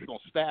international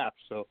staff.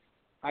 So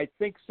I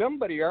think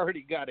somebody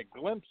already got a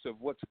glimpse of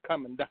what's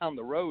coming down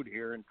the road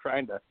here and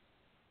trying to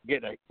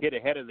get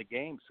ahead of the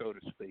game, so to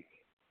speak.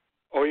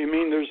 Oh, you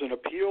mean there's an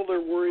appeal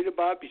they're worried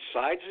about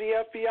besides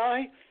the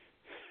FBI?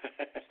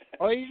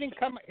 Well, he didn't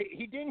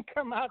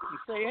come out and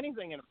say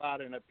anything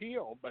about an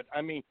appeal, but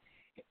I mean,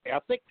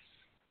 ethics.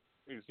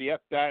 Is the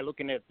FBI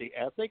looking at the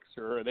ethics,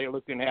 or are they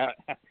looking at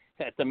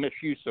the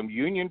misuse of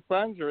union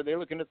funds, or are they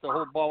looking at the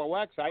whole ball of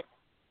wax?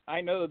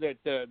 I know that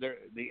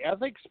the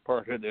ethics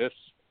part of this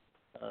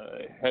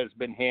has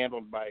been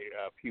handled by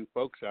a few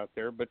folks out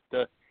there, but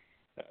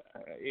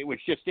it was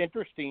just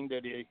interesting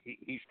that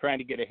he's trying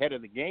to get ahead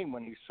of the game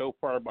when he's so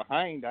far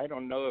behind. I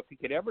don't know if he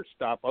could ever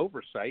stop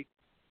oversight.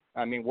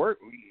 I mean,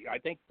 I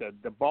think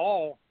the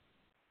ball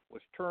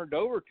was turned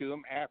over to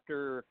him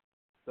after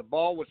the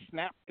ball was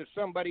snapped to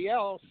somebody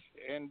else,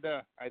 and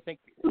I think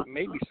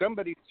maybe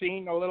somebody's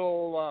seen a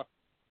little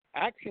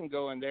action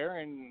going there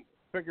and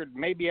figured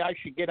maybe I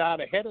should get out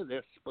ahead of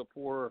this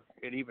before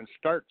it even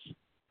starts.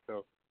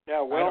 So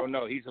yeah, well, I don't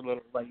know. He's a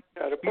little late.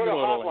 Yeah, to put a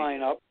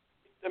hotline up,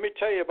 let me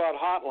tell you about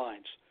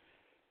hotlines.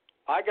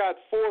 I got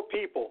 4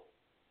 people,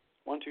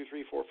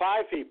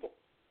 5 people,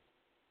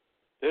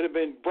 that have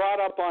been brought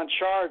up on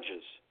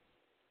charges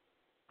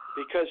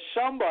because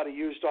somebody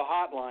used a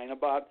hotline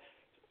about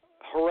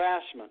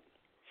harassment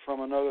from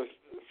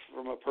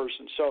a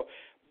person. So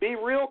be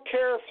real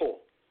careful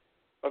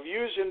of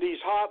using these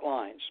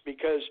hotlines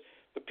because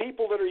the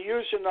people that are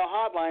using the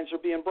hotlines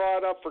are being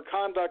brought up for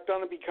conduct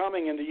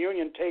unbecoming, and the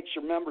union takes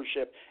your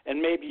membership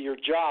and maybe your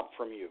job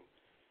from you.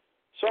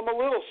 So I'm a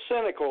little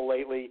cynical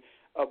lately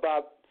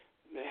about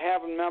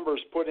having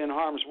members put in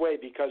harm's way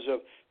because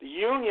of the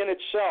union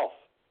itself.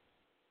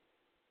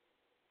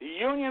 The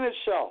union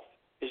itself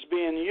is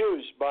being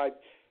used by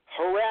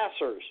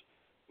harassers,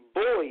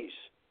 bullies,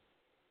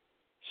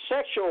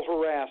 sexual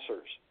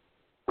harassers,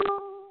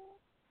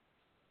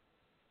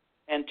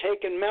 and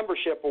taking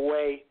membership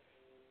away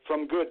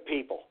from good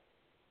people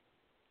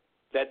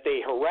that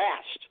they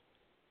harassed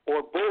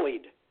or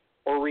bullied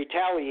or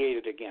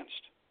retaliated against.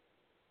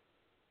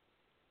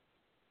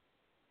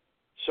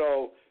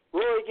 So,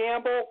 Roy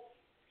Gamble,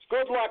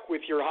 good luck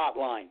with your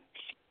hotline.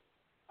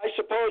 I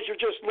suppose you're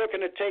just looking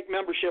to take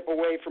membership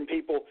away from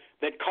people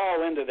that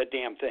call into the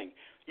damn thing.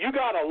 You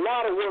got a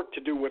lot of work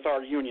to do with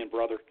our union,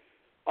 brother.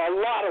 A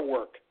lot of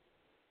work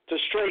to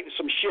straighten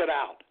some shit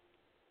out.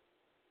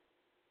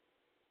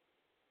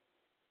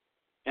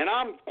 And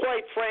I'm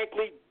quite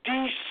frankly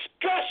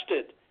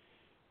disgusted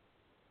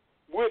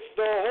with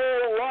the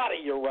whole lot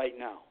of you right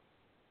now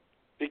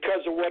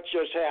because of what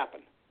just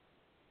happened.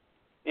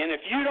 And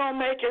if you don't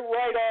make it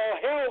right, all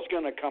hell's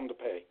going to come to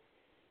pay.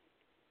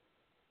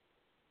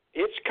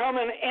 It's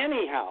coming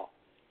anyhow,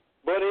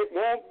 but it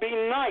won't be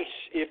nice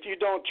if you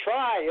don't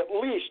try at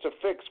least to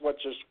fix what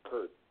just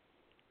occurred.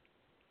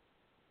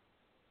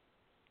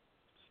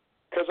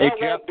 Because I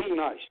won't be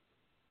nice.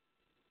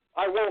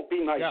 I won't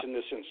be nice in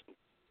this instance.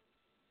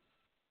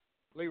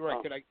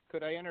 Leroy,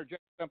 could I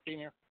interject something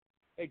here?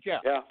 Hey,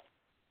 Jeff. Yeah.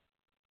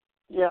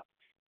 Yeah.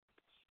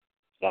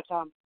 Yeah,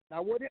 Tom.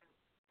 Now,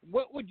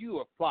 what would you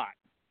have thought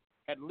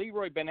had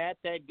Leroy been at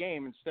that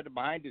game instead of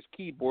behind his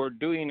keyboard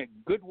doing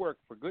good work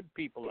for good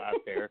people out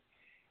there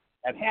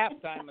at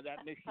halftime of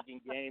that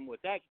Michigan game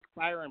with that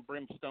fire and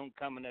brimstone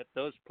coming at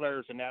those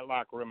players in that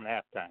locker room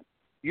at halftime?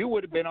 You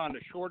would have been on the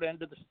short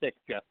end of the stick,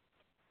 Jeff.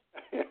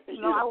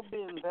 No, I would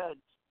be in bed.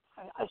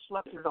 I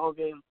slept through the whole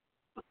game.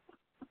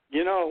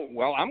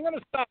 Well, I'm going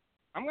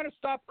to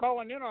stop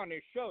calling in on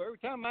this show. Every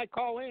time I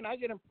call in, I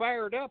get them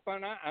fired up,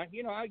 and I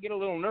get a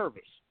little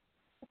nervous.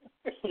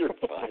 You're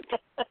fine.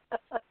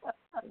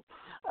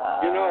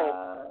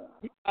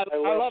 I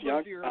love love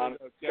young Tom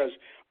because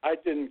I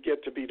didn't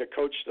get to be the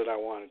coach that I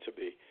wanted to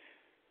be.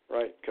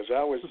 Right, because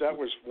that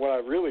was what I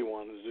really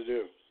wanted to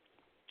do,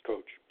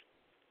 Coach.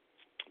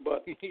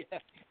 But yeah,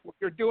 well,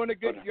 you're doing a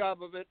good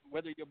job of it,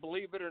 whether you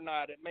believe it or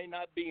not. It may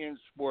not be in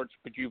sports,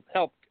 but you've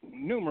helped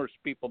numerous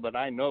people that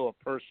I know of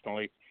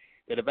personally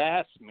that have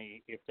asked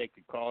me if they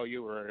could call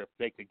you or if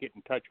they could get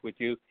in touch with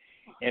you.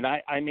 And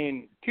I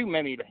mean, too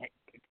many to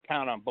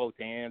count on both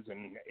hands.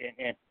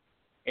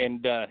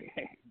 And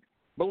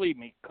believe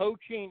me,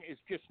 coaching is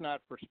just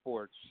not for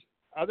sports.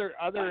 Other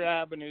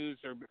avenues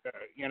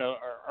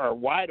are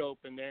wide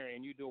open there,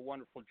 and you do a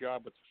wonderful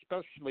job with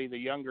especially the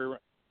younger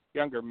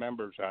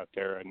members out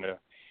there. And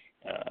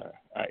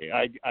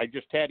I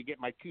just had to get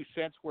my 2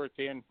 cents worth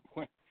in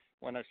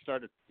when I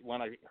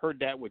heard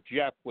that with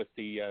Jeff with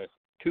the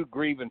two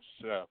grievance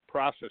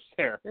process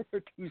there,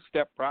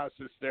 2-step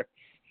process there,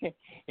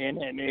 and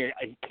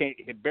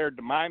it bared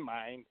to my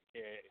mind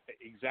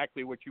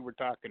exactly what you were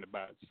talking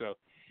about. So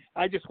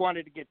I just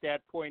wanted to get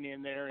that point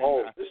in there.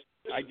 And,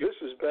 this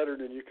is better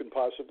than you can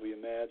possibly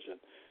imagine,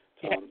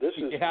 Tom. This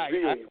is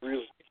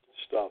real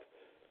stuff.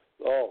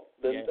 Oh,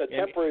 the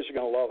temporaries are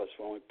going to love us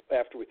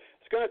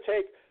it's going to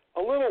take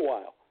a little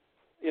while,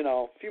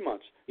 a few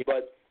months,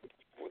 but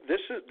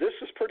this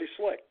is pretty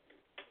slick,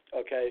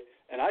 okay?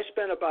 And I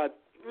spent about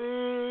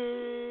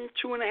 2.5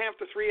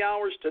 to 3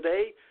 hours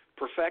today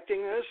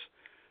perfecting this,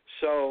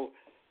 so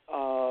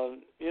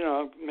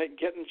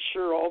getting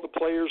sure all the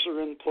players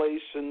are in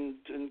place and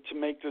to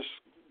make this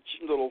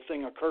little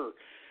thing occur,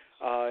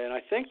 and I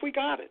think we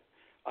got it.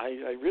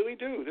 I really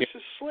do. This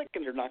is slick,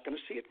 and they're not going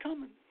to see it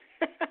coming.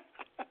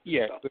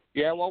 Yeah.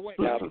 Well,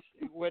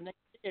 when they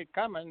see it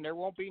coming, there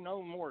won't be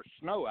no more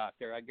snow out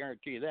there. I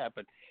guarantee you that.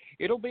 But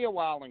it'll be a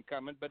while in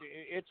coming. But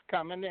it's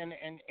coming,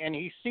 and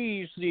he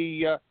sees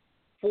the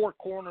 4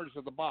 corners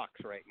of the box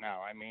right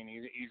now. I mean,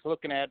 he's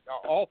looking at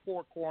all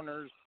 4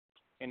 corners,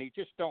 and he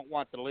just don't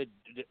want the lid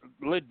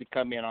to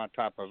come in on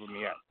top of him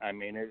yet. I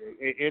mean,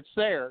 it's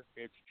there.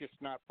 It's just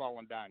not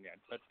falling down yet.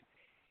 But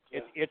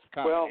it's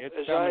coming. Well,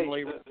 it's coming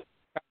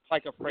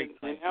like a freight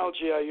train. The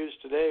analogy I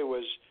used today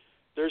was,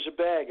 there's a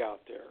bag out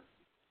there,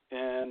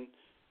 and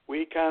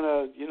we kind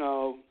of,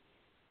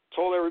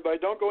 told everybody,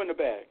 don't go in the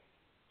bag.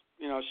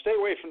 Stay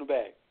away from the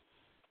bag.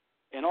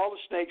 And all the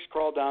snakes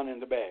crawl down in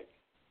the bag.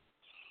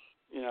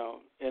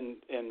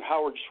 And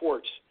Howard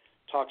Schwartz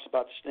talks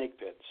about the snake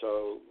pit.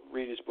 So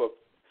read his book,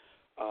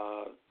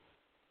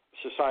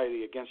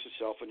 Society Against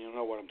Itself, and you'll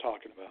know what I'm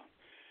talking about.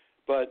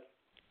 But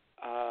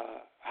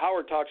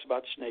Howard talks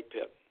about the snake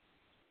pit.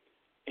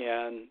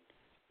 And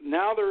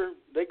now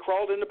they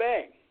crawled in the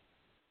bag.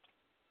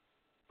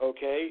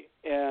 Okay,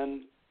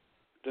 and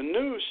the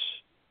noose,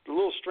 the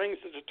little strings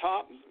at the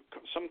top,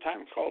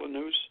 sometimes called a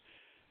noose,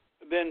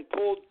 been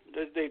pulled.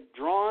 They've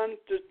drawn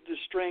the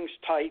strings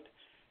tight,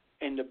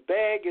 and the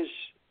bag is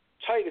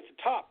tight at the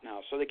top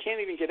now, so they can't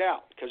even get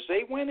out because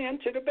they went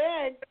into the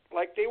bag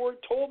like they were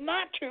told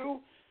not to,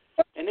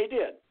 and they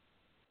did.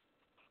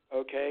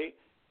 Okay,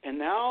 and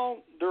now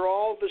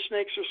the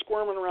snakes are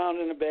squirming around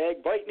in the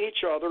bag, biting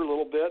each other a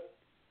little bit,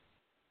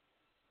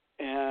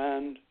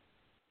 and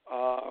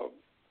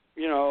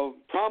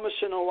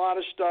promising a lot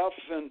of stuff,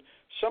 and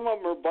some of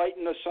them are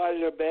biting the side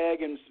of the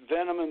bag, and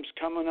venom's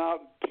coming out,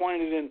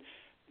 pointed in,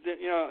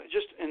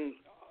 just in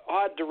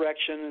odd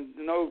direction, and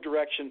no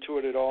direction to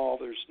it at all.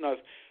 There's no,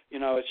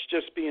 it's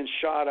just being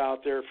shot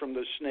out there from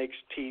the snake's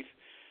teeth,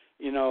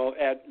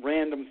 at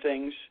random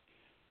things,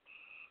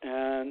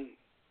 and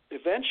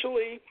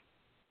eventually,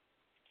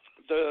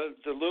 the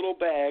little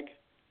bag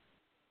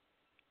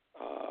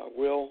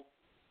will,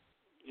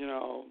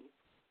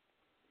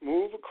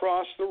 move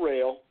across the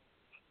rail,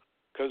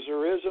 because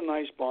there is a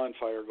nice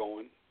bonfire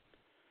going,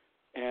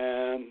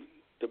 and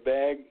the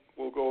bag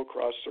will go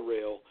across the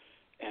rail,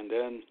 and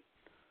then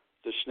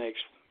the snakes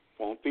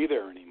won't be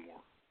there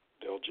anymore.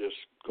 They'll just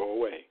go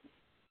away,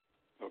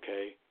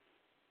 okay?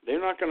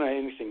 They're not going to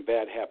have anything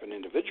bad happen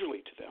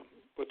individually to them,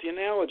 but the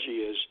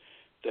analogy is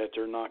that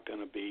they're not going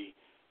to be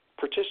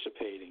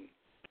participating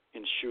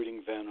in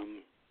shooting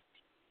venom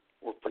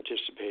or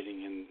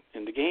participating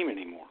in the game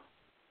anymore,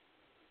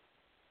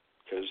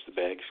 because the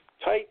bag's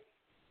tight.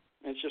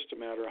 It's just a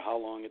matter of how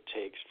long it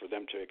takes for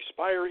them to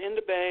expire in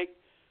the bag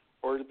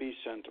or to be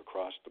sent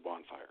across the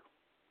bonfire.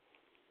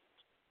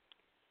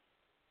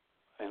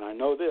 And I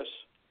know this,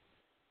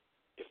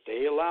 if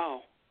they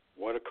allow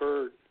what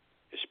occurred,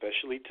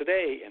 especially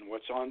today, and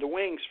what's on the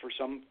wings for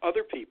some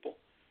other people,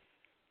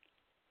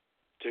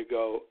 to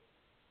go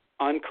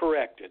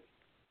uncorrected,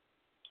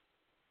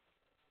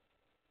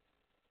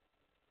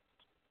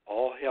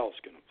 all hell's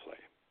going to play.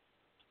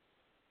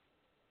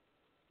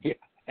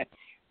 Yeah.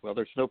 Well,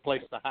 there's no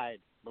place to hide.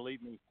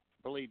 Believe me.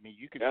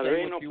 You can there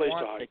say ain't what no you place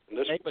want. to hide.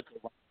 They say what they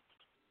want.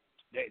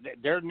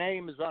 Their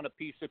name is on a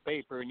piece of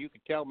paper, and you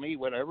can tell me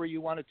whatever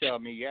you want to tell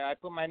me. Yeah, I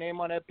put my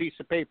name on that piece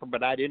of paper,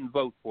 but I didn't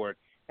vote for it.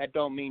 That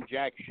don't mean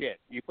jack shit.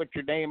 You put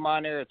your name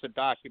on there, it's a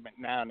document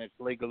now, and it's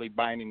legally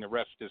binding. The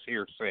rest is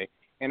hearsay.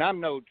 And I'm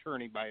no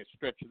attorney by a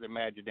stretch of the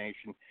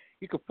imagination.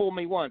 You can fool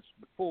me once,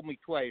 but fool me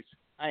twice,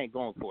 I ain't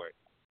going for it.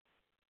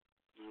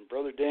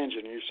 Brother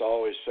Danjan used to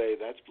always say,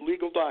 that's a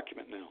legal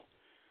document now.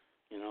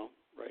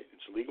 Right.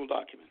 It's a legal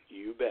document.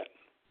 You bet.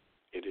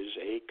 It is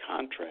a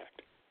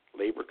contract,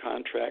 labor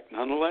contract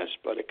nonetheless,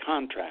 but a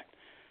contract.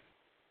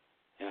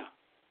 Yeah.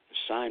 It's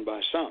signed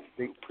by some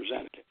who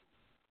presented it.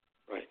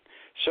 Right.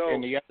 So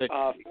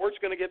Ford's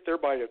going to get their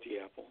bite at the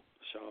apple.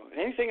 So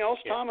anything else,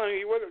 Tom? I mean,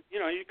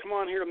 you come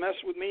on here to mess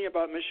with me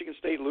about Michigan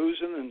State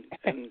losing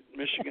and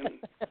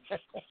Michigan.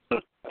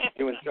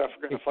 You and Jeff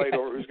are going to fight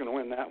over who's going to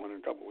win that one in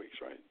a couple of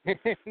weeks, right?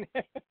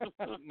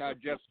 No,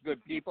 just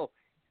good people.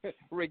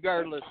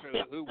 Regardless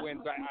of who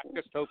wins, I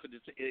just hope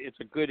it's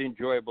a good,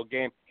 enjoyable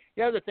game.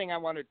 The other thing I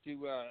wanted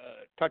to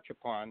touch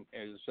upon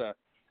is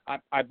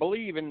I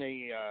believe in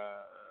the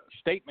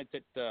statement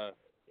that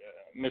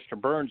Mr.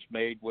 Burns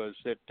made was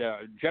that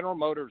General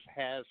Motors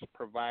has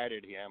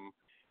provided him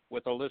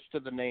with a list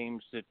of the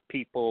names that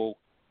people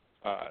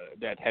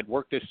that had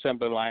worked the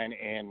assembly line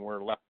and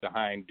were left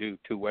behind due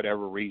to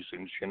whatever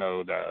reasons,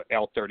 the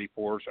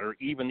L-34s or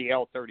even the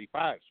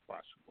L-35s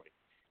possibly.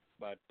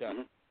 But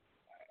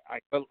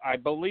I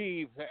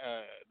believe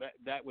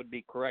that would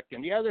be correct.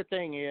 And the other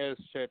thing is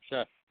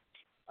that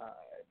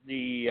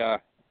the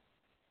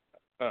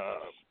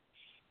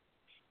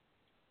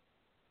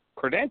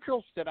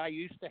credentials that I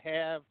used to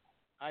have,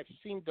 I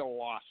seem to have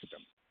lost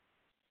them.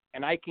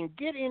 And I can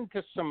get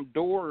into some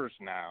doors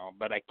now,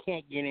 but I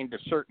can't get into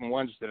certain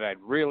ones that I'd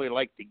really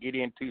like to get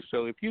into.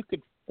 So if you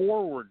could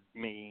forward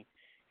me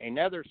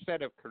another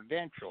set of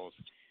credentials,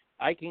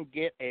 I can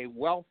get a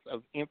wealth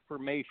of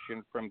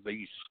information from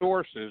these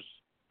sources.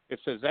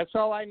 It says that's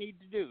all I need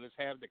to do is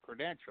have the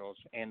credentials,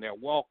 and they'll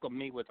welcome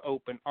me with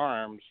open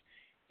arms,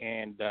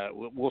 and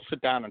we'll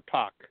sit down and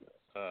talk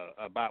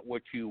about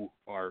what you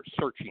are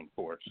searching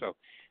for. So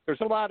there's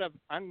a lot of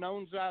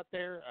unknowns out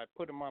there. I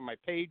put them on my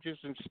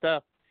pages and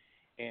stuff.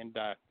 And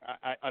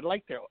I'd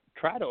like to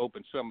try to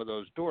open some of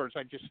those doors.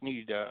 I just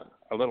need a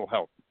little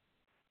help.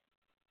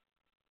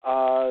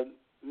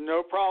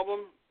 No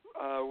problem.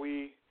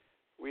 We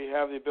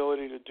have the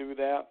ability to do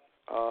that.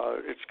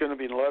 It's going to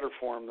be in letter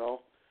form,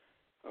 though.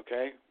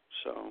 Okay,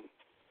 so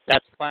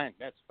that's fine.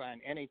 That's fine.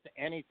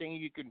 Anything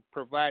you can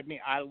provide me.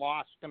 I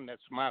lost them.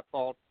 That's my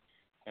fault,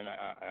 and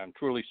I'm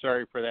truly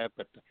sorry for that.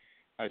 But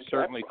I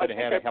certainly could have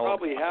had a hell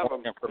of a lot have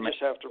them.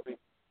 information. I just have to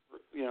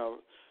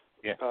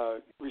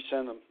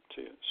resend them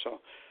to you. So,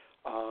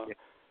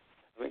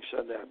 having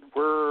said that,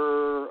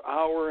 we're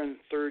hour and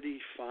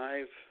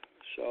 35,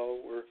 so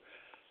we're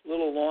a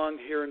little long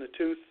here in the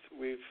tooth.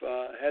 We've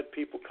had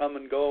people come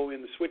and go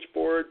in the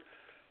switchboard,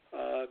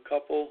 a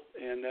couple,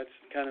 and that's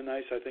kind of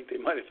nice. I think they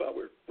might have thought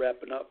we were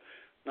wrapping up.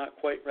 Not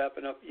quite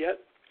wrapping up yet.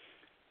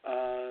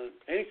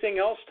 Anything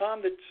else,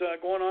 Tom, that's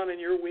going on in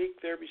your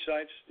week there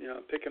besides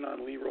picking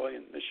on Leroy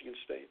and Michigan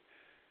State?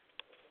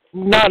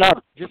 No,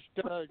 just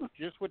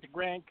with the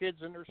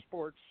grandkids and their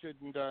sports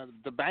and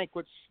the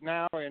banquets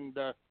now, and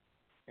I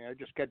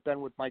just got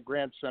done with my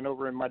grandson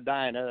over in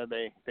Medina.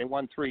 They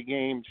won 3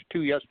 games,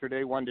 2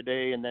 yesterday, 1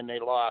 today, and then they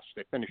lost.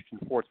 They finished in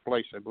 4th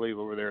place, I believe,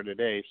 over there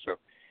today. So,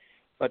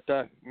 but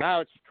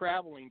now it's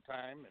traveling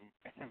time,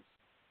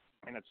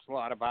 and it's a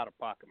lot of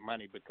out-of-pocket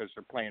money because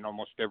they're playing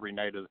almost every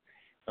night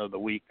of the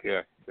week.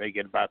 They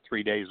get about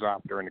 3 days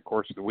off during the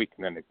course of the week,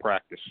 and then they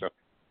practice. So, it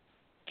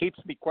keeps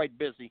me quite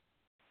busy.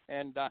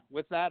 And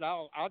with that,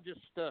 I'll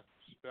just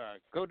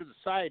go to the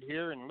side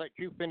here and let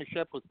you finish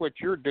up with what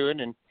you're doing.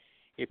 And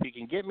if you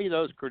can get me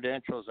those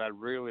credentials, I'd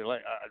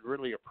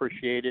really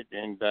appreciate it.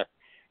 And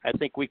I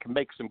think we can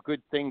make some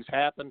good things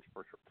happen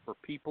for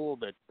people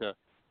that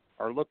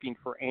are looking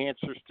for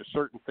answers to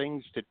certain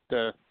things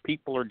that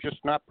people are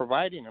just not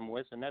providing them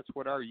with. And that's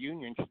what our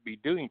union should be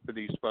doing for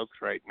these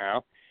folks right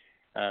now.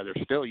 They're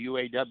still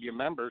UAW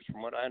members,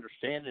 from what I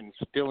understand, and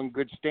still in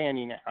good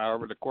standing.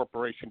 However, the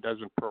corporation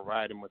doesn't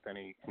provide them with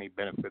any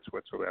benefits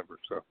whatsoever.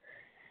 So,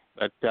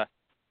 but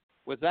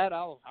with that,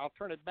 I'll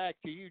turn it back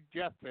to you,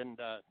 Jeff and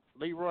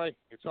Leroy.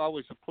 It's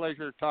always a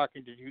pleasure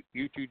talking to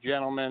you two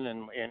gentlemen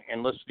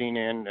and listening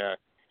in.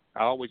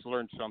 I always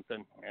learn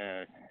something,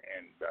 and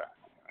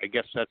I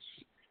guess that's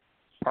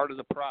part of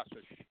the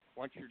process.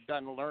 Once you're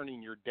done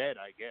learning, you're dead,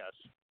 I guess.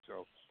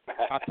 So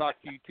I'll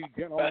talk to you two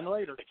gentlemen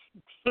later.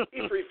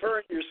 Keep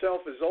referring to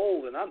yourself as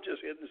old, and I'm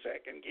just hitting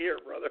second gear,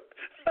 brother.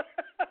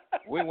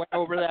 We went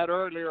over that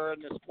earlier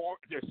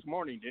this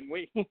morning, didn't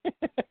we?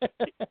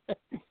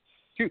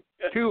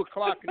 2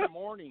 o'clock in the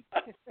morning.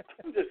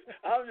 I'm just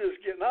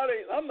getting out.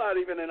 I'm not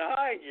even in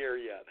high gear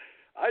yet.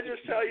 I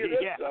just tell you this,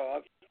 though.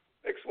 I've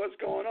fixed what's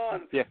going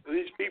on. Yeah.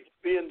 These people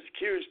being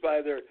accused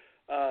by their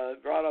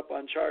brought up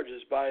on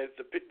charges by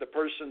the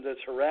person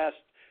that's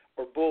harassed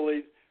or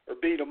bullied or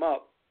beat them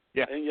up.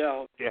 Yeah. And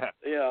Yeah.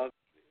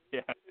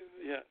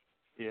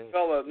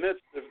 Fella admits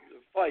the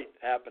fight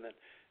happening,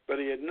 but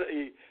he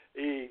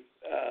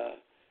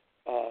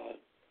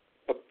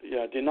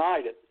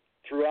denied it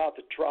throughout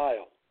the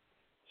trial.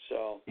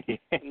 So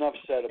enough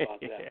said about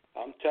that.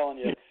 I'm telling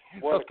you,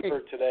 what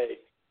occurred today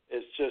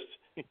is just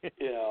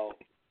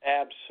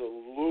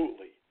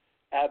absolutely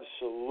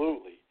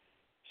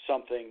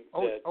something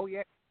that's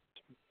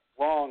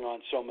wrong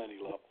on so many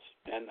levels.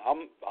 And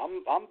I'm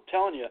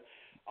telling you,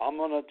 I'm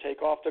going to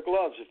take off the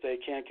gloves if they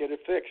can't get it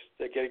fixed.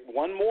 They get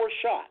one more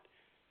shot,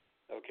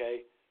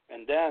 okay,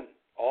 and then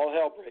all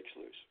hell breaks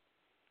loose,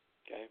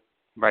 okay?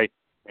 Right.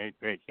 And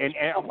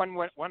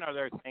one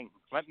other thing.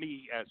 Let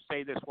me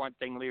say this one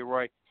thing,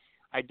 Leroy.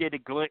 I did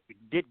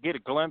get a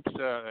glimpse,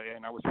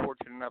 and I was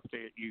fortunate enough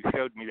that you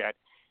showed me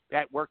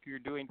that work you're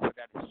doing for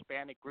that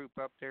Hispanic group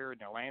up there in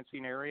the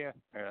Lansing area,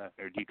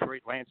 or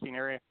Detroit Lansing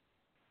area.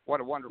 What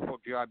a wonderful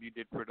job you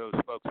did for those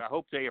folks. I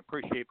hope they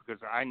appreciate it,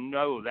 because I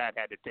know that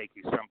had to take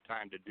you some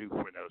time to do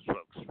for those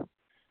folks.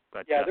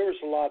 But yeah, there was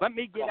a lot. Let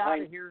me get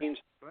out of here.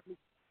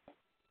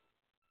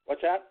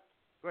 What's that?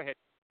 Go ahead.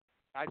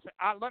 I said,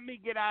 let me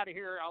get out of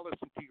here. I'll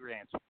listen to your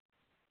answer.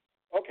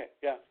 Okay,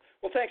 yeah.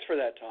 Well, thanks for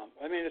that, Tom.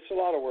 I mean, it's a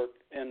lot of work,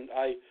 and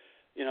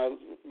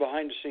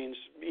behind the scenes,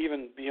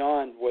 even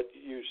beyond what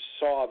you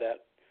saw,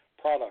 that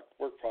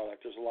work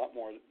product, there's a lot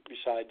more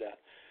beside that.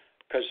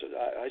 Because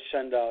I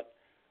send out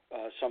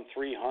some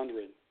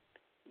 300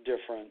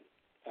 different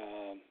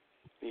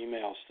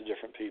emails to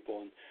different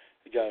people, and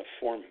you got to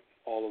form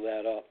all of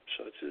that up.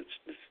 So it's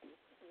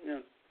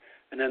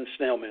and then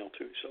snail mail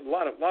too. So a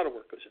lot of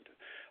work goes into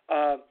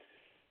it.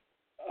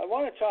 I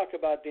want to talk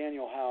about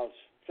Daniel House.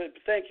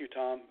 Thank you,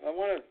 Tom. I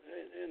want to,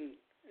 and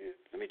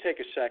let me take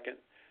a second.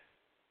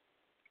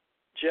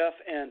 Jeff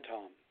and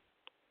Tom,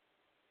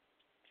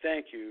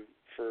 thank you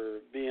for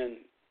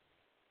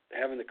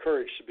having the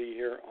courage to be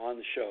here on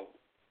the show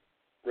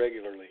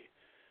regularly.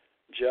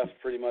 Jeff,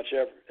 pretty much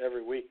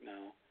every week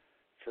now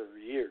for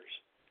years.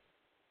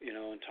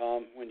 And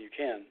Tom, when you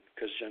can,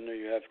 because I know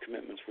you have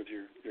commitments with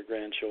your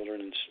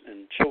grandchildren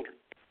and children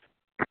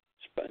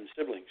and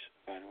siblings,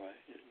 by the way.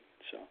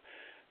 So,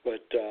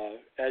 but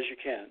as you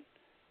can,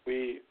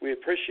 we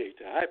appreciate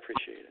that. I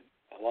appreciate it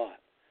a lot.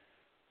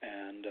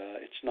 And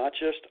it's not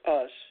just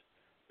us.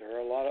 There are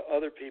a lot of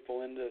other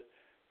people in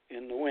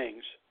the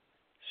wings.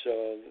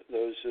 So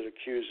those that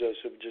accuse us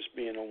of just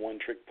being a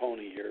one-trick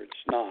pony here,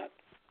 it's not.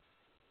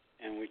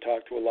 And we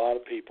talk to a lot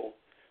of people.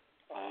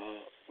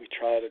 We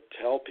try to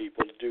tell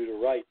people to do the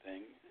right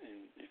thing.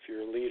 And if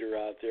you're a leader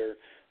out there,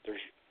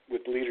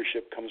 with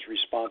leadership comes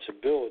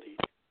responsibility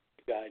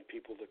to guide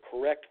people the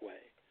correct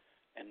way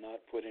and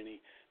not put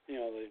any,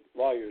 the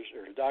lawyers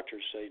or the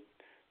doctors say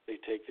they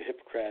take the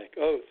Hippocratic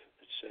Oath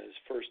that says,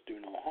 first, do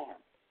no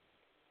harm.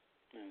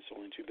 And it's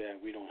only too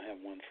bad we don't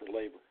have one for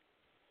labor.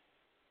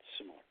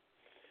 Similar.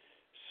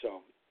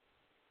 So,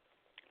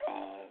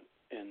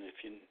 and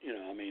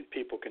if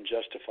people can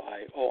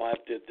justify, I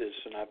did this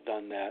and I've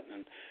done that,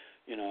 and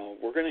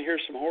we're going to hear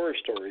some horror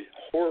stories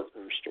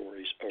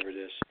over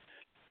this.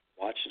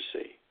 Watch and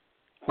see.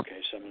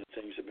 Okay, some of the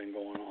things that have been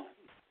going on.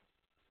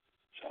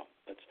 So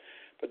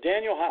but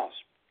Daniel House,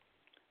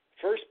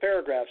 first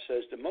paragraph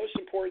says the most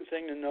important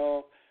thing to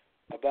know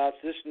about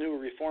this new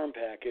reform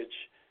package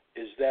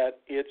is that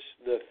it's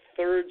the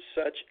third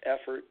such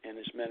effort in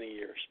as many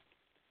years.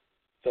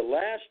 The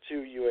last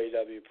two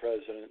UAW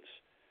presidents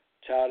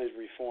touted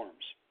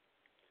reforms,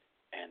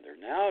 and they're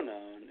now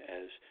known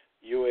as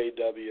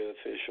UAW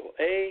Official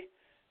A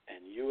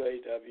and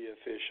UAW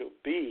Official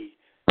B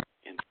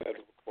in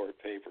federal court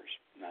papers.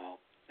 Now,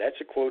 that's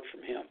a quote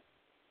from him.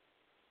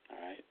 All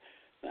right.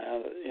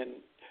 Now,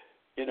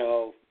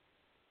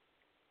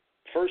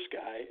 first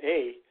guy,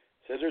 A,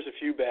 says there's a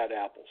few bad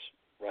apples,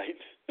 right?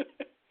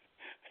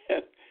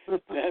 and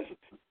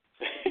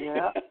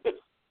yeah.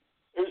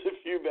 There's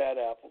a few bad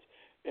apples.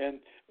 And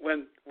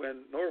when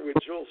Norwood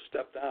Jules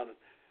stepped down,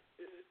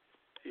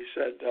 he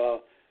said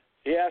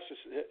he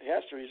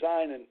has to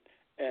resign,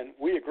 and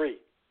we agree.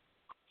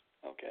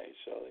 Okay,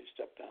 so they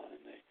stepped down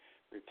and they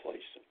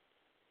replaced him.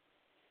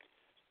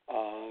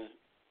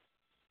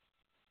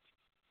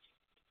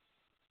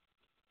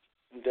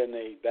 Then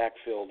they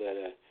backfilled at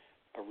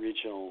a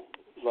regional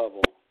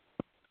level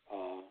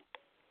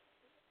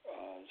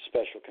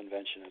special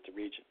convention at the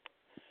region.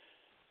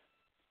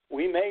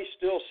 We may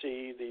still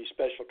see the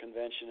special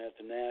convention at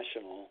the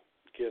national,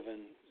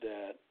 given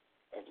that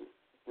a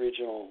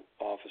regional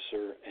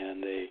officer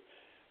and a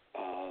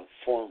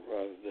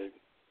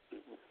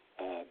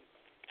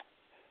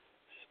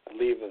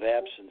leave of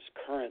absence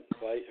current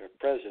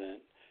president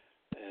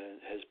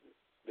has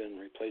been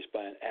replaced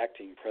by an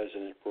acting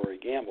president, Rory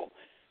Gamble.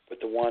 But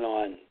the one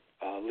on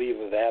leave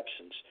of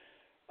absence,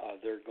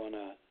 they're going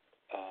to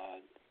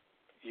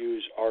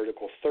use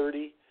Article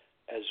 30,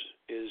 as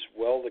is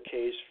well the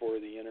case for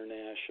the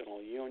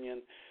International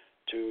Union,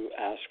 to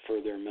ask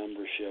for their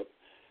membership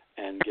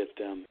and get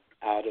them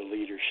out of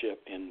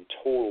leadership in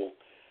total,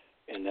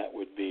 and that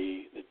would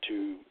be the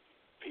two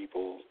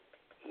people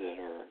that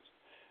are,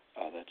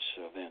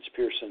 that's Vance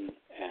Pearson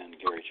and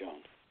Gary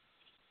Jones.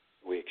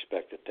 We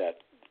expect that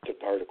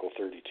Article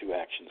 32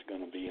 action is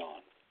going to be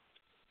on.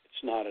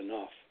 It's not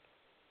enough.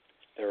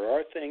 There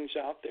are things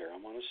out there,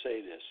 I'm going to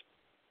say this,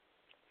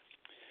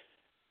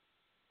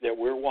 that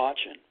we're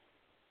watching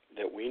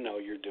that we know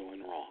you're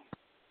doing wrong.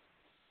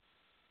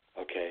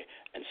 Okay?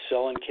 And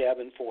selling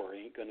cabin 4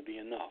 ain't going to be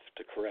enough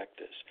to correct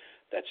this.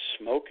 That's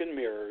smoke and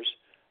mirrors,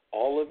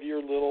 all of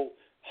your little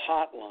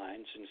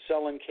hotlines and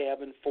selling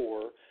cabin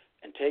 4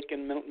 and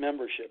taking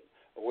membership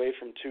away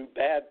from two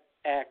bad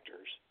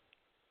actors,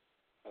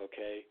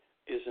 okay,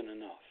 isn't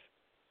enough.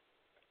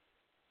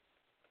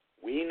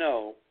 We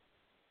know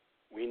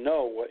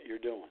what you're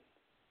doing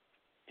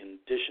in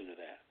addition to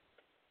that.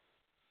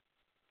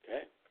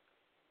 Okay?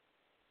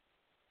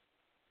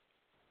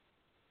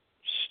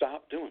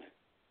 Stop doing it.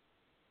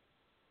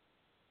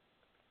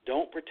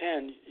 Don't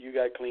pretend you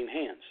got clean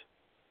hands.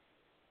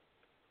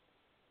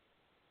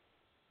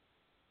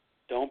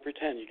 Don't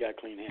pretend you got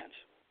clean hands.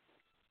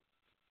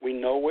 We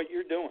know what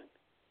you're doing.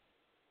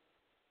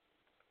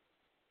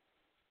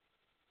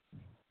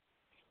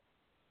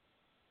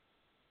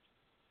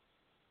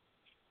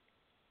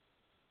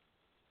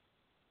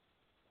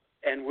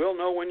 And we'll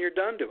know when you're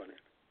done doing it.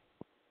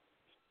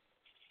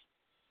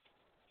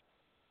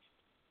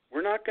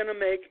 We're not going to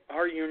make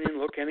our union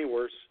look any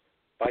worse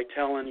by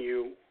telling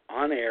you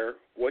on air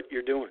what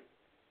you're doing.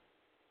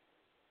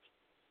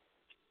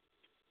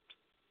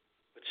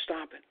 But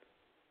stop it.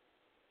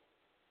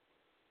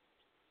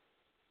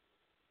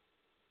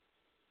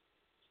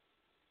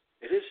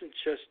 It isn't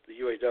just the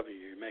UAW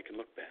you're making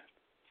look bad.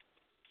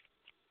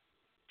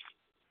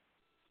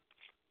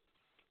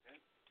 Okay?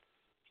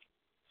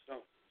 So,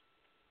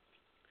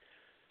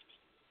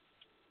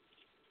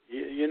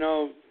 you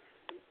know,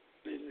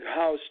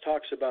 House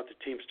talks about the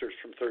Teamsters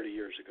from 30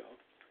 years ago.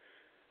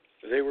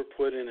 They were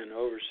put in an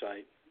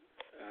oversight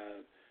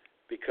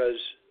because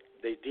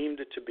they deemed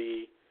it to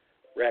be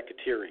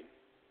racketeering.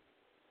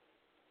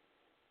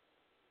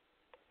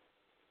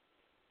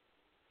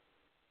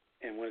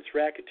 And when it's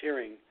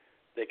racketeering,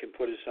 they can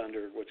put us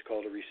under what's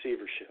called a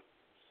receivership.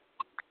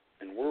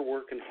 And we're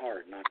working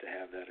hard not to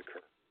have that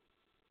occur.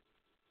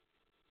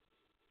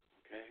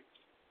 Okay?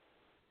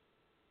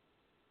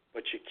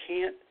 But you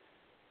can't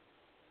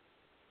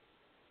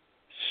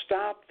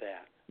stop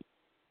that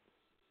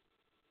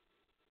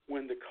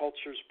when the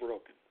culture's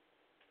broken.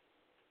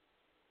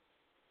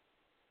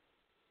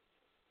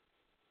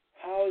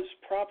 How is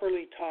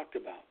properly talked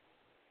about?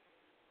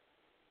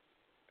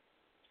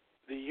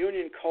 The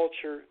union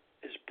culture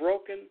is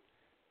broken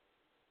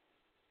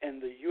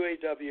and the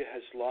UAW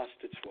has lost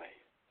its way.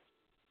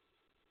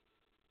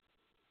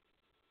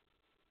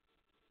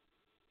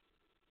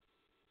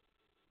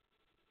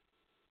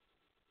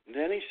 And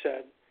then he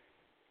said,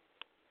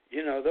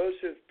 you know, those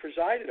who have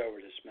presided over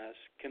this mess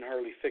can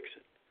hardly fix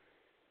it.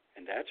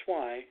 And that's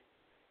why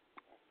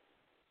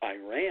I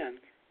ran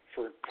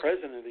for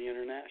president of the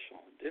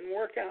International. It didn't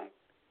work out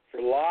for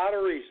a lot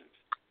of reasons,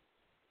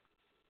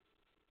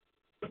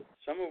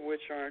 some of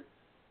which aren't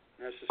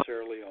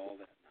necessarily all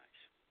that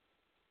nice.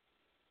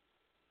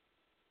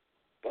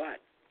 But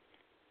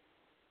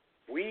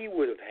we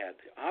would have had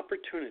the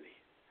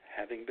opportunity,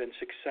 having been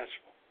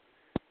successful,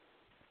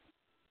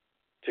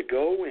 to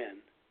go in,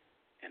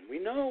 and we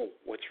know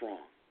what's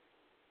wrong.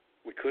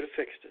 We could have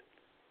fixed it.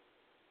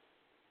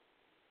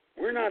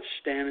 We're not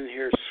standing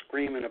here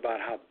screaming about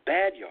how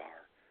bad you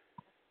are.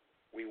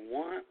 We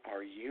want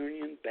our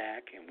union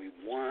back, and we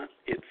want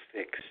it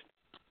fixed.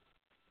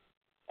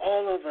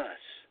 All of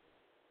us.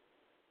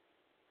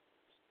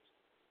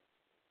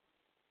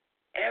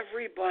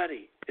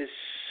 Everybody is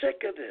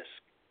sick of this,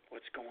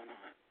 what's going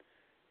on.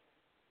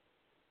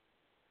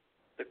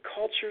 The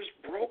culture's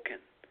broken,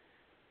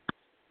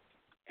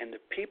 and the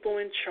people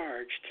in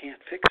charge can't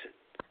fix it.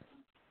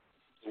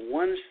 The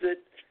ones that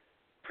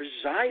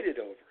presided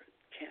over it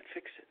can't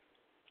fix it.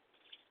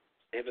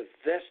 They have a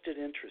vested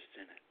interest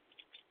in it.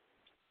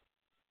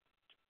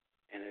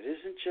 And it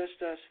isn't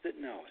just us that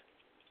know it.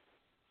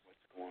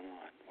 What's going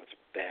on, what's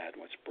bad,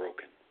 what's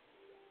broken.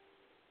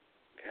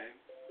 Okay?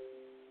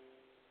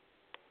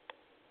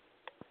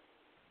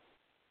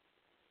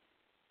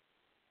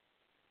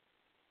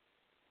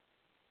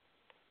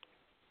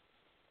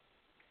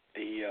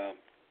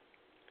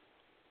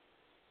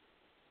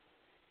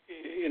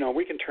 You know,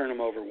 we can turn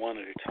them over one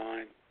at a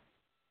time,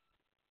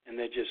 and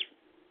they just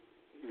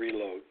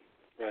reload,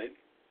 right?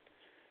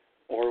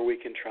 Or we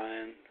can try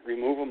and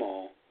remove them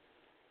all.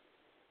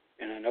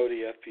 And I know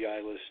the FBI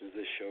listens to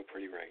this show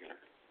pretty regular.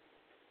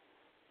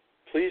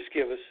 Please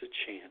give us a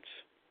chance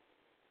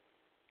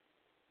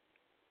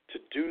to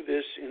do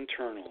this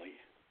internally.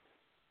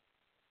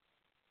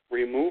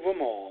 Remove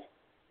them all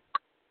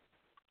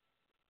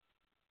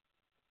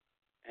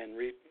and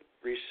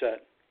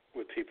reset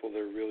with people that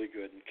are really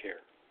good and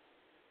care.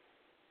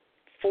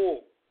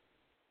 Full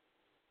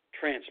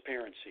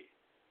transparency.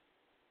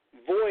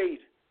 Void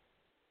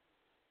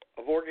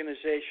of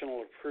organizational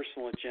or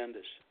personal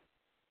agendas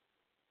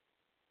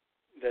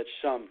that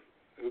some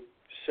who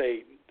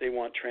say they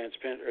want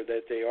transparent or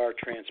that they are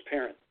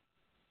transparent.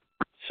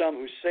 Some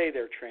who say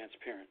they're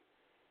transparent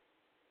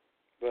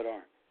but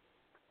aren't.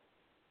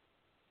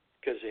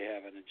 Because they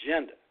have an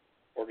agenda,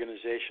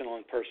 organizational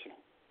and personal.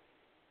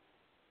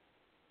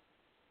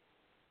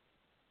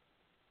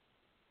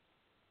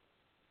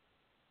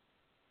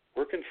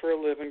 Working for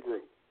a living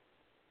group.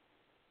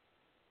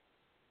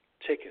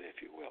 Ticket,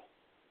 if you will.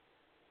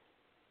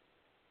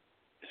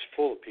 It's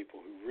full of people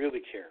who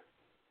really care,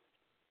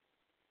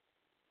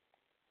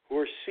 who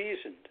are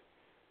seasoned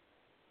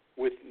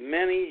with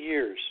many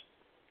years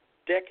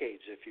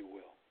decades, if you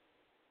will,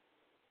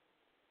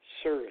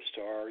 service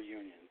to our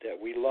union that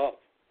we love,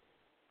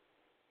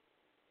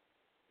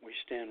 we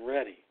stand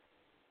ready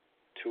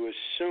to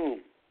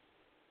assume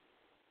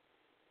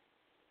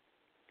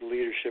the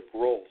leadership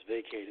roles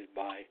vacated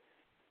by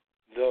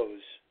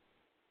those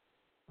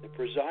that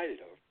presided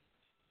over.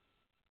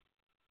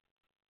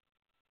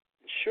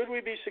 Should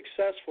we be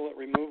successful at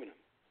removing them,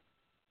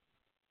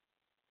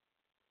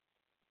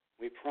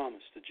 we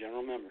promise the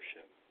general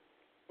membership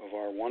of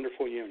our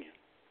wonderful union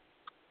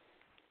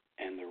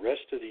and the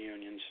rest of the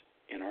unions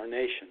in our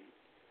nation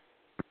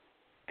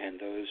and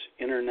those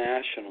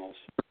international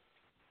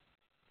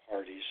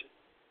parties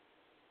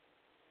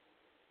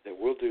that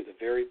we'll do the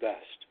very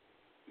best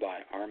by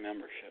our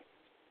membership.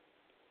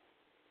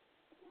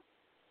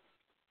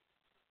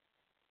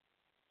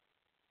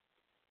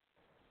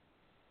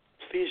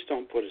 Please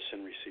don't put us in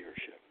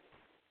receivership.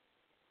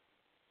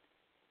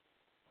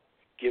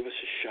 Give us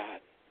a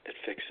shot at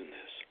fixing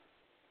this.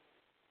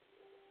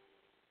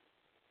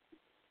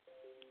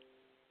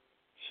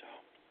 So,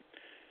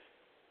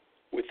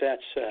 with that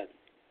said,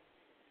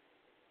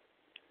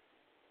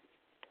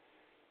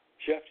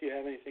 Jeff, do you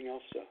have anything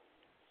else to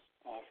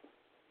offer?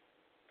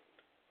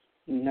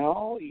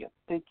 No, I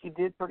think you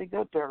did pretty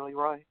good there,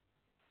 Leroy.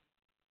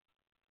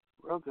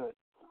 Real good.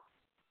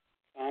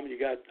 Tom,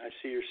 I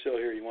see you're still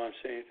here. You want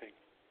to say anything?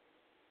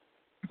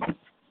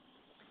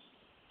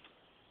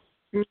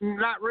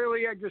 Not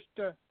really. I just,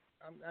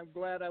 I'm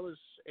glad I was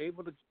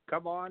able to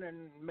come on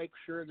and make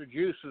sure the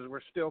juices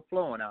were still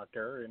flowing out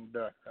there, and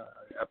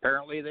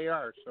apparently they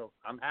are. So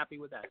I'm happy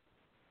with that.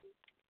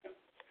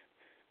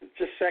 It's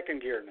just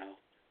second gear now.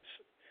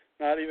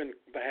 Not even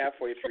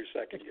halfway through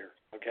second gear.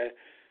 Okay.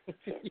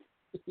 So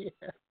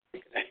Yeah.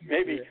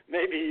 maybe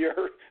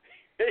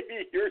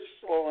you're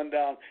slowing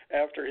down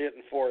after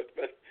hitting fourth,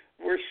 but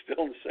we're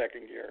still in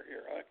second gear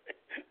here.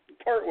 Okay?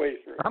 Partway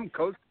through. I'm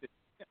coasting.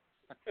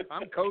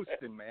 I'm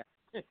coasting, man.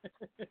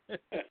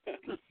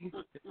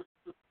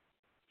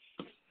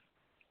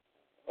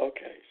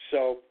 Okay,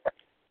 so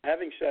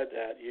having said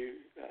that, you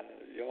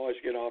always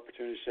get an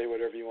opportunity to say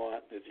whatever you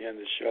want at the end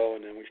of the show,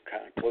 and then we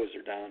kind of close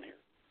her down here.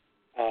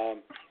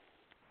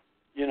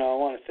 I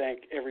want to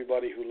thank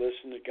everybody who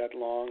listened and got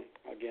along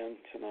again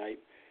tonight.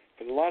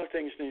 But a lot of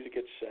things need to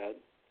get said.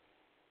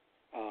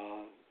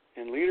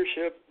 And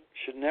leadership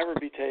should never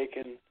be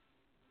taken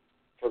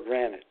for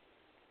granted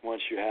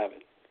once you have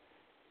it.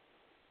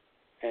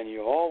 And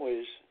you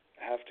always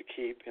have to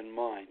keep in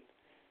mind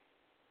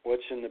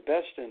what's in the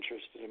best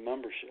interest of the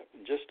membership.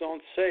 And just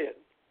don't say it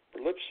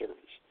for lip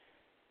service,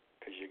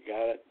 because you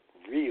got to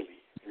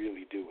really,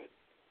 really do it.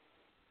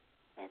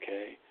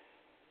 Okay?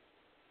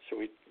 So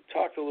we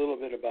talked a little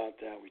bit about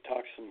that. We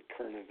talked some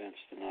current events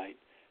tonight.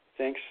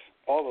 Thanks,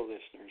 all the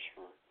listeners,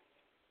 for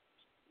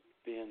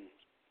being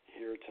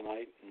here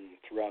tonight and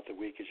throughout the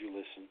week as you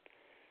listen.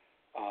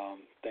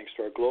 Thanks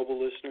to our global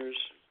listeners,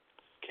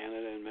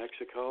 Canada and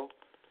Mexico.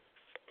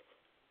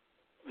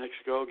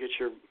 Mexico, get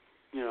your,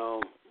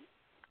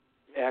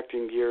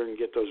 acting gear and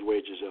get those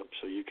wages up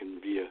so you can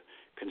be a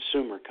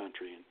consumer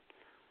country and,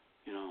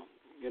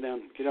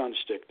 get on the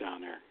stick down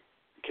there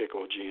and kick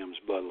old GM's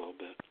butt a little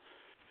bit.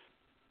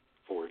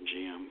 Ford,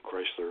 GM,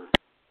 Chrysler,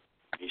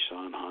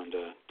 Nissan,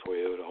 Honda,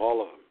 Toyota,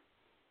 all of them.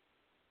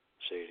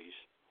 Mercedes,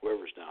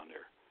 whoever's down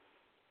there.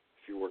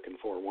 If you're working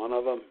for one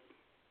of them,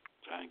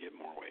 try and get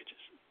more wages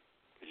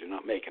because you're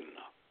not making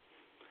enough.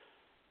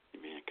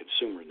 You're being a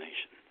consumer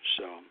nation.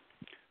 So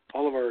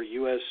all of our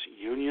U.S.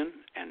 union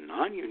and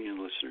non-union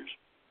listeners,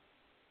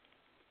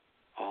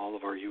 all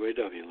of our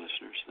UAW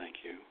listeners,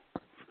 thank you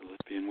for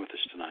being with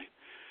us tonight.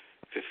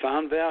 If you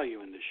found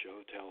value in this show,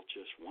 tell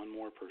just one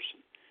more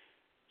person.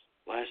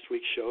 Last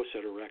week's show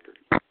set a record.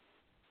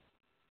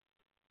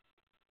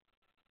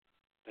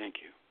 Thank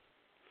you.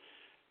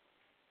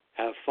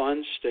 Have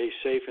fun. Stay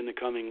safe in the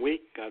coming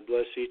week. God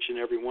bless each and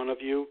every one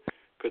of you.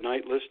 Good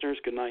night, listeners.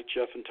 Good night,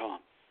 Jeff and Tom.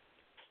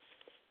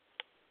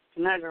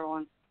 Good night,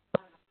 everyone.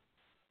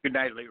 Good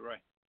night, Leroy.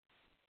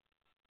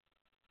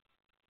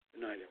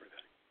 Good night, everyone.